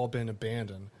it's all been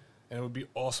abandoned. And it would be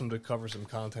awesome to cover some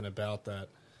content about that.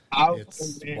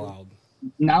 It's wild.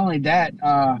 Not only that,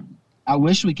 I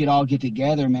wish we could all get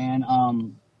together, man.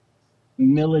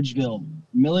 Milledgeville,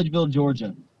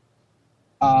 Georgia.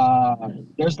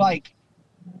 There's like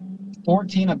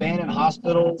 14 abandoned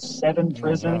hospitals, 7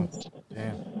 prisons.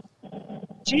 Damn.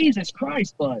 Jesus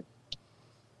Christ, bud.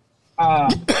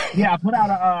 Yeah, I put out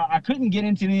I couldn't get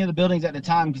into any of the buildings at the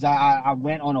time because I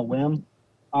went on a whim.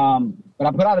 But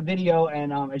I put out a video,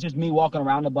 and it's just me walking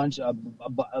around a bunch of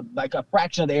like a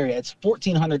fraction of the area. It's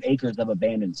 1,400 acres of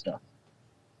abandoned stuff.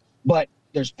 But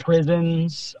there's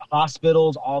prisons,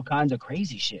 hospitals, all kinds of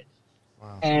crazy shit.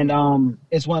 Wow. And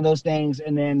it's one of those things.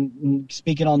 And then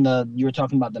speaking on you were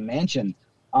talking about the mansion.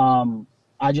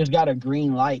 I just got a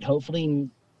green light. Hopefully,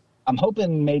 I'm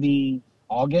hoping maybe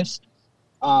August.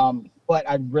 But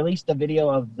I released a video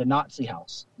of the Nazi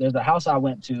house. There's a house I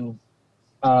went to.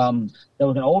 There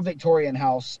was an old Victorian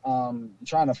house. I'm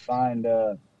trying to find.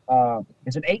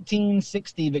 It's an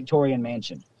 1860 Victorian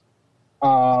mansion.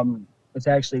 It's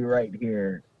actually right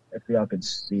here. If y'all could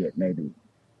see it, maybe.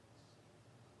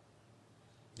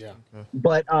 Yeah.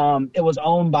 But it was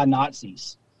owned by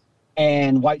Nazis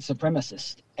and white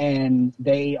supremacists, and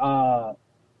they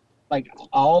like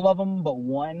all of them but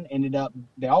one ended up.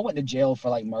 They all went to jail for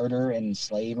like murder and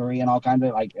slavery and all kinds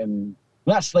of like, and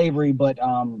not slavery, but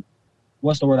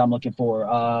what's the word I'm looking for?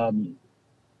 Not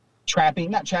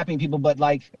trapping people, but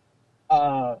like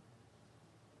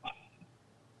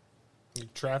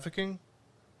trafficking?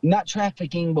 Not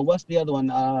trafficking, but what's the other one?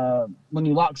 When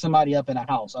you lock somebody up in a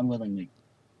house unwillingly.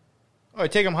 Oh,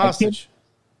 take them hostage.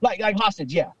 Like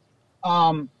hostage, yeah.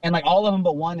 And like all of them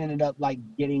but one ended up like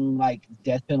getting like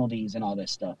death penalties and all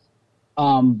this stuff.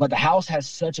 But the house has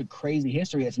such a crazy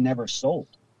history; it's never sold.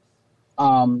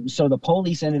 So the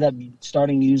police ended up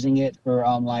starting using it for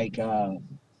like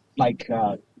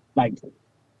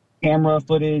camera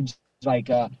footage, like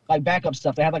backup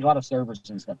stuff. They had like a lot of servers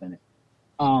and stuff in it.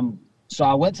 So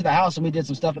I went to the house and we did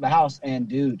some stuff at the house, and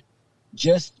dude,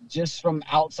 just from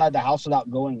outside the house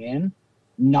without going in,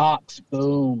 knocks,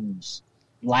 booms,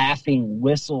 laughing,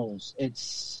 whistles.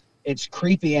 It's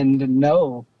creepy, and to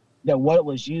know that what it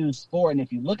was used for. And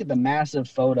if you look at the massive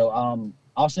photo,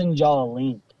 I'll send y'all a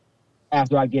link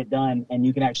after I get done, and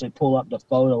you can actually pull up the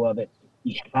photo of it.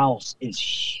 The house is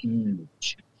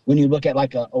huge. When you look at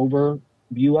like an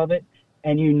overview of it,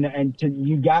 and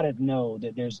you got to know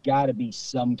that there's got to be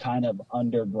some kind of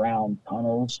underground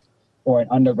tunnels or an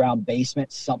underground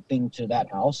basement, something to that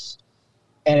house.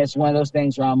 And it's one of those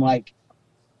things where I'm like,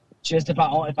 just if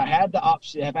I had the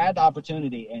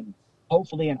opportunity, and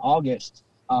hopefully in August,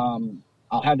 I'll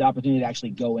have the opportunity to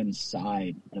actually go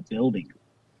inside the building,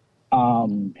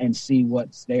 and see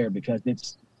what's there, because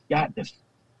it's got the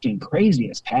fucking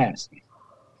craziest past.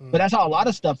 But that's how a lot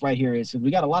of stuff right here is. We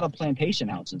got a lot of plantation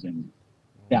houses in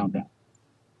downtown.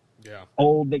 Yeah.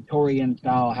 Old Victorian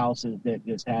style houses that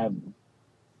just have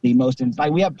the most.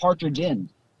 Like we have Partridge Inn.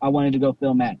 I wanted to go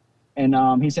film at, and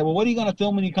he said, "Well, what are you going to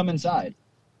film when you come inside?"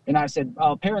 And I said,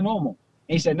 "Paranormal." And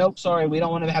he said, "Nope, sorry, we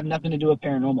don't want to have nothing to do with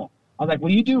paranormal." I was like,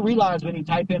 "Well, you do realize when you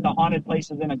type in the haunted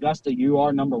places in Augusta, you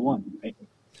are number one, right?"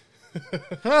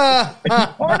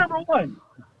 Or number one.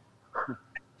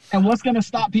 And what's going to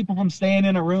stop people from staying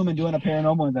in a room and doing a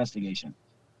paranormal investigation?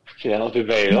 Yeah, that'll be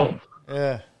very long.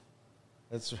 Yeah,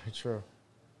 that's very true.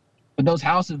 But those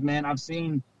houses, man, I've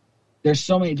seen. There's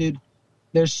so many, dude.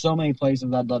 There's so many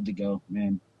places I'd love to go,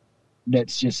 man.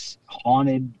 That's just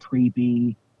haunted,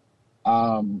 creepy.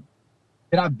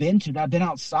 That I've been to, that I've been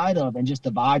outside of, and just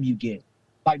the vibe you get,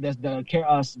 like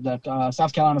the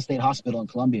South Carolina State Hospital in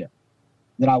Columbia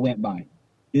that I went by,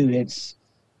 dude. It's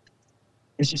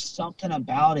just something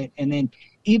about it. And then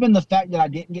even the fact that I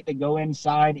didn't get to go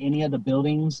inside any of the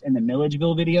buildings in the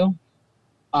Milledgeville video,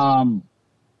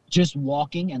 just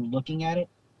walking and looking at it,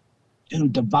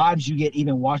 dude, the vibes you get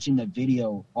even watching the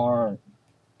video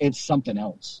it's something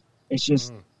else. It's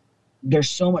just there's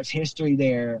so much history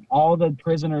there. All the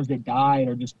prisoners that died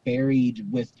are just buried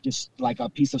with just like a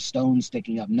piece of stone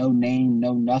sticking up. No name,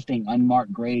 no nothing,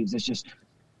 unmarked graves.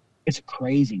 It's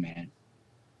crazy, man.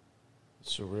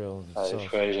 Surreal. That is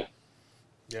crazy.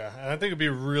 Yeah, and I think it'd be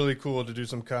really cool to do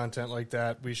some content like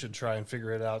that. We should try and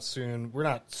figure it out soon. We're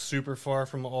not super far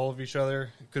from all of each other.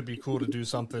 It could be cool to do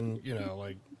something,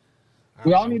 like...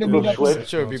 We all need to meet up.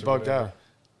 Sure, be bugged out.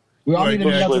 We all need to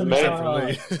meet up in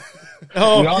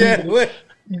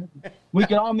we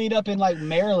could all meet up in like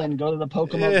Maryland, go to the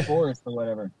Pocomoke Forest or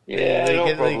whatever. Yeah,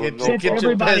 since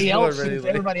everybody else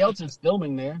is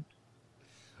filming there.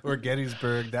 Or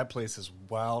Gettysburg, that place is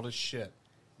wild as shit.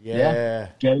 Yeah.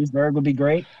 Gettysburg would be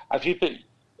great. Have you been?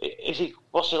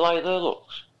 What's it like there,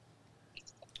 Lux?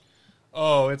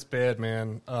 Oh, it's bad,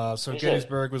 man.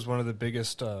 Gettysburg was one of the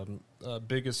biggest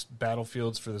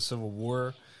battlefields for the Civil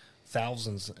War.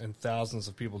 Thousands and thousands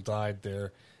of people died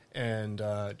there. And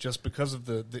just because of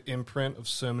the imprint of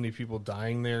so many people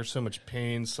dying there, so much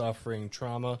pain, suffering,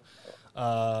 trauma,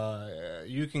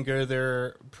 you can go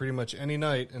there pretty much any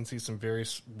night and see some very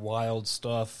wild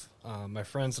stuff. My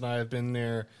friends and I have been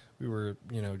there. We were,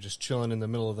 just chilling in the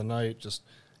middle of the night, just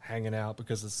hanging out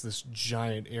because it's this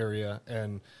giant area.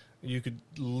 And you could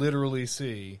literally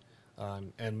see...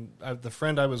 the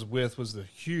friend I was with was the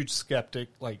huge skeptic,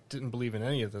 didn't believe in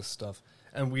any of this stuff.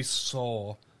 And we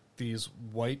saw these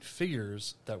white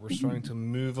figures that were starting to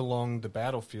move along the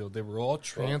battlefield. They were all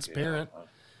transparent. Yeah.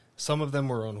 Some of them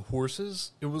were on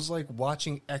horses. It was like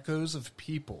watching echoes of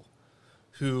people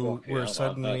who were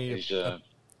suddenly...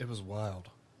 it was wild.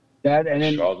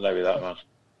 Extraordinary, that man.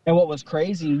 And what was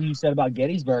crazy, you said about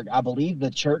Gettysburg, I believe the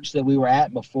church that we were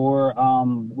at before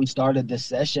we started this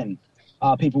session,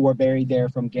 people were buried there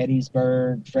from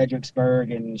Gettysburg,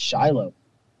 Fredericksburg, and Shiloh.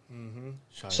 Mm-hmm.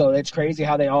 So it's crazy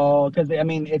how they all, because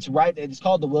it's right. It's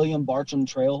called the William Bartram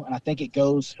Trail, and I think it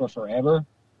goes for forever.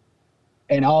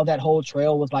 And all that whole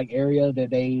trail was like area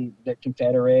that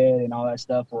Confederate and all that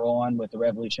stuff were on with the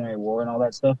Revolutionary War and all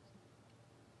that stuff.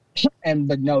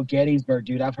 But no, Gettysburg,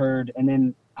 dude, I've heard. And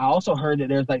then I also heard that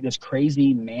there's like this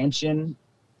crazy mansion,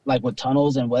 like with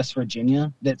tunnels in West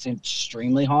Virginia, that's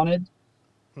extremely haunted.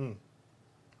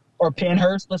 Or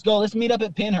Pennhurst. Let's meet up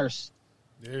at Pennhurst.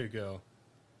 There you go.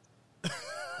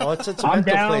 Oh, it's a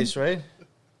mental place, right?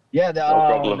 Yeah,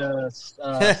 the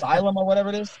asylum or whatever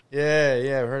it is.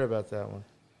 Yeah, I've heard about that one.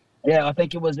 Yeah, I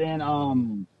think it was in.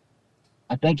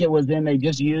 They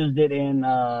just used it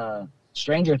in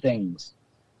Stranger Things.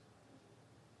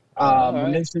 The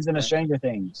new season of Stranger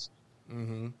Things.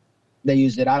 Mm-hmm. They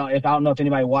used it. I don't know if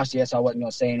anybody watched it yet, so I wasn't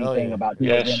going to say anything about who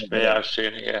was in it. Yeah, I've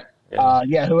seen it.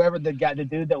 Yeah. Whoever the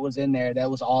dude that was in there, that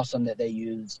was awesome that they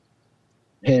used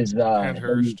his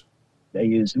Pennhurst. They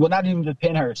used not even the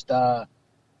Pennhurst.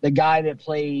 The guy that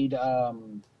played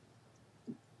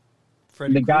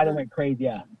Freddy guy that Krueger? went crazy.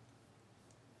 Yeah,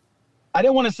 I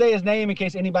didn't want to say his name in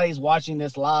case anybody's watching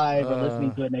this live or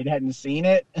listening to it and they hadn't seen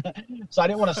it, so I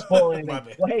didn't want to spoil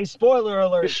anything. Well, hey, spoiler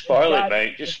alert! Just spoil it,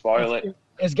 mate. Just spoil it.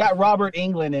 It's got Robert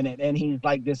Englund in it, and he's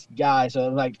like this guy.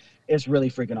 So it's really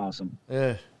freaking awesome.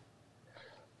 Yeah.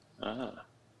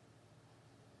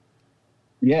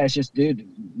 Yeah, it's just, dude,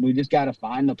 we just got to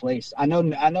find the place. I know.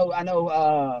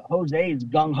 Jose's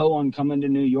gung ho on coming to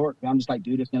New York. I'm just like,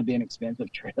 dude, it's going to be an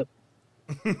expensive trip.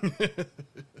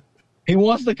 He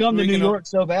wants to come to New York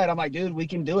so bad. I'm like, dude, we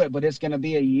can do it, but it's going to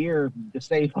be a year to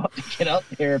save up to get up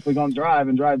there if we're going to drive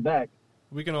and drive back.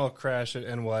 We can all crash at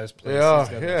NY's place. He's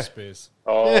got no space.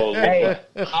 Oh, hey,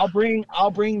 I'll bring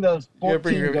the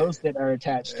 14 ghosts that are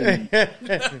attached to me.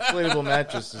 Inflatable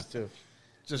mattresses too.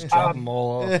 Just drop them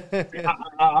all off.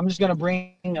 I'm just gonna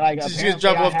bring just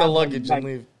drop off the luggage and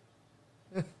leave.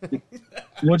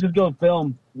 We'll just go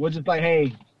film. We'll just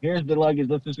hey, here's the luggage.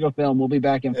 Let's just go film. We'll be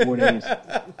back in 4 days.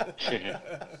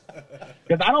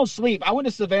 Because I don't sleep. I went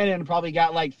to Savannah and probably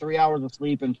got 3 hours of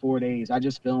sleep in 4 days. I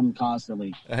just filmed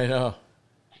constantly. I know.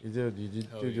 You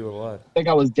do a lot. I think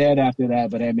I was dead after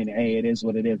that, but hey, it is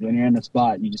what it is. When you're in the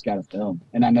spot, you just got to film.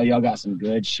 And I know y'all got some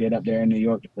good shit up there in New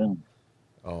York to film.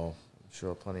 Oh, I'm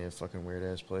sure plenty of fucking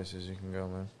weird-ass places you can go,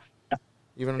 man.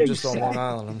 Even just on Long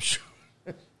Island, I'm sure.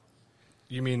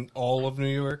 You mean all of New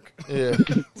York? Yeah.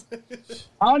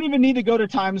 I don't even need to go to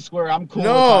Times Square. I'm cool.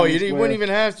 No, you wouldn't even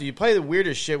have to. Probably the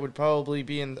weirdest shit would probably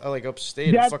be in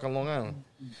upstate in fucking Long Island.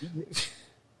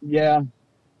 Yeah,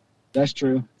 that's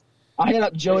true. I hit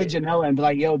up Joey Janela and be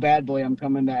like, yo, bad boy, I'm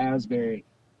coming to Asbury.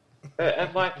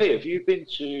 MIP, have you been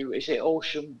to, is it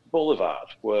Ocean Boulevard,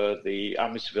 where the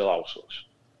Amityville house was?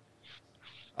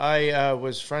 I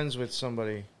was friends with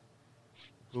somebody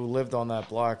who lived on that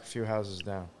block a few houses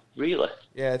down. Really?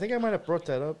 Yeah, I think I might have brought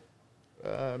that up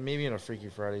maybe in a Freaky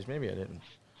Fridays. Maybe I didn't.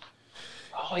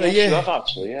 Oh, yes, you have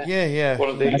actually, yeah. Yeah. One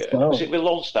of the, was it with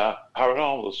Lone Star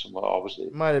Paranormal or something, or was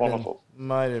it Might have one been. of them?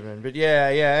 Might have been. But yeah,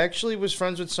 I actually was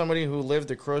friends with somebody who lived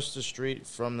across the street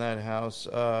from that house.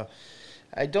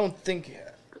 I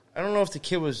don't know if the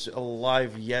kid was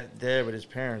alive yet there, but his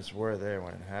parents were there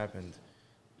when it happened.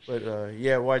 But,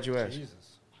 yeah, why'd you ask? Jesus.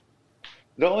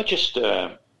 No, just,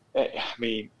 I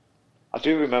mean, I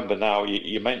do remember now,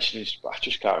 you mentioned this, but I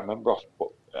just can't remember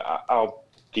how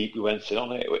deep we went in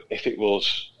on it, if it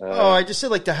was... I just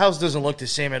said, like, the house doesn't look the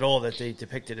same at all that they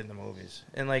depicted in the movies.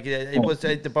 And, like, it was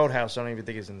the boathouse, I don't even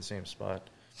think it's in the same spot.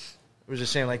 It was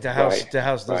just saying, like, the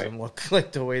house doesn't look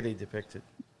like the way they depict it.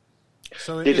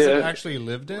 So is it actually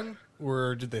lived in,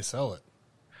 or did they sell it?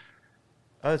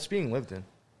 It's being lived in.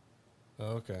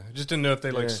 Oh, okay. I just didn't know if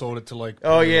they sold it to like.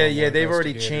 Oh yeah. They've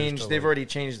already changed. They've already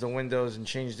changed the windows and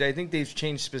changed. I think they've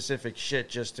changed specific shit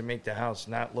just to make the house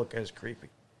not look as creepy.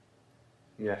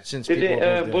 Yeah. Since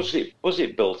was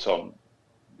it built on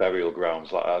burial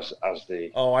grounds like as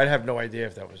the? Oh, I'd have no idea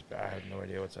if that was. I have no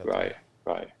idea what's out there.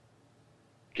 Right.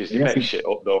 Because they make shit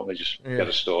up, don't they? Just get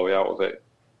a story out of it.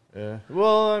 Yeah.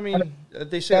 Well, I mean,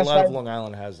 they say a lot of Long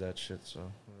Island has that shit. So. Who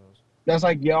knows? That's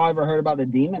like y'all ever heard about the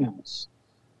Demon House?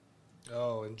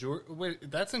 Oh, in Georgia. Wait,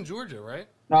 that's in Georgia, right?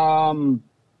 God,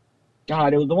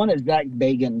 it was the one that Zach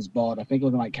Bagans bought. I think it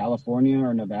was in like California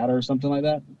or Nevada or something like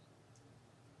that.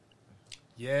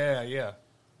 Yeah.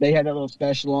 They had that little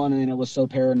special on, and then it was so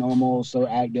paranormal, so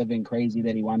active and crazy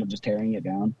that he wound up just tearing it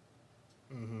down.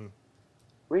 Mm-hmm.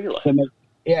 Really?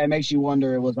 It makes you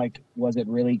wonder. It was like, was it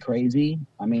really crazy?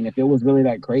 I mean, if it was really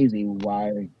that crazy,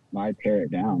 why tear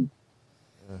it down?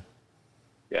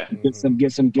 Yeah. Get some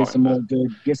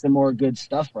more good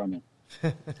stuff from it.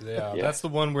 Yeah, that's the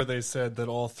one where they said that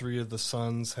all three of the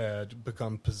sons had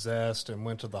become possessed and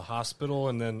went to the hospital,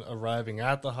 and then arriving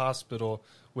at the hospital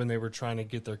when they were trying to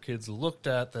get their kids looked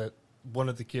at, that one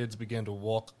of the kids began to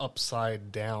walk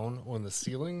upside down on the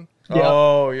ceiling. Yeah.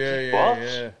 Oh,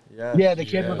 yeah. Yeah, the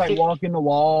kid was like walking the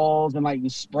walls and like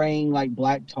spraying like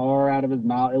black tar out of his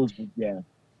mouth. It was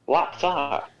black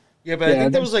tar. Yeah, but I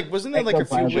think there was like, wasn't there like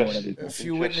a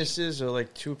few witnesses or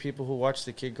like two people who watched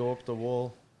the kid go up the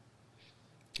wall?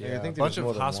 Yeah, I think a bunch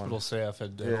of hospital staff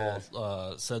had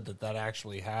all said that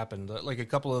actually happened. Like a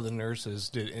couple of the nurses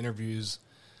did interviews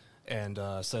and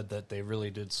said that they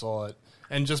really did saw it.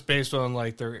 And just based on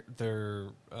like their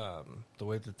the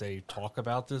way that they talk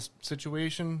about this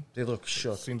situation, they look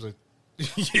shook. Seems like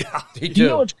yeah, they do. You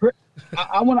know what's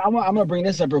I'm gonna bring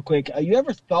this up real quick. You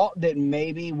ever thought that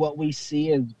maybe what we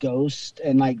see as ghosts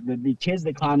and like the kids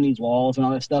that climb these walls and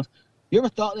all that stuff? You ever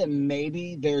thought that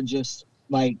maybe they're just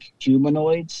like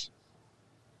humanoids?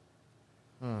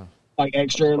 Like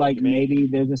extra, like maybe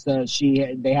they're just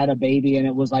they had a baby and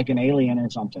it was like an alien or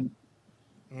something.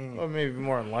 Or maybe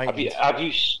more enlightened. Have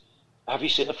you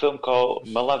seen a film called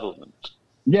Malevolent?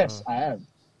 Yes, I have.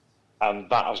 And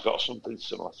that has got something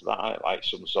similar to that, like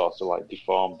some sort of like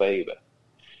deformed baby.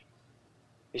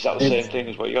 Is that the same thing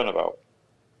as what you're on about?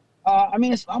 I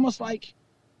mean, it's almost like,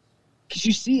 because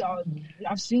you see,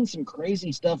 I've seen some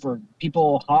crazy stuff where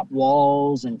people hop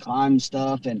walls and climb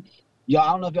stuff, and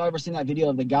I don't know if y'all ever seen that video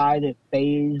of the guy that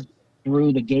phased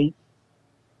through the gate.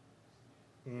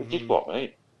 Mm-hmm. Did what,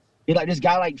 mate? This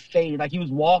guy like phased, like he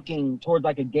was walking towards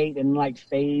like a gate and like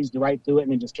phased right through it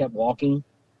and then just kept walking.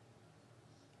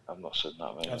 I've not seen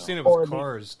that, mate. I've seen it with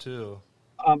cars too.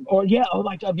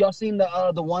 Like have y'all seen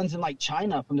the ones in like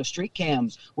China from the street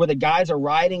cams where the guys are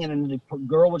riding and then the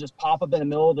girl will just pop up in the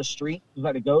middle of the street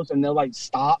like a ghost and they'll like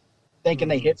stop thinking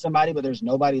they hit somebody but there's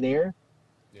nobody there.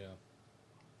 Yeah.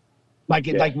 Like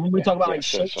when we talk about like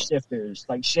shapeshifters,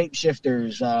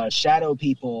 shadow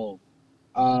people,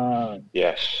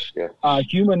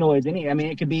 humanoids.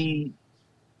 It could be.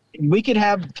 We could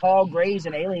have tall grays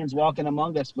and aliens walking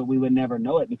among us, but we would never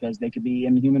know it because they could be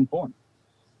in human form.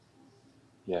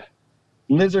 Yeah.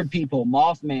 Lizard people,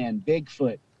 Mothman,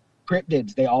 Bigfoot,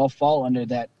 cryptids, they all fall under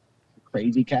that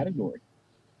crazy category.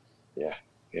 Yeah.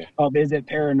 Is it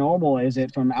paranormal? Is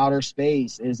it from outer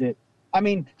space? Is it...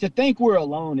 to think we're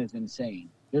alone is insane.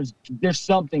 There's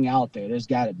something out there. There's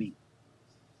got to be.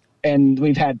 And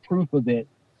we've had proof of it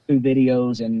through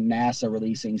videos and NASA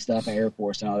releasing stuff, Air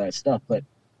Force and all that stuff, but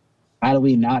how do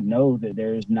we not know that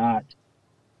there's not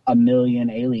a million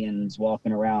aliens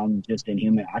walking around just in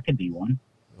human? I could be one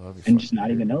and just not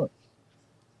even know it.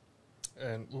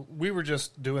 And we were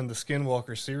just doing the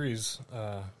Skinwalker series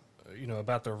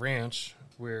about the ranch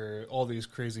where all these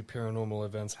crazy paranormal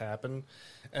events happen.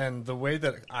 And the way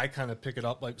that I kind of pick it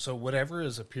up, so whatever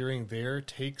is appearing there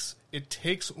takes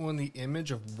on the image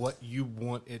of what you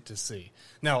want it to see.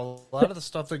 Now, a lot of the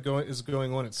stuff that is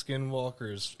going on at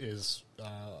Skinwalker is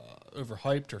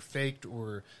overhyped or faked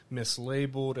or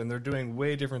mislabeled, and they're doing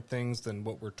way different things than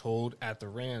what we're told at the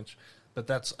ranch. But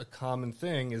that's a common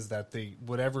thing, is that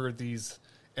whatever these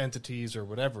entities or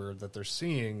whatever that they're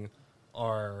seeing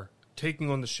are taking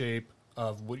on the shape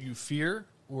of what you fear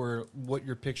or what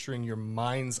you're picturing your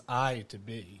mind's eye to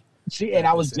be. See, and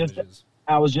I was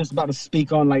just about to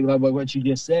speak on like what you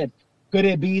just said. Could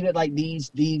it be that like these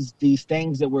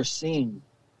things that we're seeing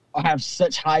have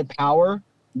such high power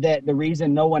that the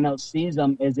reason no one else sees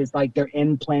them is it's like they're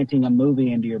implanting a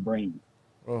movie into your brain?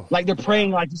 Oh. Like they're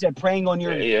preying, like you said, preying on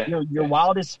your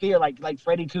wildest fear, like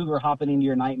Freddy Krueger hopping into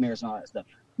your nightmares and all that stuff.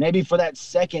 Maybe for that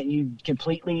second you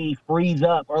completely freeze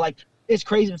up, or like, it's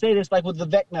crazy to say this, like with the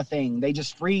Vecna thing, they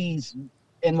just freeze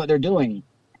in what they're doing,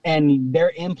 and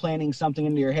they're implanting something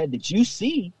into your head that you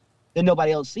see that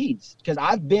nobody else sees. Because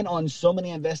I've been on so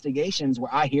many investigations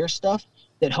where I hear stuff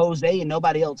that Jose and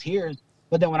nobody else hears,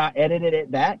 but then when I edited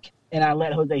it back and I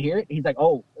let Jose hear it, he's like,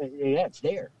 "Oh, yeah, it's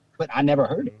there," but I never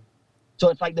heard it. So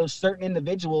it's like those certain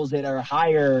individuals that are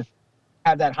higher,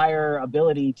 have that higher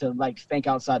ability to like think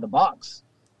outside the box,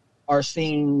 are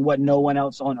seeing what no one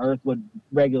else on Earth would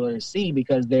regularly see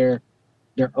because they're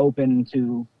open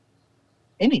to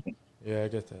anything. Yeah, I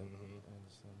get that.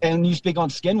 And you speak on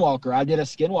Skinwalker. I did a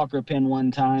Skinwalker pin one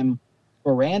time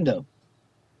for Rando.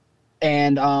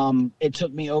 And it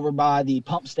took me over by the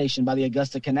pump station by the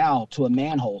Augusta Canal to a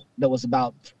manhole that was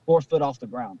about 4 foot off the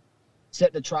ground.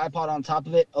 Set the tripod on top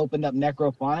of it, opened up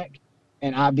Necrophonic,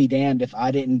 and I'd be damned if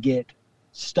I didn't get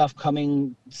stuff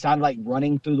coming, sounded like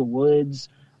running through the woods,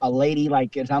 a lady,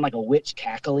 like it sounded like a witch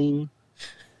cackling,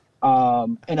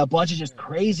 and a bunch of just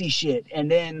crazy shit. And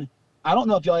then I don't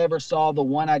know if y'all ever saw the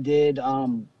one I did.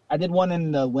 I did one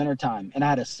in the wintertime, and I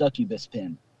had a succubus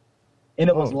pin, and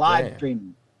it was live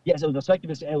streaming. Yes, it was a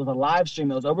succubus. It was a live stream.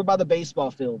 It was over by the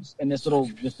baseball fields in this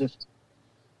this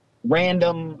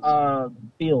random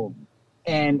field.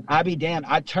 And I be damned,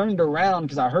 I turned around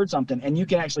because I heard something, and you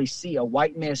can actually see a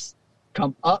white mist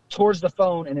come up towards the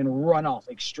phone and then run off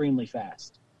extremely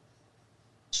fast.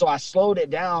 So I slowed it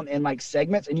down in like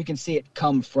segments, and you can see it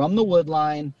come from the wood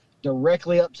line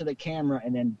directly up to the camera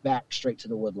and then back straight to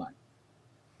the wood line.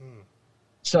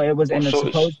 So it was, and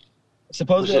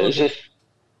supposedly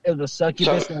it was a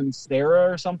succubus and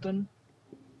Sarah or something.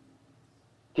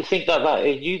 Do you think that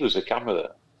it used a camera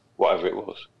there, whatever it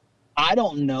was? I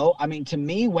don't know. I mean, to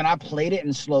me, when I played it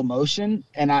in slow motion,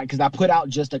 and because I put out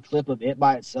just a clip of it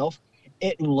by itself,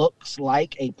 it looks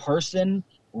like a person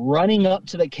running up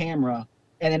to the camera,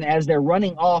 and then as they're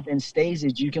running off in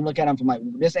stages, you can look at them from like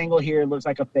this angle here, it looks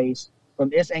like a face. From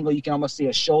this angle, you can almost see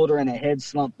a shoulder and a head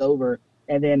slumped over,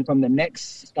 and then from the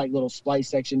next like little splice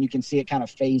section, you can see it kind of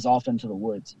phase off into the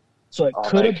woods. So it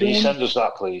could have been. Can you send us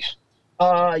that, please?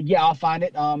 Yeah, I'll find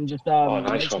it.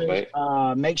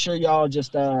 Make sure y'all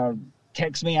just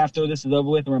text me after this is over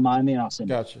with and remind me, and I'll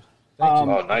send it. Gotcha.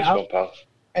 Nice one, pal.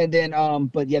 And then,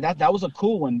 but yeah, that was a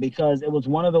cool one because it was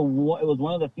one of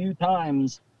the few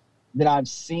times that I've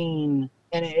seen,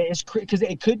 and it's because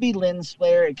it could be lens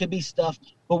flare, it could be stuff.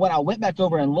 But when I went back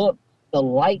over and looked, the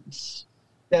lights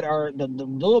that are the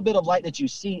little bit of light that you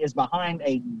see is behind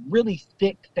a really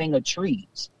thick thing of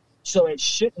trees. So it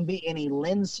shouldn't be any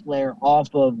lens flare off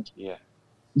of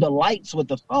the lights with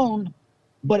the phone.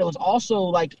 But it was also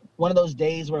like one of those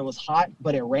days where it was hot,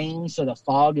 but it rained, so the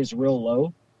fog is real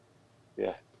low.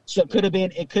 Yeah. So it could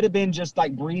have been just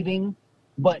like breathing.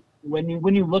 But when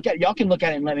you look at, y'all can look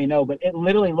at it and let me know. But it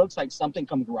literally looks like something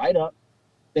comes right up,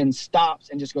 then stops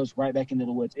and just goes right back into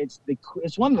the woods.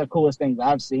 It's one of the coolest things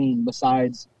I've seen,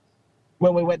 besides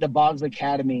when we went to Boggs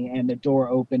Academy and the door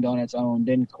opened on its own,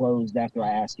 then closed after I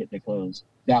asked it to close.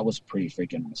 That was pretty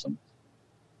freaking awesome.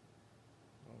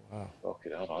 Oh, wow.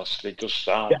 Okay, honestly, it does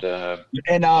sound. Yeah.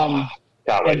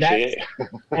 Can't really see it.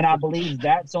 And I believe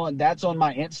that's on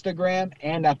my Instagram,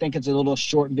 and I think it's a little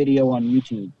short video on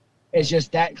YouTube. It's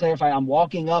just that clarified. I'm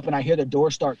walking up and I hear the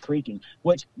door start creaking,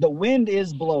 which the wind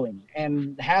is blowing,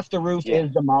 and half the roof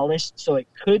is demolished, so it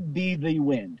could be the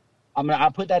wind.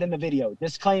 I'll put that in the video.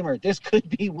 Disclaimer, this could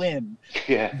be wind.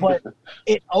 Yeah. But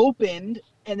it opened,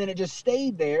 and then it just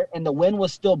stayed there, and the wind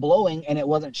was still blowing, and it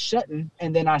wasn't shutting.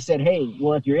 And then I said, hey,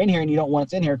 well, if you're in here and you don't want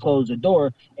us in here, close the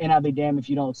door. And I'll be damned if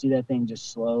you don't see that thing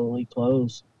just slowly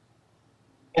close.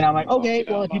 And I'm like, okay,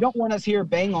 well, if you don't want us here,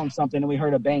 bang on something. And we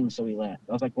heard a bang, so we left.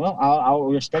 I was like, well, I'll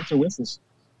respect your wishes.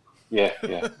 Yeah.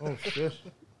 Oh, shit.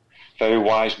 Very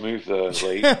wise move there,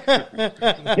 Lee. Yeah,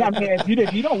 I mean,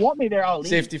 if you don't want me there, I'll leave.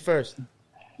 Safety first.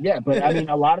 Yeah, but I mean,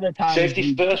 a lot of the time,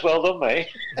 Safety first. Well done, mate.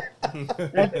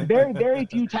 Very, very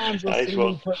few times you'll see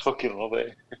me put. Fucking love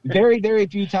it. Very, very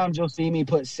few times you'll see me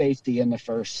put safety in the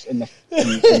first.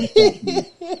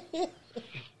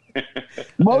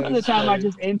 Most of the time, I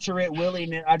just enter it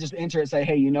willy-nilly. I just enter it, say,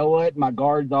 "Hey, you know what? My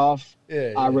guard's off.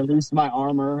 I release my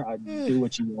armor. I do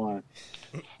what you want.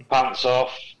 Pants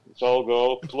off. It's all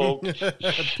go. Plug.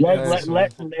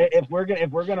 If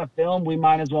we're gonna film, we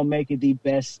might as well make it the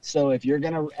best. So if you're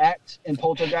gonna act in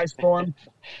poltergeist form,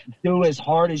 do as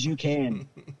hard as you can.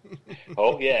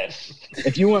 Oh yes.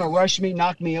 If you want to rush me,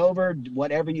 knock me over,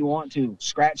 whatever you want to,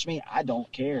 scratch me, I don't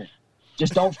care.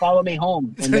 Just don't follow me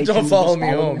home. And don't follow me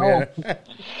home. Yeah.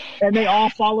 And they all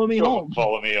follow me home.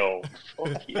 Follow me home.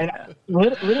 And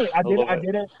literally, I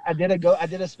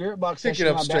did a spirit box session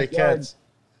in my backyard.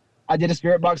 I did a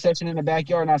spirit box session in the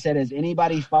backyard, and I said, "Has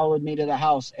anybody followed me to the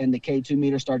house?" And the K2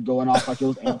 meter started going off like it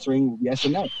was answering yes or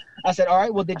no. I said, "All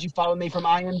right, well, did you follow me from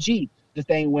IMG?" The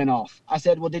thing went off. I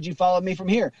said, "Well, did you follow me from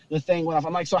here?" The thing went off.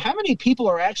 I'm like, so how many people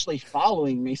are actually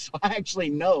following me? So I actually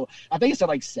know. I think it said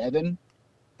like 7.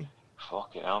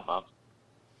 Fucking hell, man.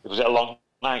 Was it a long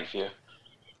night for you?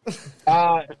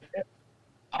 I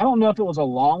don't know if it was a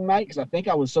long night because I think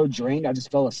I was so drained I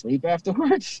just fell asleep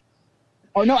afterwards.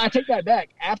 Oh, no, I take that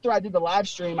back. After I did the live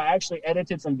stream, I actually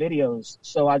edited some videos.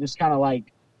 So I just kind of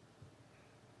like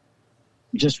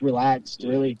just relaxed,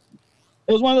 really.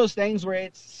 It was one of those things where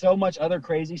it's so much other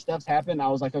crazy stuff's happened. I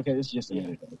was like, okay, this is just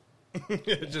another thing.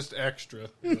 Just extra.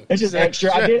 It's just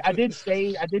extra. I did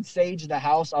sage the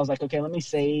house. I was like, okay, let me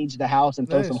sage the house and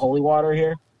throw some holy water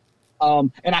here.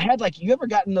 And I had like, you ever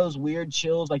gotten those weird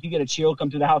chills? Like you get a chill come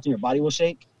through the house and your body will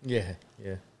shake? Yeah.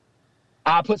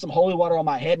 I put some holy water on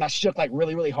my head and I shook like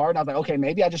really, really hard. And I was like, okay,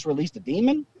 maybe I just released a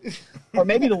demon. Or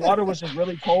maybe the water was just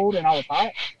really cold and I was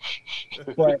hot.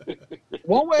 But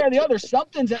one way or the other,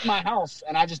 something's at my house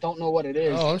and I just don't know what it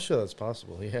is. Oh, I'm sure that's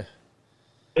possible, yeah.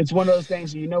 It's one of those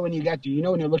things, when you're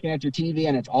looking at your TV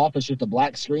and it's off, it's just a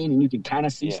black screen and you can kind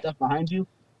of see stuff behind you.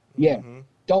 Yeah. Mm-hmm.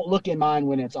 Don't look in mine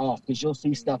when it's off because you'll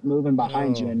see stuff moving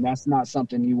behind you and that's not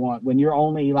something you want. When you're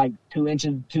only like 2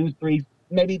 inches, 2, 3,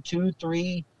 maybe 2,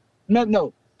 3,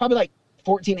 no, probably like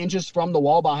 14 inches from the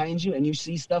wall behind you and you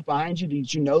see stuff behind you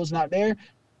that you know is not there.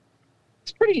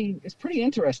 It's pretty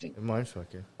interesting.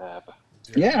 Mindfuck you.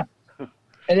 Yeah.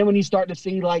 And then when you start to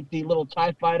see like the little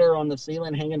TIE fighter on the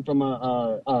ceiling hanging from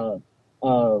a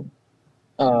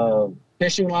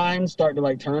fishing line start to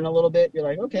like turn a little bit, you're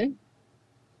like, okay,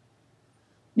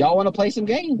 y'all want to play some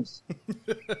games?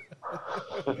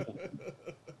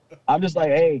 I'm just like,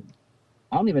 hey,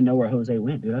 I don't even know where Jose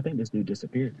went, dude. I think this dude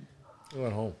disappeared. He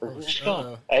went home.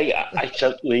 Hey, I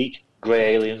said, League,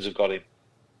 grey aliens have got him.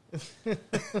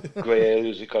 Grey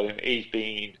aliens have got him.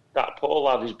 That poor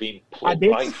lad has been plugged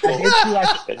right in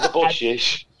the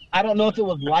bushes. I don't know if it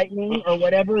was lightning or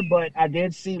whatever, but I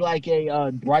did see like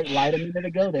a bright light a minute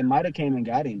ago. They might have came and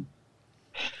got him.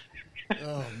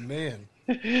 Oh, man.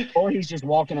 Or he's just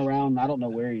walking around. I don't know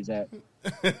where he's at.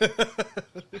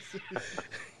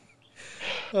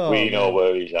 We know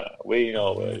where he's at.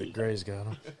 Gray's got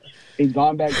him. He's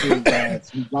gone back to his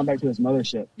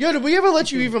mothership. Yo, did we ever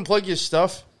let you even plug your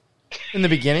stuff in the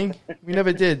beginning? We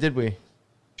never did we?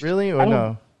 Really or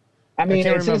no? I mean,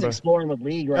 it says exploring with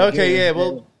League right okay, here. Yeah.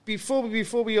 Well, before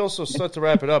we also start to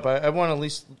wrap it up, I want to at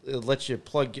least let you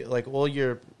plug like all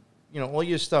your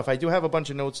stuff. I do have a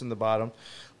bunch of notes in the bottom,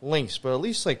 links, but at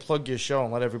least like plug your show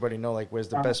and let everybody know like where's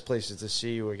the best places to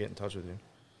see you or get in touch with you.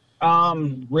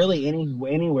 Really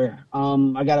anywhere.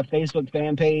 I got a Facebook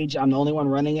fan page. I'm the only one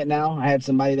running it now. I had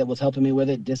somebody that was helping me with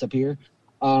it disappear.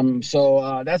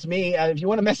 So that's me. If you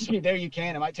want to message me there, you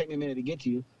can. It might take me a minute to get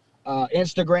to you.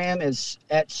 Instagram is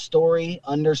at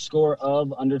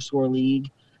story_of_league.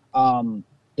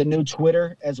 The new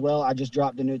Twitter as well. I just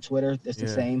dropped the new Twitter. It's the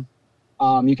same.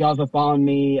 You can also follow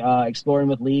me, Exploring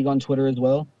with League on Twitter as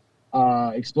well.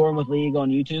 Exploring with League on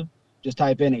YouTube. Just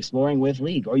type in Exploring with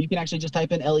League, or you can actually just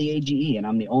type in LEAGE, and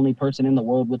I'm the only person in the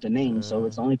world with the name, so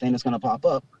it's the only thing that's going to pop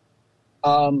up.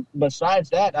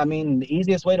 Besides that, I mean, the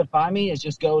easiest way to find me is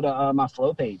just go to my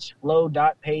Flow page,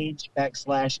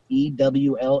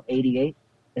 flow.page/EWL88.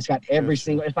 It's got every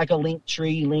single, it's like a link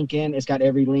tree, LinkedIn. It's got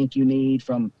every link you need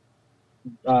from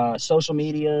social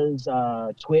medias,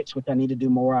 Twitch, which I need to do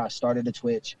more. I started a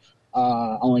Twitch.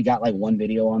 Only got like one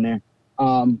video on there.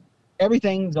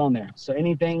 Everything's on there. So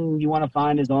anything you want to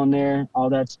find is on there, all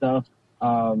that stuff.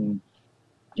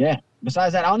 Yeah.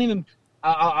 Besides that,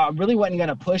 I really wasn't going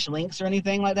to push links or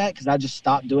anything like that because I just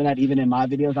stopped doing that even in my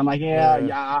videos. I'm like,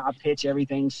 I pitch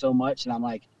everything so much. And I'm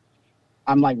like,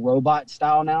 I'm like robot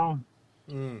style now.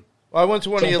 Well, I went to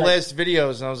one of your last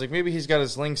videos, and I was like, maybe he's got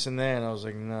his links in there, and I was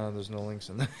like, no, there's no links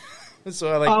in there.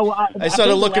 So I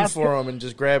started looking for them and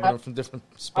just grabbing them from different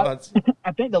spots.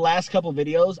 I think the last couple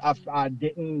videos, I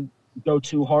didn't go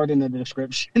too hard in the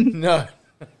description. No.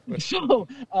 So,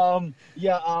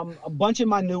 a bunch of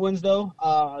my new ones, though,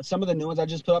 some of the new ones I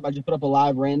just put up a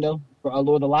live rando. The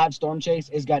live storm chase.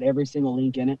 It's got every single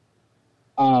link in it.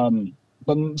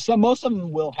 But most of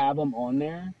them will have them on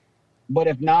there. But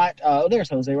if not, there's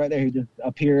Jose right there who just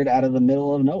appeared out of the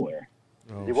middle of nowhere.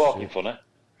 Oh, you're walking funny.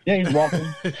 Yeah, he's walking.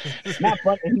 Not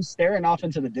funny. He's staring off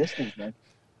into the distance, man.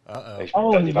 Uh-oh.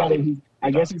 Oh,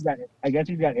 I guess he's got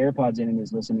AirPods in and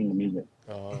he's listening to music.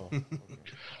 Oh. Okay.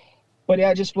 But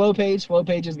yeah, just Flow Page. Flow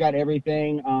Page has got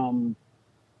everything.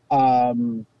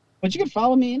 But you can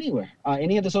follow me anywhere.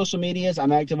 Any of the social medias,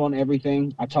 I'm active on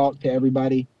everything. I talk to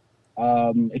everybody.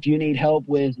 If you need help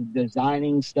with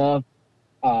designing stuff,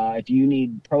 if you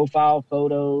need profile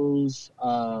photos,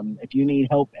 if you need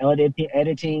help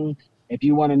editing, if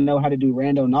you want to know how to do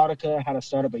Randonautica, how to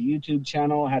start up a YouTube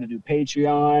channel, how to do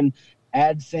Patreon,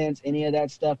 AdSense, any of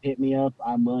that stuff, hit me up.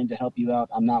 I'm willing to help you out.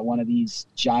 I'm not one of these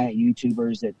giant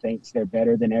YouTubers that thinks they're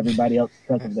better than everybody else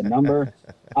because of the number.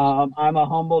 I'm a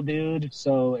humble dude,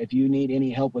 so if you need any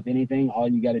help with anything, all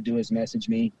you got to do is message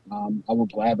me. I will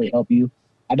gladly help you.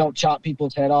 I don't chop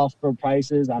people's head off for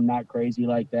prices. I'm not crazy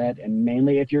like that. And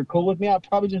mainly, if you're cool with me, I'll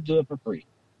probably just do it for free.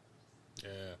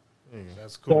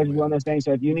 That's cool. So it's one of those things.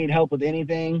 So if you need help with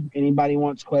anything, anybody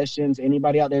wants questions,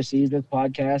 anybody out there sees this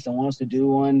podcast and wants to do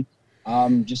one,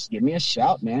 just give me a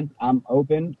shout, man. I'm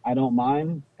open. I don't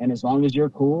mind. And as long as you're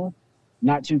cool,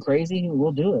 not too crazy,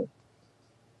 we'll do it.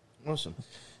 Awesome.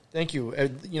 Thank you.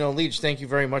 Leage, thank you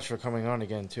very much for coming on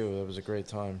again, too. That was a great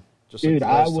time. Dude,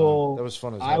 I will. That was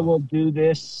fun as well. I will do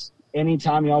this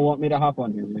anytime y'all want me to hop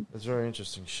on here, man. It's very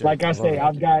interesting shit. Like I say,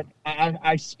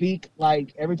 I speak,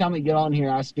 like, every time we get on here,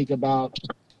 I speak about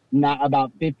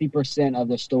 50% of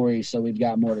the story, so we've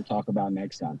got more to talk about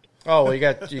next time. Oh, well, you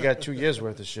got 2 years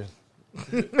worth of shit.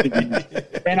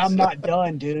 And I'm not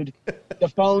done, dude. The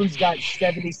phone's got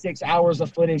 76 hours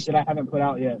of footage that I haven't put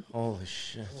out yet. Holy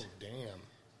shit. Oh, damn.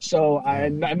 So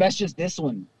and that's just this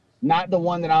one. Not the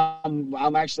one that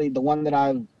I'm actually, the one that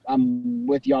I'm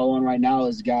with y'all on right now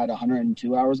has got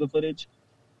 102 hours of footage.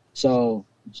 So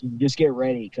just get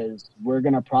ready, because we're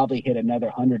going to probably hit another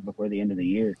 100 before the end of the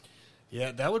year.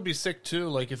 Yeah, that would be sick too.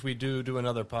 Like, if we do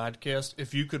another podcast,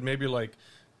 if you could maybe, like,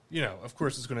 of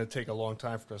course it's going to take a long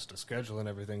time for us to schedule and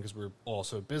everything because we're all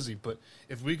so busy. But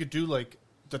if we could do, like,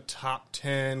 the top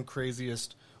 10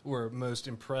 craziest or most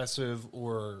impressive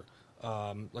or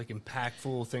like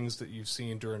impactful things that you've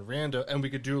seen during Rando, and we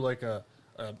could do like a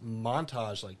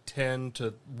montage, like 10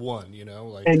 to 1,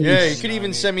 like. And you could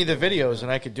even send me the videos,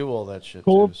 and I could do all that shit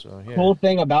too. So yeah. Cool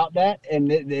thing about that,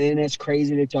 and it's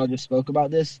crazy that y'all just spoke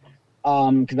about this,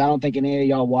 because I don't think any of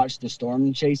y'all watched the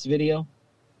storm chase video.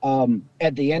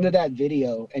 At the end of that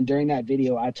video, and during that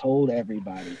video, I told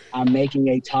everybody I'm making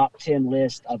a top 10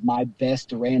 list of my best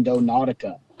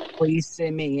Randonautica. Please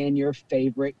send me in your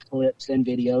favorite clips and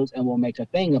videos, and we'll make a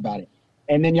thing about it.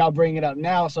 And then y'all bring it up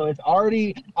now. So it's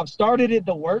already, I've started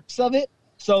the works of it.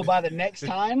 So by the next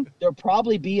time, there'll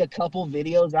probably be a couple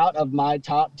videos out of my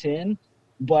top 10.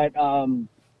 But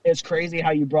it's crazy how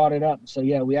you brought it up. So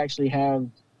yeah, we actually have,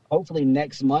 hopefully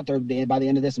next month or by the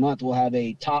end of this month, we'll have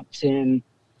a top 10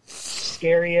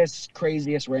 scariest,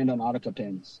 craziest Randonautica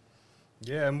pins.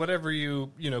 Yeah, and whatever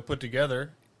you put together,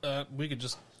 we could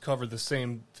just cover the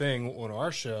same thing on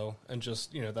our show, and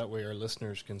just that way our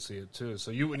listeners can see it too.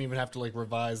 So you wouldn't even have to like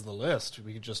revise the list.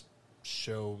 We could just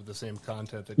show the same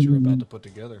content that you're about to put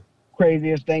together.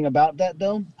 Craziest thing about that,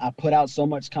 though, I put out so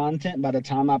much content. By the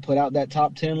time I put out that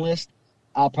top 10 list,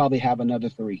 I'll probably have another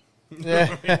 3.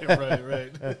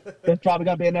 right. There's probably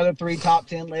gonna be another 3 top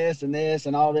 10 lists and this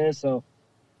and all this. So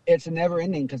it's never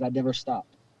ending because I never stop.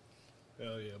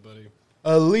 Hell yeah, buddy.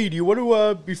 Lee, do you want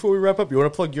to, before we wrap up, you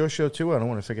want to plug your show too? I don't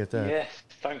want to forget that. Yeah,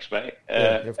 thanks, mate.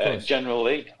 Of course. General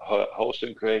Lee, host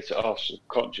and creator of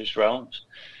Subconscious Realms.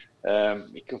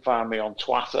 You can find me on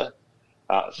Twitter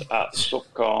at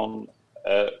Subcon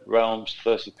Realms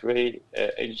 33,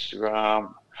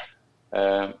 Instagram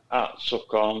at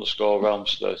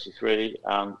Subcon_Realms 33,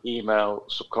 and email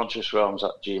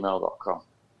subconsciousrealms@gmail.com.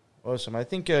 Awesome. I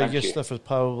think your stuff is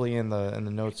probably in the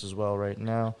notes as well right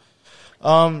now.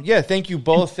 Thank you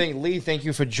both. Lee, thank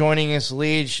you for joining us.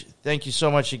 Leage, thank you so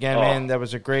much again, man. That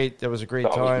was a great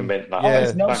time.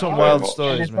 Some wild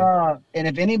stories, man. And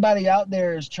if anybody out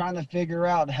there is trying to figure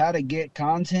out how to get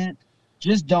content,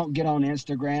 just don't get on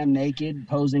Instagram naked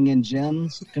posing in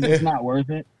gyms, because it's not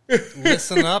worth it.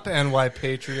 Listen up, NY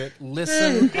Patriot.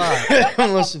 Listen up.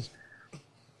 Listen.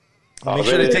 Make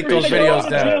sure to take those videos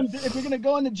down. If you're going to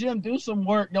go in the gym, do some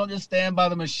work. Don't just stand by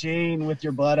the machine with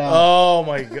your butt out. Oh,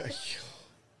 my God.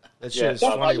 That shit is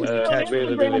funny when you catch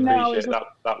really appreciate that.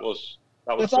 That was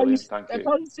brilliant. Thank you. That's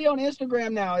all you see on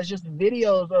Instagram now. It's just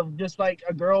videos of just like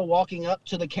a girl walking up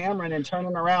to the camera and then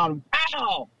turning around.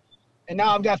 Ow! And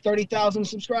now I've got 30,000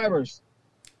 subscribers.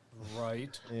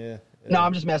 Right. Yeah. No,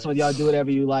 I'm just messing with y'all. Do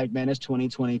whatever you like, man. It's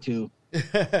 2022.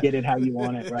 Get it how you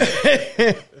want it,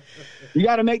 right? You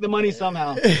got to make the money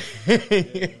somehow.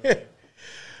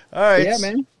 All right. Yeah,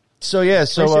 man. So yeah,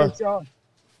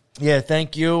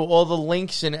 thank you. All the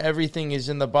links and everything is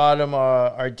in the bottom.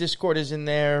 Our Discord is in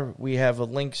there. We have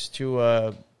links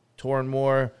to Tor and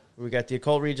More. We got the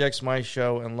Occult Rejects, my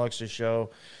show, and Lux's show.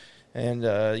 And,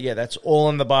 that's all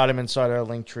in the bottom inside our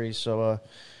link tree. So,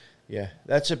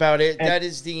 that's about it. And that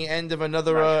is the end of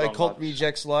another Occult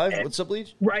Rejects Live. What's up,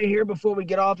 Leage? Right here before we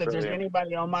get off, if there's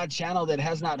anybody on my channel that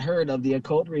has not heard of the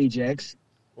Occult Rejects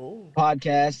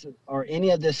podcast or any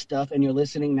of this stuff and you're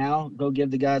listening now, go give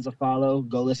the guys a follow.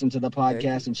 Go listen to the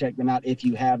podcast and check them out if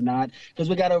you have not. Because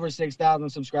we got over 6,000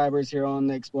 subscribers here on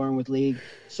the Exploring with League.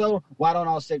 So why don't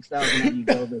all 6,000 of you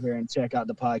go over here and check out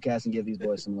the podcast and give these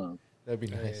boys some love? That'd be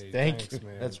nice. Hey, Thank you.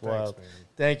 man. That's Thanks, wild. man.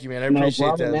 Thank you, man. I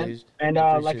appreciate that, man. Leage. And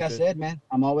like I said, man,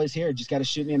 I'm always here. Just got to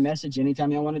shoot me a message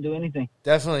anytime y'all want to do anything.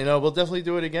 Definitely. No, we'll definitely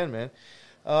do it again, man.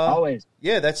 Always.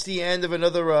 Yeah, that's the end of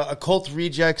another Occult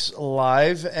Rejects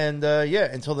Live. And,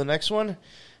 until the next one,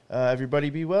 everybody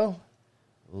be well.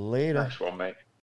 Later. Next one, mate.